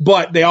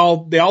 But they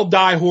all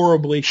die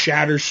horribly.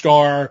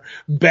 Shatterstar,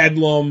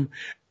 Bedlam,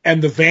 and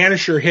the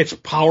Vanisher hits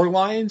power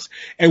lines,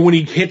 and when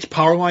he hits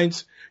power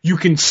lines, you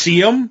can see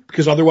him,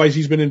 because otherwise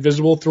he's been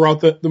invisible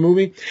throughout the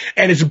movie,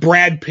 and it's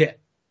Brad Pitt.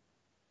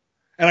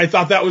 And I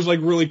thought that was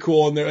like really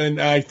cool,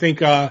 and I think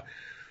who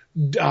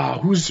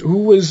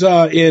was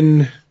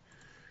in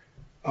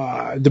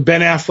the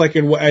Ben Affleck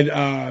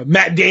and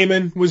Matt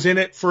Damon was in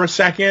it for a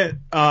second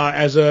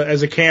as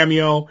a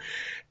cameo,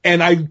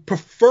 and I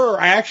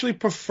actually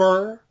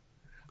prefer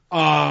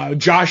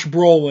Josh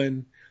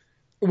Brolin.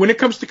 When it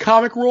comes to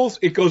comic roles,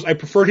 I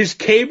preferred his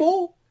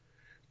Cable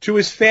to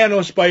his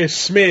Thanos by a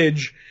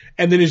smidge,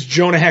 and then his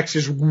Jonah Hex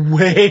is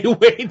way,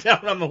 way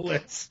down on the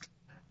list.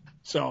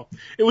 So,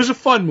 it was a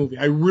fun movie.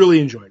 I really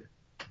enjoyed it.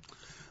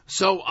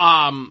 So,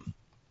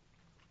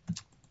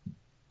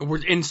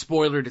 we're in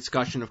spoiler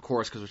discussion, of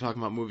course, because we're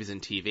talking about movies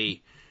and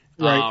TV.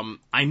 Right.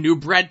 I knew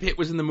Brad Pitt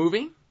was in the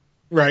movie.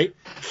 Right.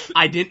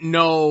 I didn't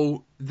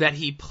know that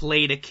he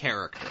played a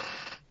character.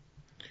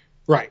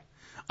 Right.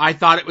 I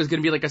thought it was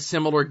going to be like a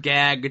similar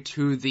gag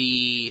to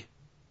the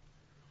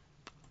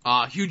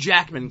Hugh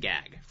Jackman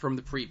gag from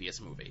the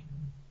previous movie.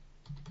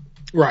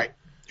 Right.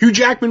 Hugh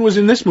Jackman was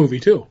in this movie,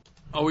 too.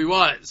 Oh, he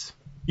was?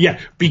 Yeah,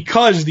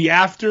 because the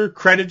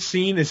after-credit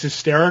scene is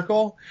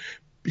hysterical.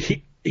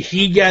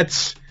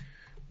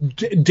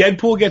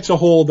 Deadpool gets a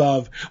hold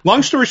of...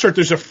 Long story short,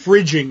 there's a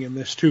fridging in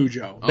this, too,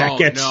 Joe.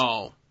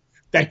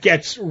 That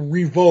gets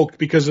revoked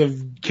because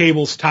of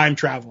Cable's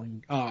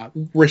time-traveling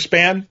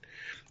wristband.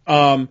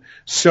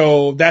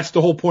 So that's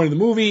the whole point of the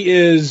movie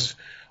is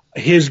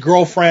his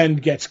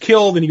girlfriend gets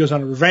killed and he goes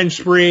on a revenge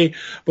spree.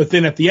 But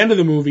then at the end of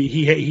the movie,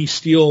 he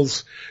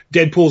steals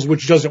Deadpool's,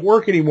 which doesn't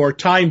work anymore,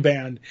 time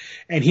band.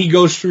 And he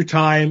goes through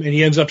time and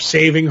he ends up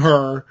saving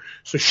her.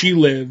 So she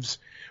lives.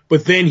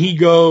 But then he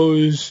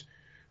goes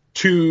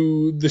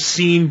to the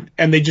scene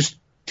and they just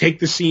take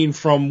the scene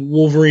from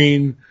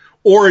Wolverine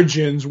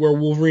Origins where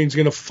Wolverine's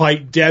going to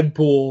fight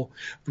Deadpool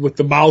with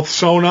the mouth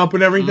sewn up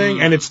and everything.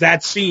 And it's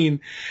that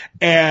scene.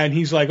 And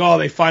he's like, oh,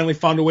 they finally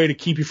found a way to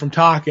keep you from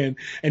talking.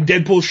 And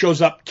Deadpool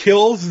shows up,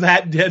 kills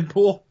that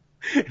Deadpool.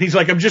 And he's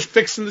like, I'm just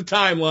fixing the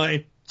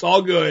timeline. It's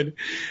all good.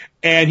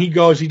 And he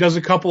does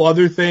a couple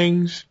other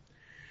things.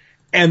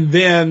 And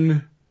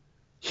then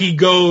he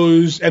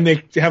goes and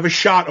they have a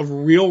shot of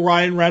real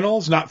Ryan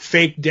Reynolds, not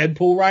fake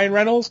Deadpool Ryan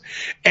Reynolds.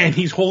 And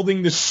he's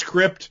holding the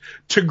script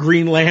to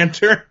Green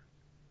Lantern.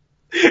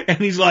 And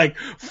he's like,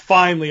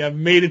 finally, I've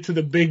made it to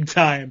the big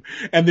time.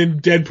 And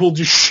then Deadpool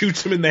just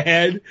shoots him in the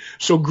head.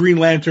 So Green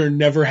Lantern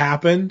never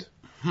happened.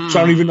 So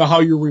I don't even know how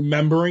you're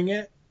remembering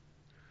it.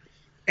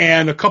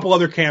 And a couple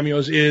other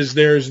cameos is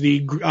there's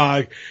the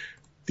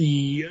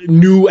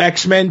new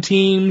X-Men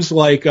teams,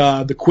 like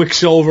the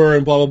Quicksilver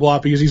and blah, blah, blah.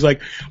 Because he's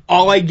like,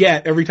 all I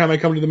get every time I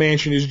come to the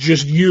mansion is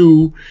just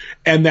you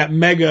and that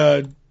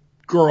Mega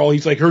girl.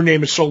 He's like, her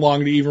name is so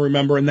long to even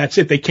remember, and that's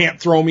it. They can't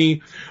throw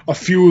me a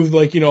few of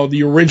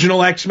the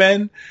original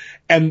X-Men,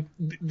 and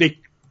they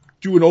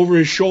do an over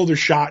his shoulder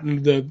shot,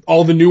 and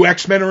all the new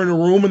X-Men are in a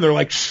room, and they're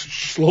like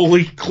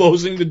slowly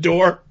closing the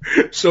door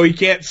so he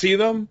can't see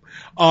them.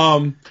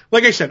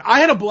 Like I said, I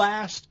had a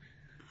blast.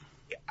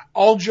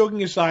 all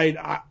joking aside,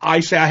 I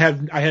say I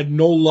had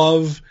no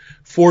love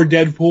for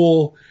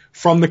Deadpool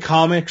from the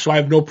comics, so I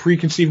have no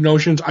preconceived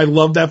notions. I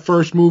love that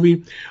first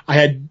movie. I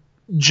had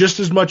just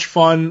as much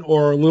fun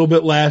or a little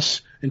bit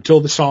less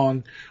until the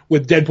song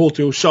with Deadpool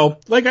 2. So,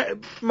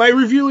 my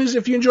review is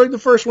if you enjoyed the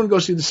first one, go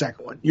see the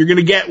second one. You're going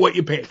to get what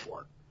you paid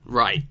for.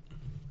 Right.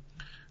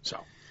 So,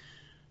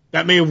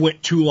 that may have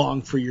went too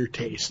long for your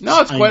taste.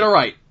 No, it's quite all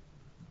right.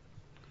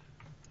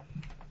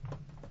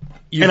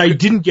 I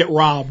didn't get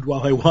robbed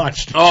while I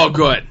watched. Oh,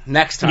 good.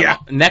 Next time. Yeah.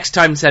 Next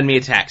time, send me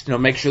a text.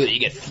 Make sure that you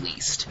get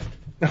fleeced.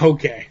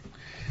 Okay.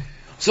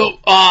 So,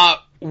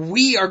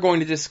 we are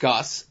going to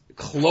discuss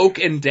Cloak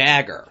and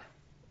Dagger,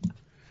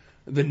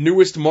 the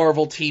newest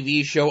Marvel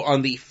TV show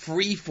on the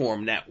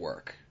Freeform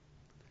network.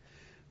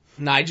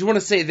 Now, I just want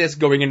to say this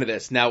going into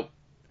this. Now,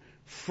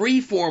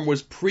 Freeform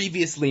was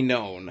previously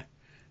known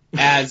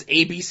as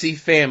ABC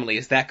Family.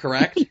 Is that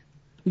correct?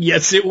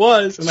 Yes, it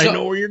was, and I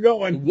know where you're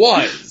going.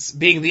 Was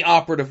being the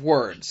operative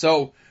word.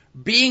 So,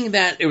 being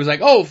that it was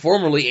like, oh,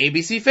 formerly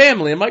ABC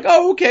Family, I'm like,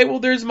 oh, okay, well,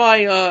 there's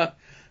my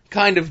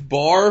kind of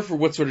bar for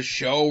what sort of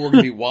show we're going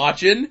to be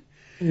watching.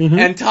 Mm-hmm.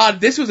 And Todd,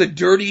 this was a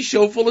dirty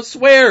show full of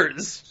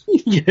swears.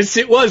 Yes,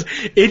 it was.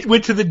 It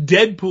went to the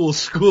Deadpool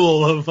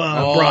school of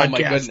broadcasting.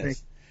 My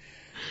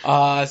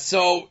goodness.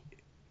 So,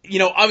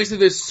 obviously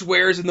there's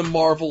swears in the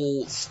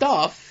Marvel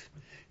stuff.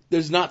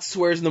 There's not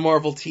swears in the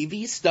Marvel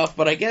TV stuff,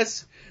 but I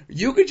guess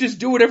you could just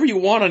do whatever you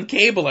want on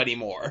cable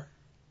anymore.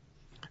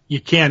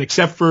 You can,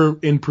 except for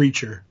in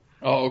Preacher.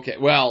 Oh, okay.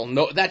 Well,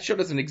 no, that show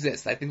doesn't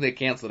exist. I think they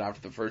canceled it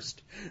after the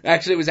first.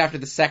 Actually, it was after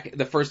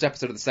the first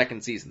episode of the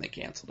second season they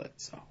canceled it.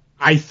 So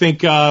I think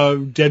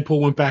Deadpool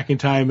went back in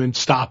time and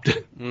stopped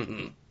it.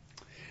 Mm-hmm.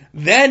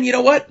 Then you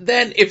know what?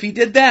 Then if he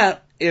did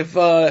that, if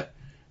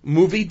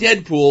movie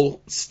Deadpool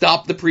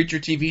stopped the Preacher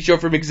TV show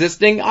from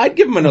existing, I'd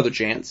give him another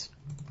chance.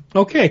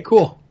 Okay,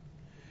 cool.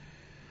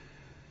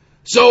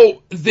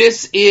 So,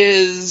 this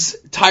is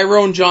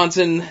Tyrone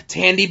Johnson,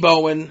 Tandy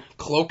Bowen,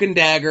 Cloak and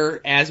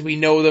Dagger, as we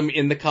know them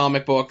in the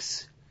comic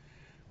books.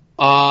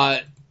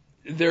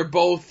 They're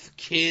both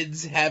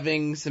kids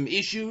having some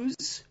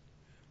issues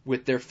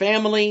with their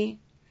family,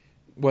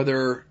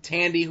 whether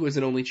Tandy, who is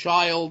an only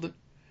child,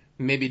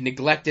 maybe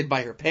neglected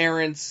by her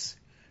parents,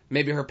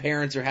 maybe her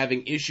parents are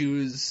having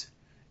issues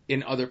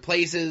in other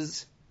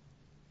places.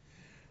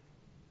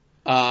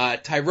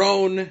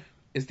 Tyrone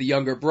is the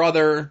younger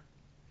brother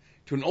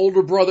to an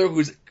older brother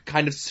who's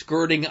kind of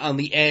skirting on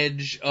the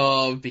edge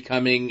of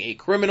becoming a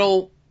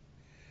criminal.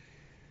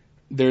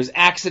 There's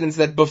accidents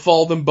that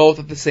befall them both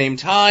at the same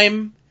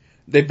time.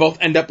 They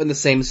both end up in the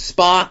same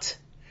spot.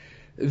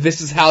 This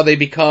is how they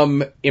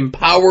become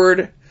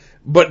empowered,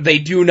 but they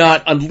do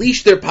not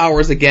unleash their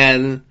powers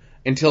again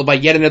until by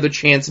yet another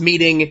chance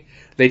meeting,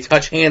 they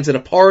touch hands at a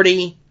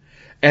party,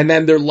 and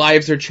then their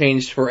lives are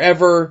changed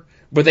forever,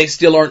 but they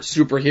still aren't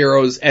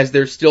superheroes as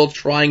they're still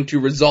trying to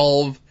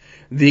resolve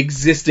the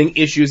existing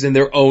issues in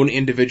their own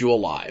individual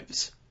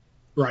lives.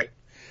 Right.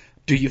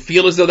 Do you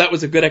feel as though that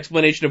was a good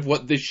explanation of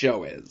what this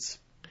show is?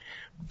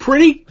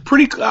 Pretty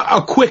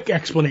a quick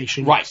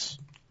explanation. Right. Yes.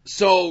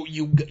 So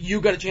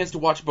you got a chance to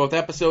watch both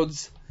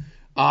episodes.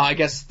 I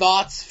guess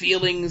thoughts,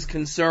 feelings,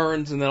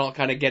 concerns, and then I'll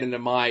kind of get into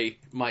my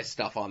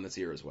stuff on this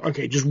here as well.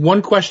 Okay, just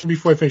one question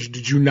before I finish.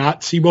 Did you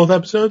not see both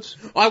episodes?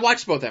 I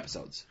watched both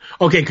episodes.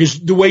 Okay, because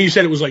the way you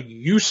said it was like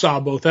you saw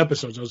both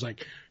episodes. I was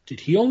like, did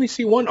he only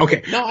see one?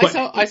 Okay. No,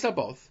 I saw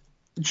both.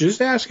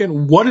 Just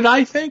asking, what did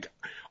I think?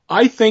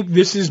 I think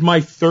this is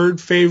my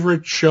third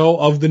favorite show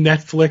of the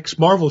Netflix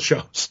Marvel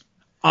shows.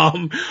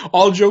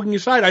 All joking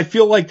aside, I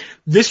feel like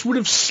this would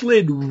have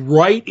slid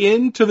right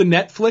into the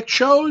Netflix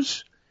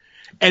shows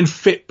and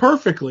fit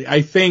perfectly.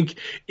 I think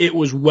it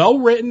was well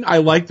written. I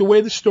like the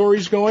way the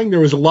story's going. There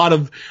was a lot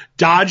of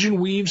dodge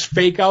and weaves,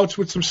 fake outs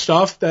with some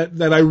stuff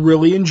that I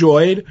really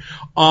enjoyed.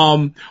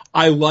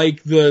 I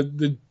like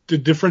the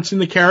difference in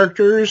the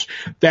characters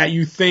that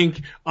you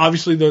think,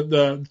 obviously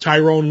the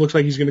Tyrone looks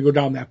like he's going to go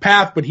down that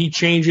path, but he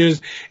changes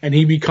and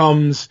he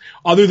becomes,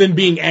 other than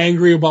being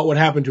angry about what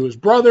happened to his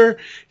brother,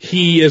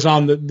 he is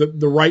on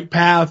the right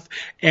path,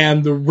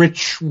 and the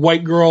rich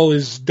white girl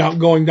is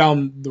going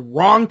down the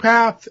wrong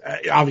path.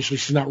 Obviously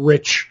she's not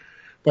rich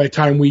by the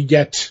time we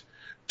get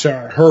to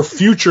her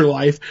future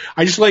life.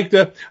 I just like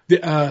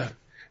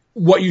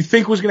what you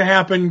think was going to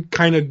happen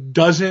kind of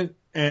doesn't,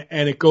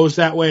 and it goes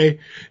that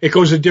way. It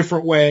goes a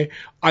different way.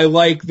 I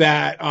like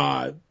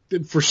that,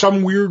 for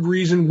some weird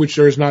reason, which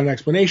there is not an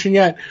explanation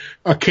yet,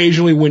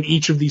 occasionally when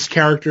each of these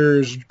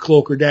characters,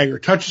 Cloak or Dagger,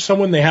 touches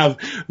someone, they have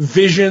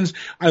visions.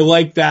 I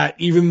like that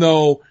even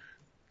though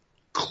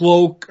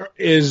Cloak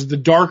is the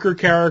darker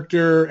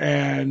character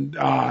and,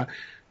 I'm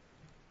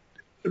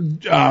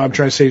trying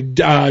to say,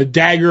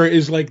 Dagger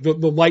is like the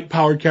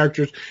light-powered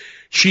characters.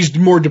 She's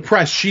more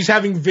depressed. She's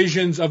having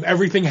visions of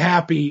everything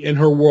happy in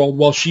her world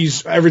while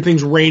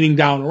everything's raining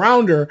down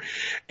around her.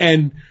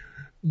 And,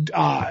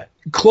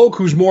 Cloak,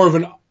 who's more of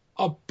an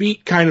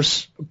upbeat kind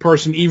of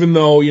person, even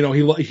though,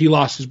 he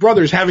lost his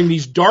brother, is having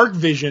these dark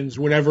visions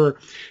whenever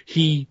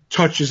he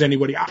touches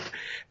anybody.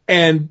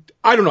 And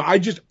I don't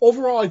know.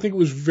 Overall, I think it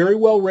was very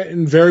well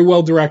written, very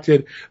well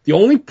directed. The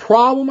only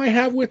problem I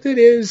have with it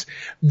is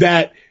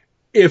that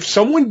if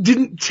someone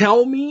didn't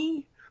tell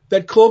me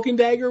that Cloak and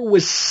Dagger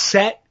was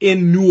set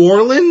in New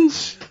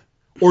Orleans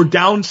or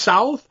down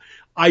south,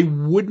 I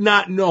would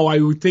not know. I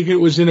would think it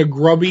was in a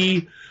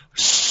grubby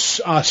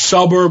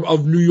suburb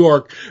of New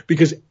York,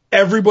 because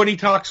everybody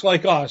talks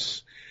like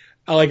us,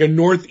 like a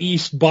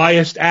Northeast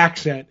biased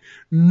accent.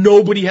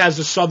 Nobody has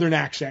a Southern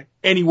accent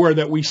anywhere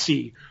that we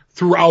see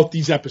throughout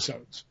these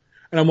episodes.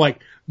 And I'm like,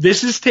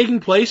 this is taking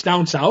place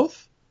down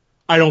south?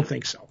 I don't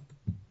think so.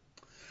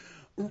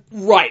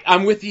 Right,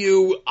 I'm with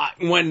you.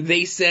 When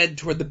they said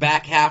toward the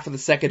back half of the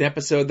second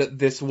episode that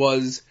this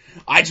was,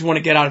 I just want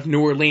to get out of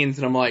New Orleans,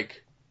 and I'm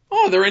like,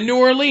 oh, they're in New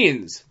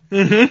Orleans.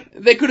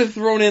 Mm-hmm. They could have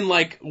thrown in,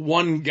 like,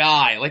 one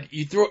guy.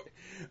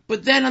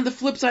 But then on the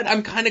flip side,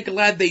 I'm kind of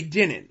glad they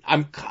didn't.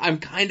 I'm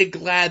kind of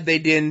glad they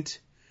didn't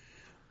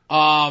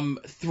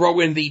throw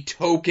in the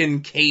token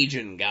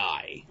Cajun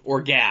guy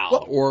or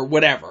gal or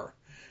whatever.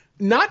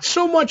 Not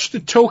so much the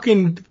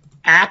token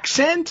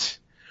accent,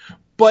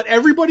 but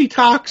everybody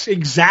talks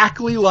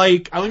exactly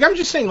like I'm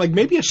just saying, like,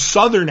 maybe a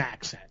Southern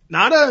accent,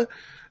 not a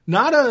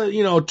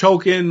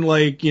token,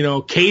 like,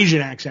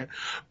 Cajun accent.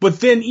 But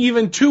then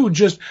even too,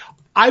 just,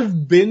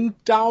 I've been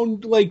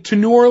down, like, to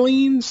New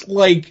Orleans,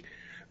 like,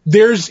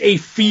 there's a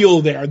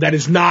feel there that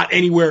is not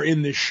anywhere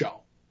in this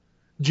show.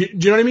 Do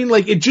you know what I mean?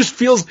 Like, it just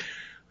feels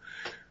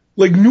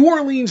like New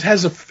Orleans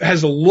has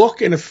a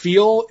look and a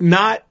feel,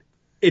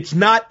 it's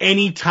not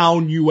any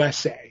town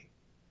USA,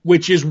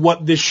 which is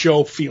what this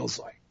show feels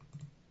like.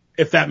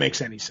 If that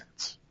makes any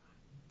sense.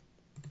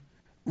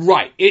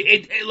 Right.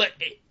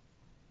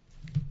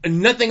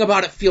 Nothing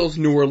about it feels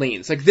New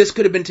Orleans. Like, this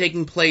could have been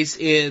taking place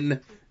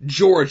in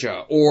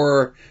Georgia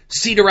or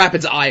Cedar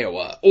Rapids,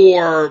 Iowa,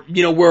 or,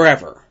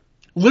 wherever.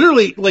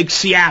 Literally, like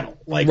Seattle,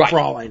 like, right. For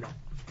all I know.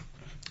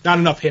 Not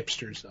enough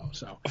hipsters, though,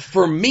 so.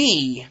 For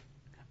me,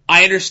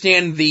 I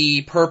understand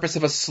the purpose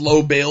of a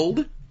slow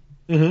build.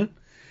 Mm-hmm.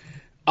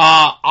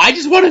 I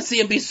just want to see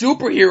them be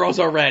superheroes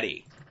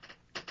already.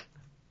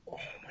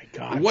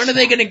 God, when are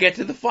they going to get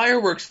to the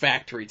fireworks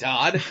factory,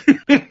 Todd?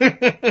 We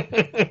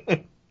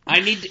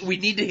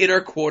need to hit our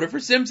quota for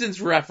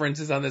Simpsons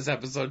references on this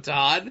episode,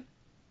 Todd.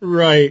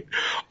 Right.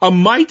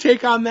 My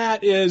take on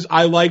that is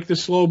I like the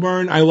slow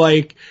burn. I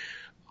like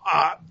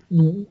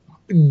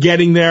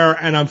getting there,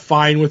 and I'm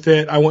fine with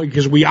it.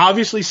 Because we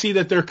obviously see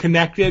that they're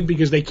connected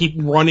because they keep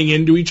running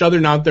into each other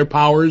now that their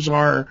powers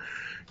are,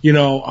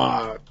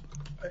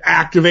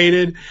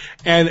 activated.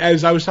 And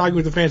as I was talking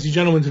with the fancy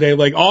gentleman today,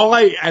 like,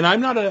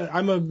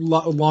 I'm a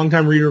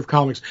longtime reader of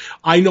comics.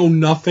 I know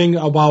nothing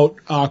about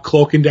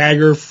Cloak and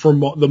Dagger for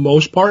the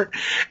most part.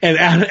 And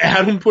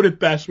Adam put it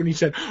best when he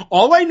said,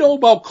 all I know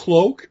about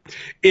Cloak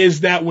is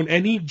that when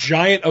any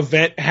giant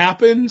event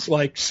happens,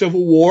 like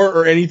Civil War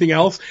or anything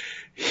else,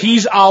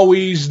 he's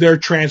always their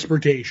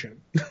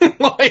transportation.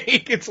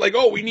 Like, it's like,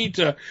 oh, we need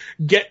to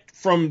get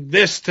from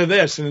this to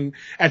this, and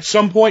at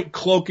some point,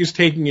 Cloak is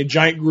taking a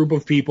giant group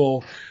of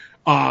people,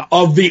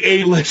 of the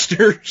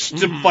A-listers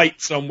to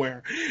fight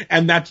somewhere,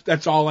 and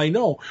that's all I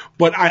know.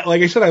 But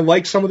like I said, I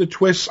like some of the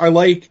twists. I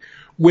like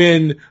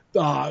when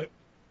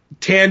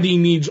Tandy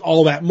needs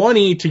all that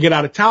money to get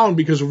out of town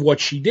because of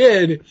what she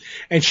did,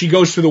 and she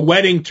goes to the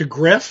wedding to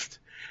grift,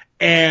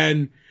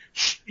 and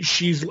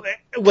she's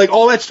like,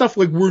 all that stuff.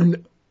 Like,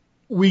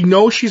 we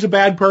know she's a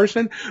bad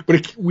person,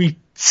 but we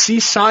see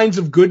signs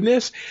of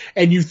goodness,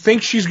 and you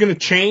think she's going to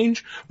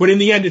change, but in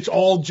the end, it's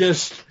all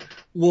just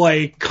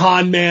like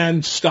con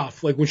man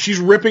stuff. Like, when she's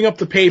ripping up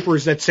the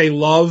papers that say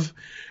love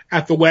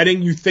at the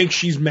wedding, you think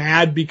she's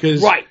mad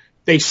because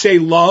they say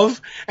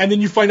love, and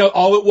then you find out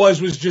all it was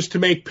just to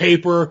make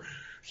paper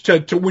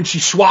to when she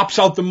swaps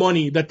out the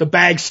money, that the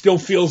bag still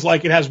feels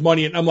like it has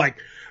money. And I'm like,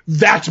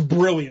 that's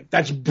brilliant.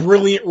 That's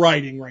brilliant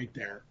writing right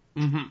there.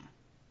 Mm-hmm.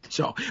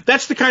 So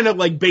that's the kind of,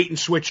 like, bait and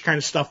switch kind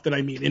of stuff that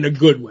I mean, in a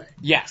good way.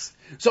 Yes.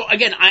 So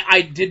again,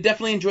 I did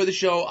definitely enjoy the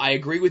show. I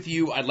agree with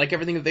you. I like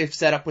everything that they've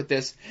set up with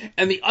this.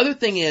 And the other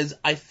thing is,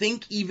 I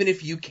think even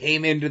if you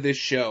came into this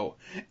show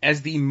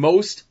as the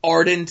most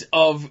ardent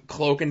of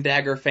Cloak and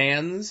Dagger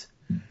fans,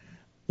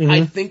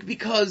 I think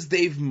because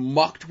they've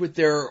mucked with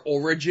their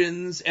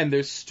origins and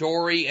their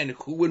story and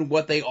who and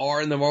what they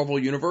are in the Marvel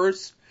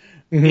Universe,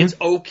 it's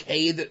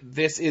okay that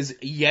this is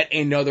yet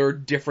another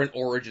different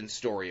origin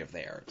story of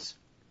theirs.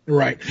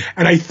 Right.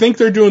 And I think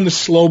they're doing the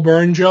slow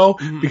burn, Joe,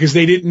 because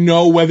they didn't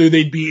know whether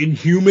they'd be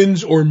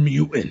Inhumans or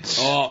mutants.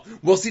 Oh,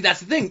 well, see, that's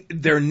the thing.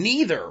 They're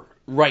neither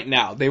right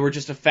now. They were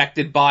just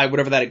affected by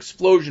whatever that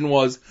explosion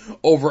was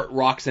over at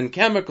Rocks and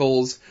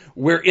Chemicals,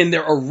 where in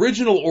their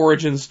original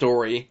origin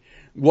story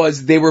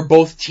was they were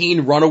both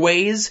teen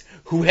runaways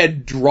who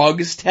had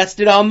drugs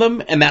tested on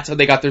them, and that's how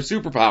they got their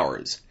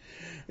superpowers.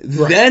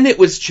 Right. Then it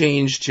was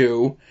changed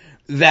to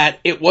that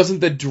it wasn't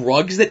the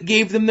drugs that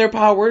gave them their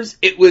powers,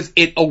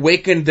 it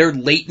awakened their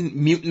latent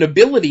mutant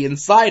ability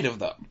inside of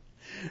them.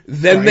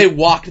 Then they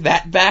walked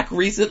that back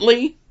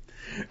recently,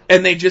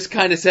 and they just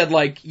kind of said,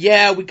 like,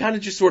 yeah, we kind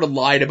of just sort of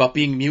lied about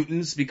being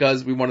mutants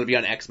because we wanted to be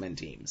on X-Men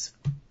teams.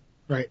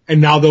 Right,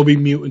 and now they'll be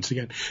mutants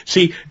again.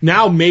 See,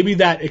 now maybe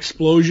that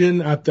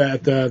explosion at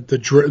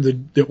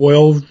the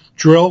oil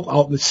drill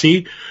out in the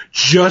sea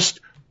just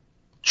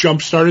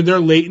jump-started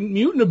their latent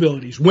mutant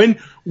abilities. When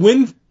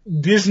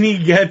Disney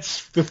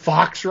gets the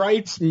Fox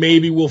rights,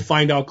 maybe we'll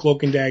find out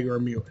Cloak and Dagger are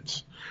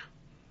mutants.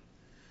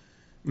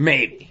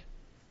 Maybe.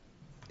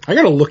 I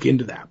gotta look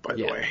into that, by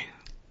the way.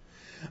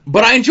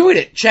 But I enjoyed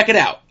it. Check it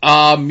out.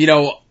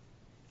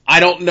 I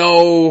don't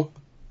know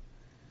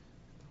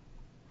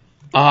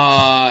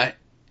how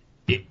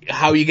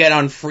you get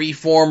on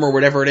Freeform or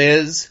whatever it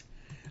is.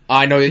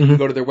 I know you can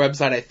go to their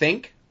website, I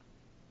think.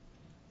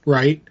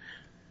 Right.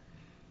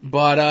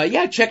 But,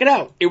 check it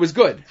out. It was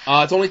good.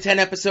 It's only 10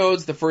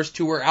 episodes. The first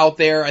 2 are out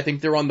there. I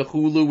think they're on the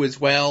Hulu as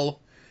well.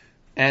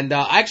 And,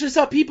 I actually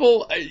saw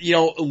people,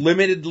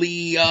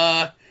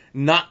 limitedly,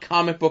 not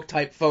comic book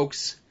type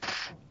folks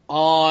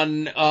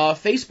on,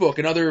 Facebook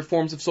and other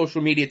forms of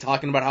social media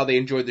talking about how they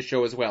enjoyed the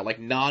show as well. Like,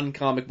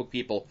 non-comic book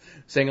people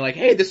saying like,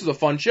 hey, this was a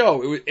fun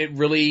show. It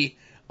really,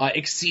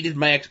 exceeded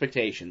my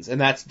expectations. And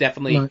that's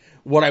definitely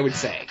what I would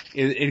say.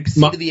 It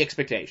exceeded the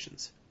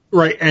expectations.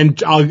 Right,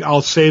 and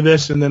I'll say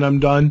this and then I'm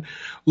done.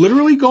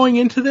 Literally going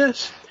into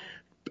this,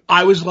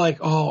 I was like,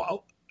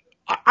 oh,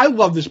 I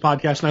love this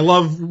podcast and I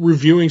love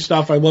reviewing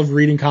stuff. I love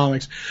reading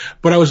comics.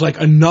 But I was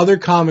like, another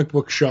comic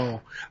book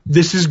show.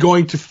 This is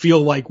going to feel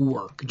like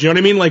work. Do you know what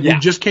I mean? Like, we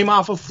just came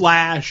off of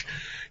Flash.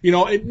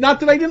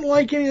 Not that I didn't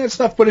like any of that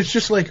stuff, but it's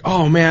just like,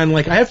 oh man,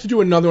 like I have to do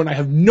another one. I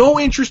have no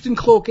interest in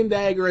Cloak and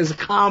Dagger as a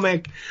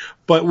comic,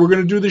 but we're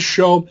going to do this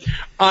show.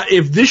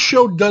 If this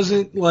show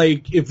doesn't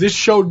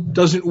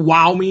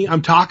wow me,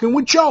 I'm talking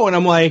with Joe and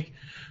I'm like,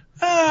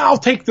 I'll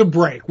take the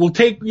break. We'll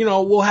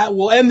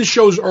end the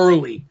shows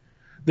early.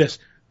 These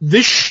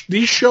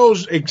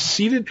shows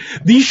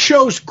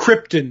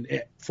Krypton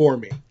it for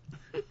me.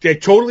 They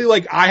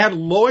totally, I had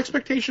low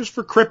expectations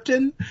for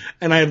Krypton,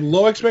 and I had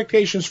low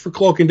expectations for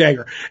Cloak and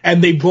Dagger.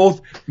 And they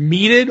both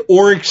meted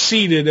or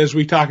exceeded, as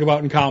we talk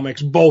about in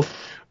comics, both,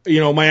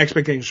 my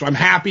expectations. So I'm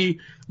happy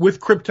with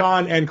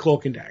Krypton and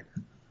Cloak and Dagger.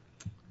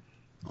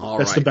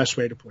 That's the best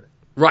way to put it.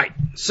 Right.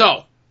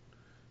 So,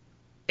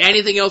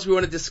 anything else we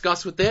want to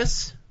discuss with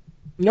this?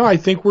 No, I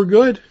think we're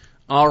good.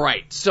 All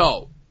right.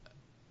 So,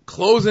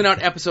 closing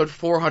out episode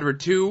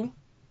 402.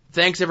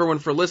 Thanks, everyone,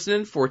 for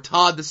listening. For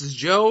Todd, this is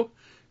Joe,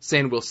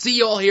 saying we'll see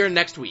you all here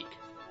next week.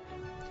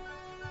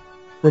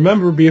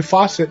 Remember, be a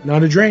faucet,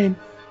 not a drain.